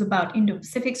panel is about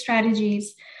Indo-Pacific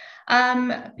strategies.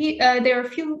 There are a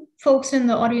few folks in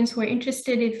the audience who are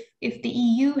interested if the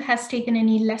EU has taken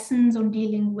any lessons on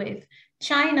dealing with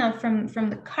China from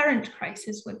the current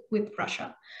crisis with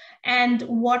Russia, and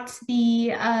what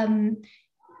the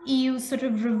EU sort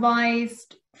of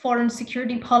revised foreign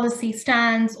security policy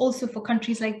stance also for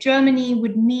countries like Germany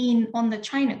would mean on the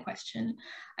China question.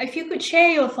 If you could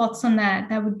share your thoughts on that,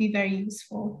 that would be very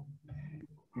useful.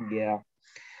 Yeah,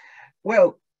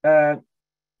 well,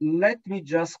 let me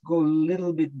just go a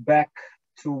little bit back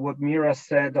to what Mira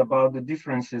said about the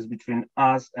differences between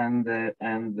us and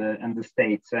the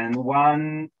States. And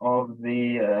one of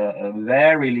the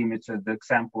very limited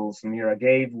examples Mira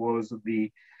gave was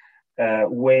the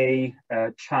way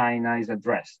China is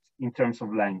addressed in terms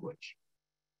of language.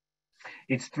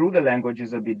 It's true the language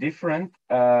is a bit different,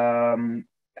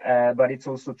 but it's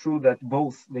also true that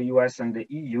both the US and the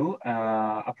EU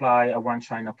apply a one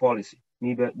China policy.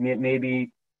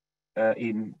 Maybe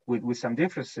with some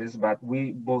differences, but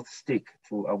we both stick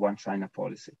to a one China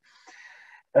policy.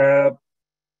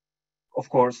 Of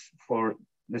course, for,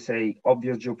 let's say,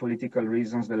 obvious geopolitical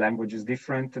reasons, the language is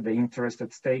different, the interests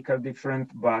at stake are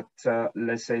different, but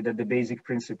let's say that the basic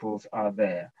principles are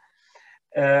there.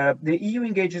 The EU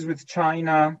engages with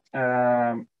China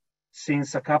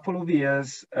since a couple of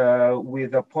years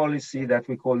with a policy that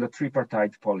we call the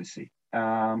tripartite policy.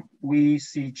 We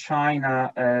see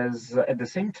China as, at the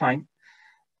same time,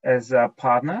 as a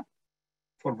partner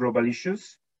for global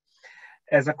issues,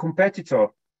 as a competitor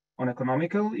on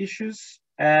economical issues,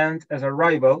 and as a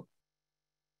rival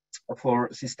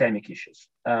for systemic issues.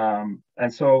 And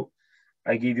so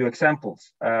I give you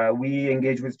examples. We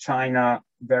engage with China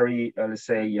very, let's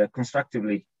say,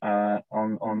 constructively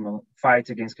on the fight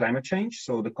against climate change.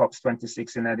 So the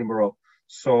COP26 in Edinburgh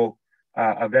saw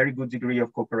a very good degree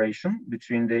of cooperation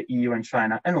between the EU and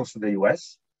China, and also the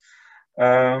US.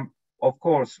 Of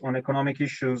course, on economic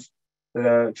issues,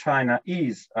 China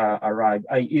is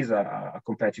a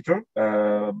competitor,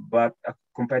 but a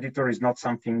competitor is not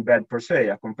something bad per se.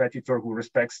 A competitor who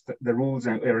respects the rules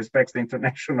and respects the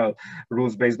international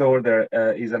rules-based order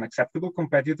is an acceptable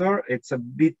competitor. It's a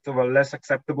bit of a less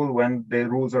acceptable when the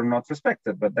rules are not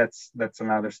respected, but that's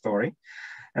another story.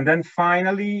 And then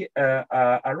finally,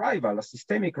 a rival, a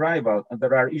systemic rival.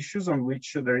 There are issues on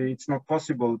which it's not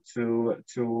possible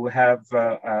to have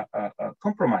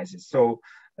compromises. So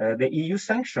the EU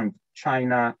sanctioned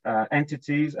China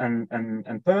entities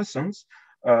and persons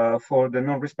for the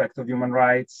non-respect of human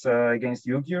rights against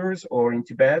Uyghurs or in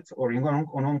Tibet or in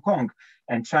Hong Kong.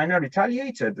 And China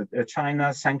retaliated.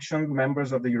 China sanctioned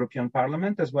members of the European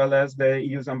Parliament as well as the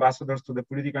EU's ambassadors to the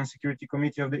Political and Security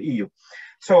Committee of the EU.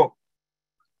 So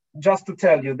just to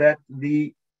tell you that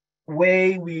the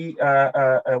way we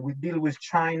deal with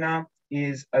China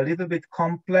is a little bit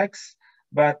complex,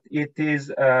 but it is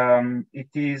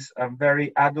a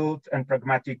very adult and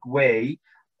pragmatic way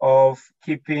of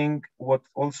keeping what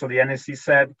also the NSC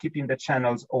said, keeping the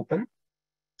channels open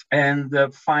and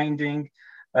finding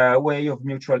way of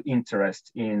mutual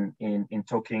interest in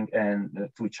talking and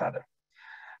to each other.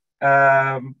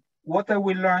 What have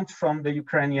we learned from the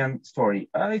Ukrainian story?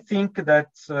 I think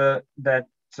that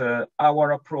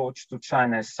our approach to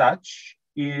China as such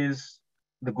is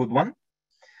the good one.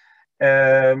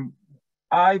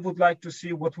 I would like to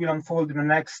see what will unfold in the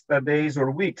next days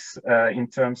or weeks in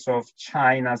terms of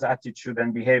China's attitude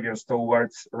and behaviors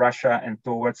towards Russia and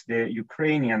towards the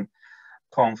Ukrainian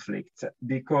conflict,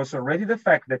 because already the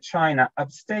fact that China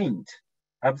abstained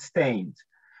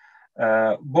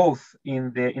both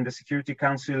in the Security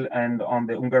Council and on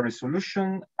the UNGA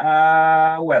resolution,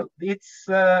 well, it's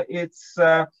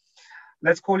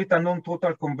let's call it a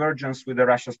non-total convergence with the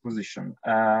Russia's position,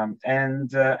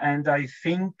 and I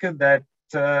think that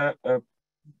I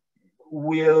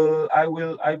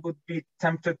would be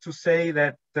tempted to say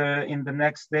that in the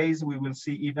next days we will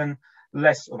see even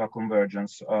less of a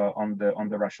convergence on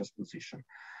the Russia's position,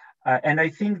 and I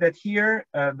think that here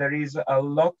there is a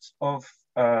lot of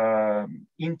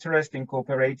interest in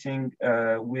cooperating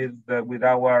with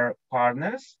our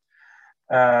partners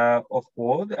of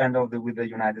Quad and with the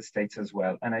United States as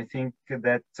well, and I think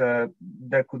that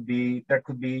there could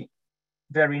be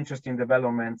very interesting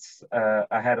developments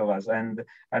ahead of us. And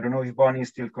I don't know if Bonnie is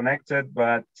still connected,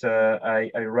 but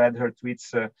I read her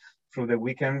tweets through the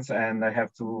weekends, and I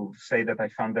have to say that I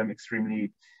found them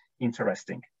extremely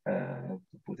interesting, to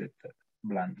put it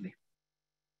bluntly.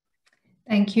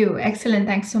 Thank you. Excellent.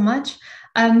 Thanks so much.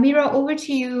 Mira, over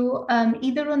to you,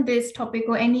 either on this topic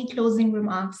or any closing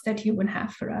remarks that you would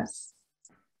have for us.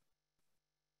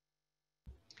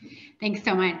 Thanks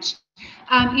so much.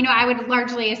 I would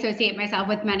largely associate myself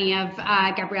with many of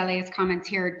Gabriele's comments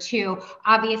here too.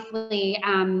 Obviously,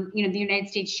 the United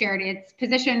States shared its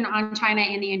position on China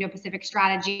in the Indo-Pacific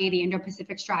strategy. The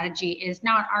Indo-Pacific strategy is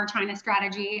not our China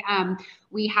strategy.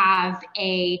 We have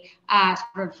a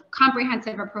sort of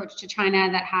comprehensive approach to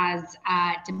China that has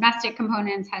domestic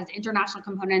components, has international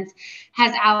components,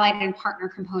 has allied and partner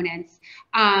components.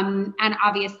 And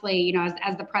obviously,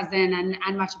 as the president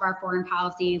and much of our foreign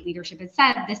policy leadership has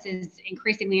said, this is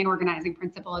increasingly an organizing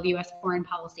principle of U.S. foreign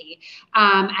policy,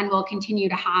 and will continue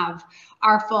to have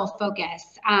our full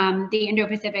focus. The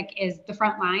Indo-Pacific is the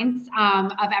front lines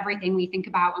of everything we think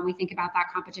about when we think about that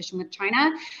competition with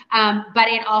China, but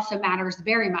it also matters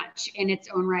very much in its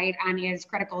own right and is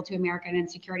critical to American and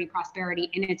security prosperity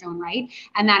in its own right.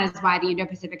 And that is why the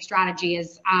Indo-Pacific strategy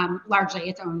is largely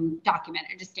its own document,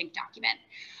 a distinct document.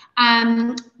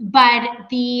 But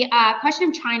the question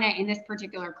of China in this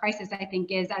particular crisis, I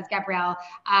think, is, as Gabriele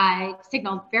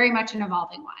signaled, very much an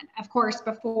evolving one. Of course,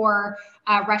 before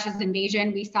Russia's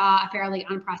invasion, we saw a fairly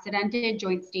unprecedented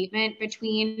joint statement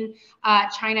between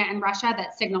China and Russia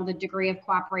that signaled a degree of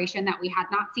cooperation that we had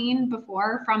not seen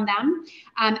before from them.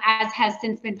 As has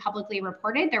since been publicly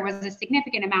reported, there was a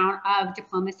significant amount of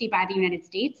diplomacy by the United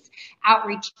States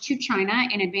outreach to China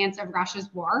in advance of Russia's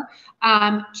war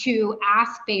to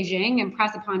ask Beijing and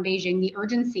press upon Beijing the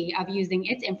urgency of using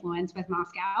its influence with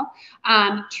Moscow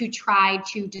to try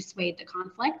to dissuade the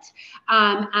conflict.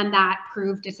 And that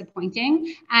proved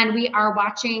disappointing. And we are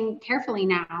watching carefully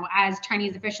now as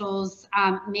Chinese officials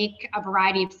make a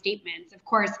variety of statements. Of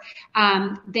course,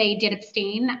 they did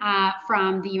abstain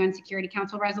from the UN Security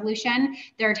Council resolution.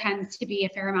 There tends to be a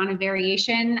fair amount of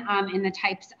variation in the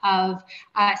types of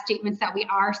statements that we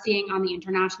are seeing on the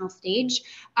international stage.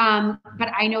 But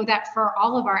I know that for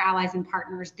all of our allies and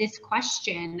partners, this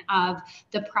question of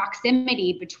the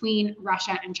proximity between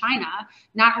Russia and China,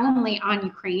 not only on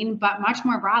Ukraine, but much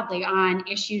more broadly on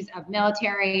issues of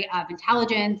military, of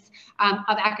intelligence,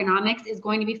 of economics, is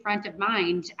going to be front of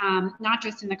mind, not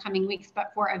just in the coming weeks,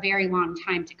 but for a very long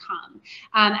time to come.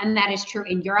 And that is true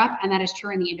in Europe, and that is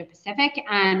true in the Indo-Pacific.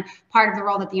 And part of the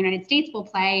role that the United States will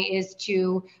play is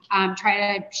to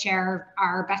try to share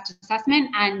our best assessment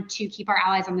and to keep our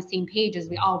allies on the same page as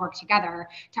we all work together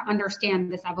to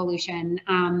understand this evolution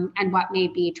and what may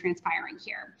be transpiring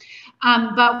here.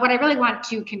 But what I really want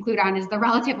to conclude on is the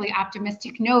relatively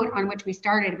optimistic note on which we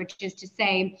started, which is to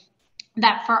say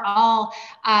that for all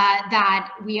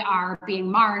that we are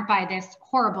being marred by this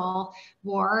horrible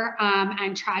war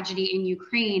and tragedy in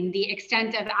Ukraine, the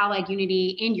extent of allied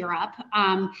unity in Europe,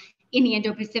 in the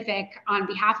Indo-Pacific on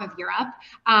behalf of Europe,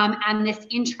 and this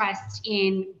interest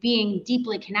in being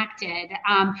deeply connected,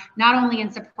 not only in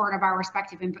support of our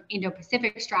respective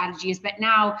Indo-Pacific strategies, but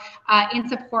now in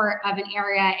support of an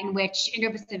area in which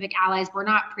Indo-Pacific allies were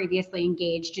not previously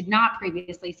engaged, did not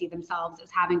previously see themselves as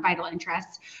having vital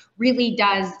interests, really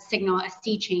does signal a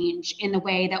sea change in the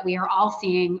way that we are all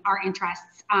seeing our interests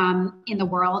in the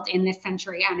world in this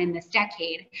century and in this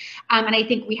decade. And I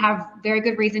think we have very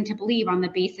good reason to believe, on the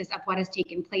basis of what has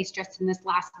taken place just in this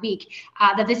last week,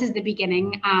 that this is the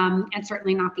beginning and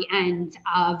certainly not the end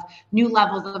of new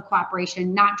levels of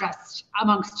cooperation, not just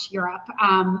amongst Europe,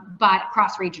 but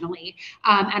cross-regionally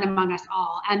and among us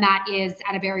all. And that is,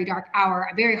 at a very dark hour,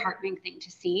 a very heartening thing to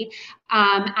see.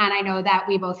 And I know that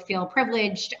we both feel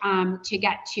privileged to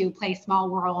get to play small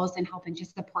roles in helping to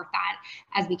support that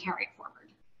as we carry it forward.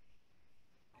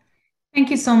 Thank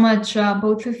you so much,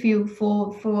 both of you,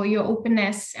 for your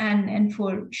openness and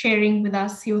for sharing with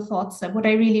us your thoughts. What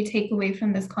I really take away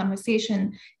from this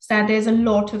conversation is that there's a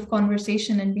lot of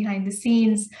conversation and behind the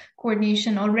scenes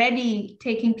coordination already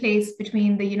taking place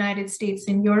between the United States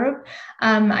and Europe.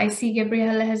 I see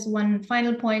Gabriele has one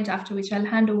final point, after which I'll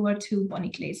hand over to Bonnie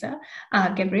Glaser.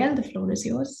 Gabriele, the floor is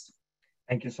yours.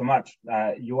 Thank you so much.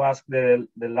 You asked the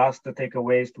last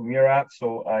takeaways to Mira,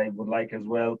 so I would like as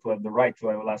well to have the right to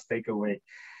have a last takeaway,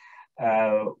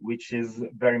 which is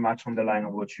very much on the line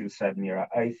of what you said, Mira.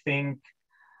 I think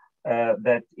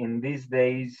that in these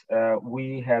days,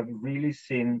 we have really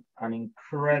seen an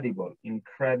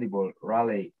incredible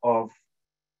rally of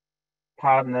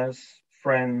partners,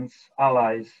 friends,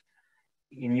 allies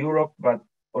in Europe, but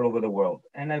all over the world.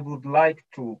 And I would like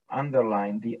to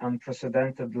underline the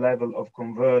unprecedented level of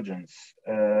convergence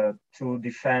to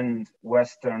defend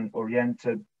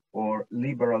Western-oriented or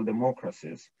liberal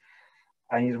democracies.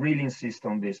 I really insist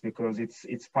on this because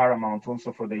it's paramount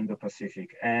also for the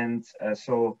Indo-Pacific. And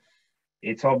so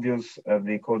it's obvious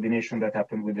the coordination that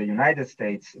happened with the United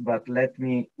States, but let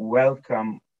me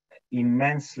welcome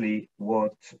immensely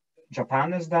what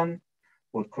Japan has done,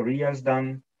 what Korea has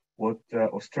done, what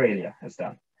Australia has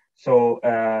done. So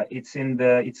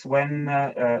it's when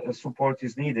support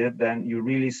is needed, then you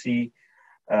really see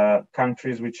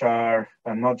countries which are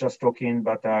not just talking,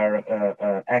 but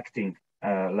are acting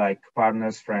like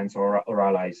partners, friends, or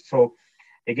allies. So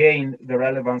again, the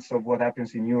relevance of what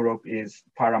happens in Europe is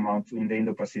paramount in the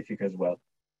Indo-Pacific as well.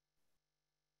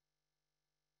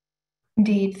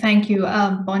 Indeed, thank you.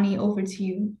 Bonnie, over to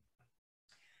you.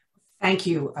 Thank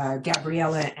you,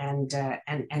 Gabriele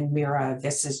and Mira.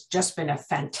 This has just been a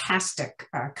fantastic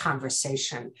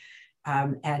conversation,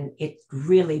 and it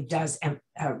really does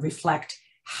reflect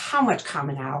how much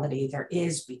commonality there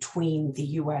is between the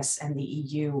US and the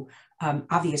EU,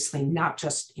 obviously not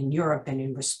just in Europe and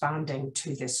in responding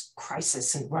to this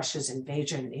crisis and Russia's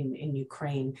invasion in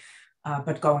Ukraine,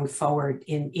 but going forward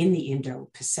in the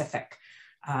Indo-Pacific.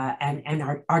 And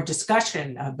our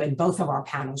discussion in both of our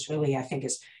panels really, I think,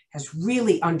 has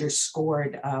really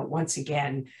underscored once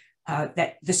again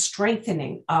that the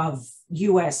strengthening of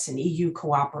US and EU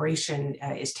cooperation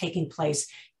is taking place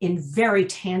in very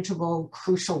tangible,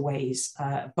 crucial ways,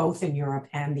 both in Europe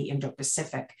and the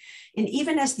Indo-Pacific. And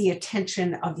even as the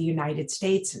attention of the United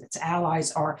States and its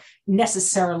allies are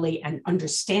necessarily and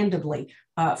understandably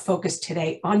focused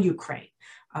today on Ukraine,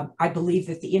 I believe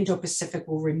that the Indo-Pacific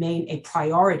will remain a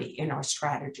priority in our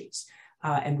strategies.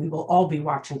 And we will all be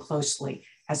watching closely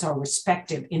as our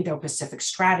respective Indo-Pacific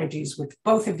strategies, which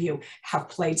both of you have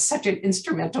played such an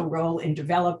instrumental role in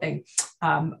developing,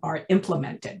 are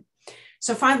implemented.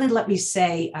 So finally, let me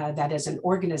say that as an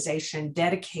organization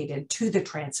dedicated to the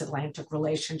transatlantic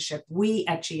relationship, we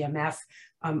at GMF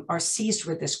are seized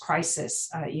with this crisis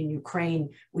in Ukraine.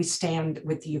 We stand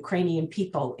with the Ukrainian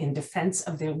people in defense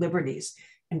of their liberties,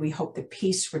 and we hope that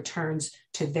peace returns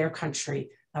to their country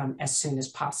as soon as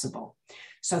possible.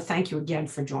 So thank you again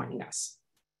for joining us.